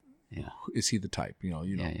those. Yeah. Is he the type?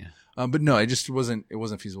 But no, it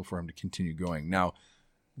wasn't feasible for him to continue going. Now,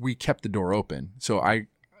 we kept the door open, so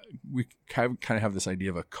we kind of have this idea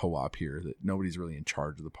of a co-op here that nobody's really in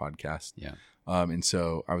charge of the podcast. Yeah. And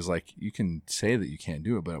so I was like, you can say that you can't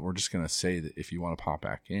do it, but we're just going to say that if you want to pop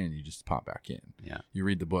back in, you just pop back in. Yeah. You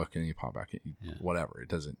read the book and you pop back in, whatever.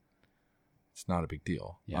 It's not a big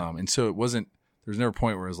deal. Yeah. And so there's never a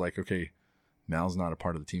point where it was like, okay, Mal's not a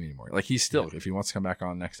part of the team anymore. Like he's still, if he wants to come back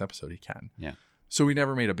on next episode, he can. Yeah. So we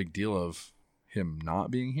never made a big deal of him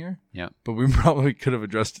not being here. Yeah. But we probably could have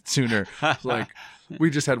addressed it sooner. Like we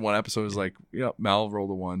just had one episode. It was like, Mal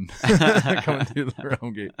rolled a 1 coming through the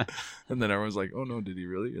realm gate. And then everyone's like, oh no, did he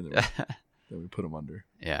really? And that we put him under.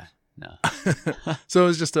 Yeah. No. So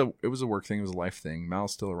it was a work thing. It was a life thing.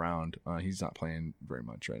 Mal's still around. He's not playing very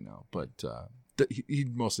much right now, but he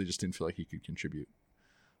mostly just didn't feel like he could contribute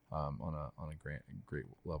on a great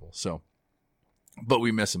level. So, but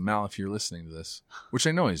we miss him. Mal, if you're listening to this, which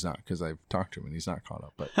I know he's not because I've talked to him and he's not caught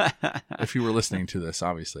up, but if you were listening to this,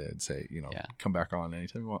 obviously I'd say, come back on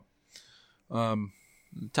anytime you want.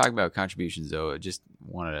 Talk about contributions though. I just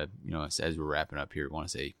wanted to, as we're wrapping up here, I want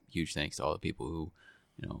to say huge thanks to all the people who,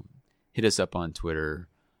 hit us up on Twitter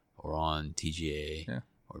or on TGA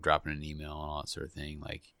or dropping an email and all that sort of thing.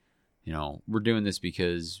 Like, we're doing this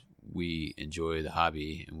because we enjoy the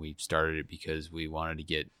hobby and we started it because we wanted to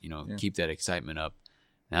get, keep that excitement up.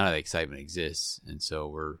 Now that excitement exists. And so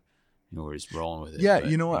we're just rolling with it. Yeah.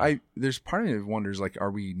 But, there's part of me that wonders, like,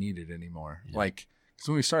 are we needed anymore? Yeah. Like, because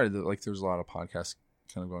when we started, like, there was a lot of podcasts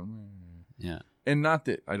kind of going, yeah. And not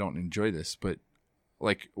that I don't enjoy this, but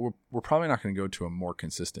like we're probably not going to go to a more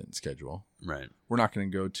consistent schedule. Right. We're not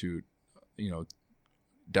going to go to,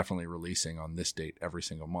 definitely releasing on this date every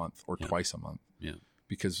single month or twice a month. Yeah.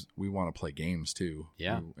 Because we want to play games too.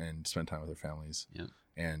 Yeah. And spend time with our families. Yeah.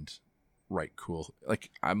 And write cool. Like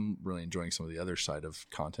I'm really enjoying some of the other side of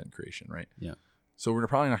content creation. Right. Yeah. So we're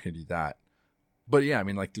probably not going to do that. But yeah, I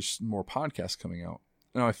mean, like there's more podcasts coming out.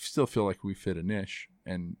 Now I still feel like we fit a niche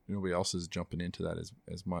and nobody else is jumping into that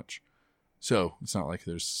as much. So it's not like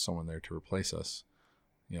there's someone there to replace us,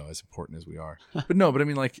 as important as we are. But I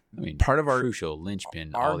mean, part of our crucial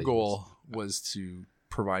linchpin. Our goal was to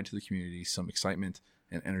provide to the community some excitement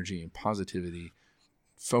and energy and positivity,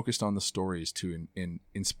 focused on the stories to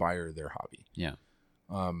inspire their hobby. Yeah.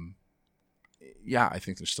 I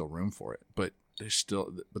think there's still room for it, but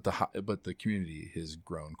the community has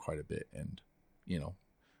grown quite a bit, and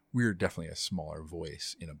we're definitely a smaller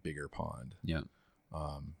voice in a bigger pond. Yeah.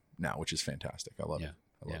 Now, which is fantastic. I love it.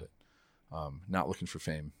 I love it. Not looking for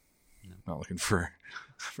fame. No. Not looking for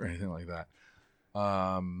anything like that.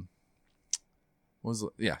 So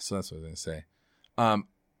that's what I was going to say. I'm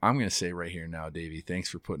going to say right here now, Davey, thanks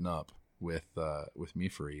for putting up with me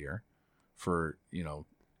for a year, for,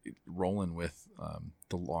 rolling with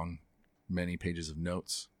the long, many pages of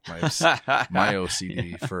notes, my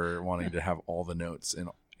OCD for wanting to have all the notes and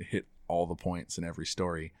hit all the points in every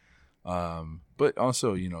story. But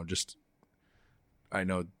also, just, I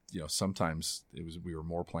know, sometimes we were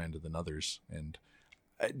more planned than others, and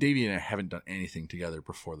Davey and I haven't done anything together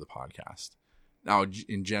before the podcast. Now,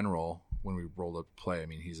 in general, when we rolled up to play, I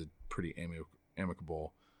mean, he's a pretty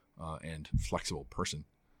amicable, and flexible person.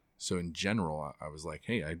 So in general, I was like,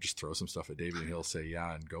 hey, I just throw some stuff at Davey and he'll say,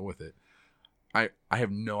 yeah, and go with it. I have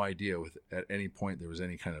no idea at any point there was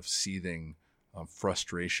any kind of seething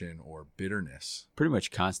frustration or bitterness. Pretty much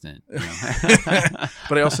constant.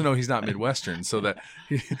 But I also know he's not Midwestern, so that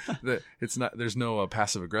it's not. There's no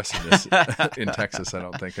passive aggressiveness in Texas. I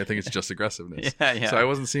don't think. I think it's just aggressiveness. Yeah. So I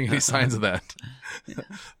wasn't seeing any signs of that.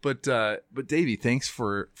 But Davey, thanks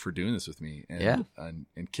for doing this with me and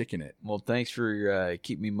kicking it. Well, thanks for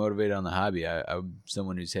keeping me motivated on the hobby. I'm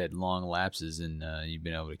someone who's had long lapses, and you've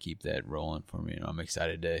been able to keep that rolling for me. I'm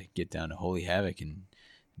excited to get down to Holy Havoc and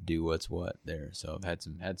do what's what there. So I've had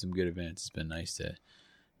some good events. It's been nice to,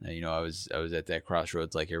 I was at that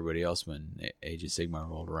crossroads like everybody else when Age of Sigmar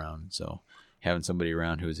rolled around. So having somebody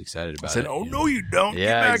around who was excited about it. I said, "Oh no, you don't." Yeah,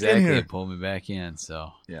 get back exactly. in here. It pulled me back in.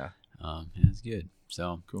 So it's good.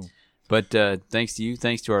 So cool. But thanks to you,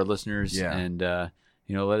 thanks to our listeners, and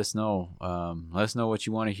let us know. Let us know what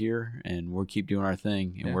you want to hear, and we'll keep doing our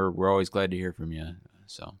thing. And we're always glad to hear from you.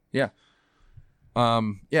 So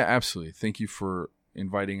absolutely. Thank you for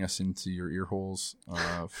inviting us into your ear holes,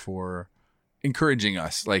 for encouraging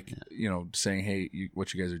us, saying, hey,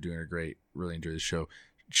 what you guys are doing are great. Really enjoy the show.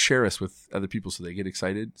 Share us with other people so they get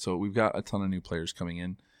excited. So we've got a ton of new players coming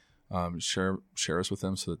in. Share us with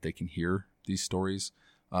them so that they can hear these stories.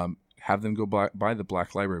 Have them go buy the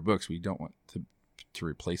Black Library books. We don't want to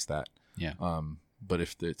replace that. Yeah. But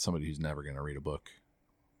if it's somebody who's never going to read a book,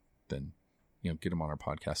 then get them on our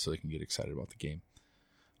podcast so they can get excited about the game.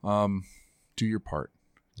 Do your part.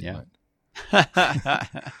 Yeah.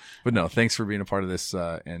 But no, thanks for being a part of this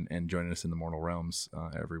and joining us in the Mortal Realms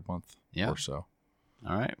every month or so.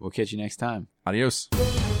 All right. We'll catch you next time. Adios.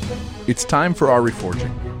 It's time for our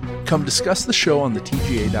reforging. Come discuss the show on the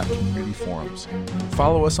TGA.community forums.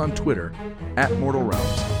 Follow us on Twitter @Mortal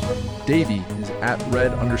Realms. Davey is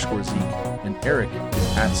 @Red_Zeke, and Eric is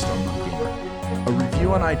 @StoneMontGamer. A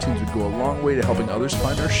review on iTunes would go a long way to helping others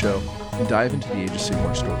find our show and dive into the Age of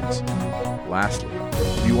Sigmar stories. Lastly,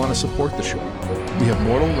 if you want to support the show, we have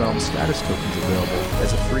Mortal Realms status tokens available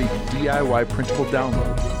as a free DIY printable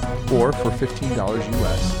download. or for $15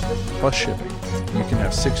 US plus shipping. You can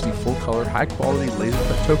have 60 full-color, high-quality laser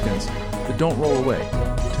cut tokens that don't roll away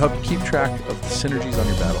to help you keep track of the synergies on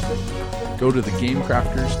your battlefield. Go to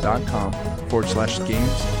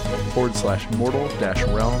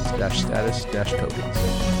thegamecrafters.com/games/mortal-realms-status-tokens.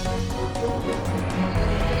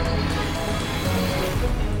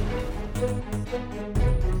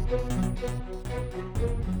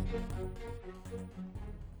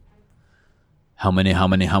 How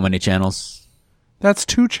many channels? That's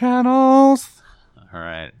 2 channels. All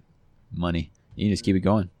right. Money. You just keep it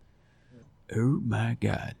going. Oh my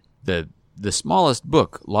God. The smallest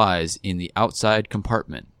book lies in the outside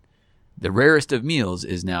compartment. The rarest of meals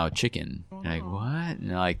is now chicken. You're like, what?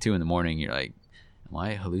 And like 2 a.m, you're like, am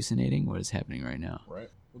I hallucinating? What is happening right now? Right.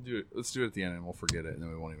 We'll do it. Let's do it at the end, and we'll forget it, and then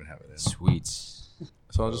we won't even have it in. Sweets.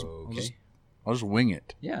 So I'll just wing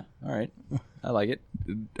it. Yeah. All right. I like it.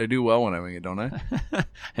 I do well when I wing it, don't I?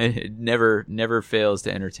 It never fails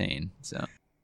to entertain. So.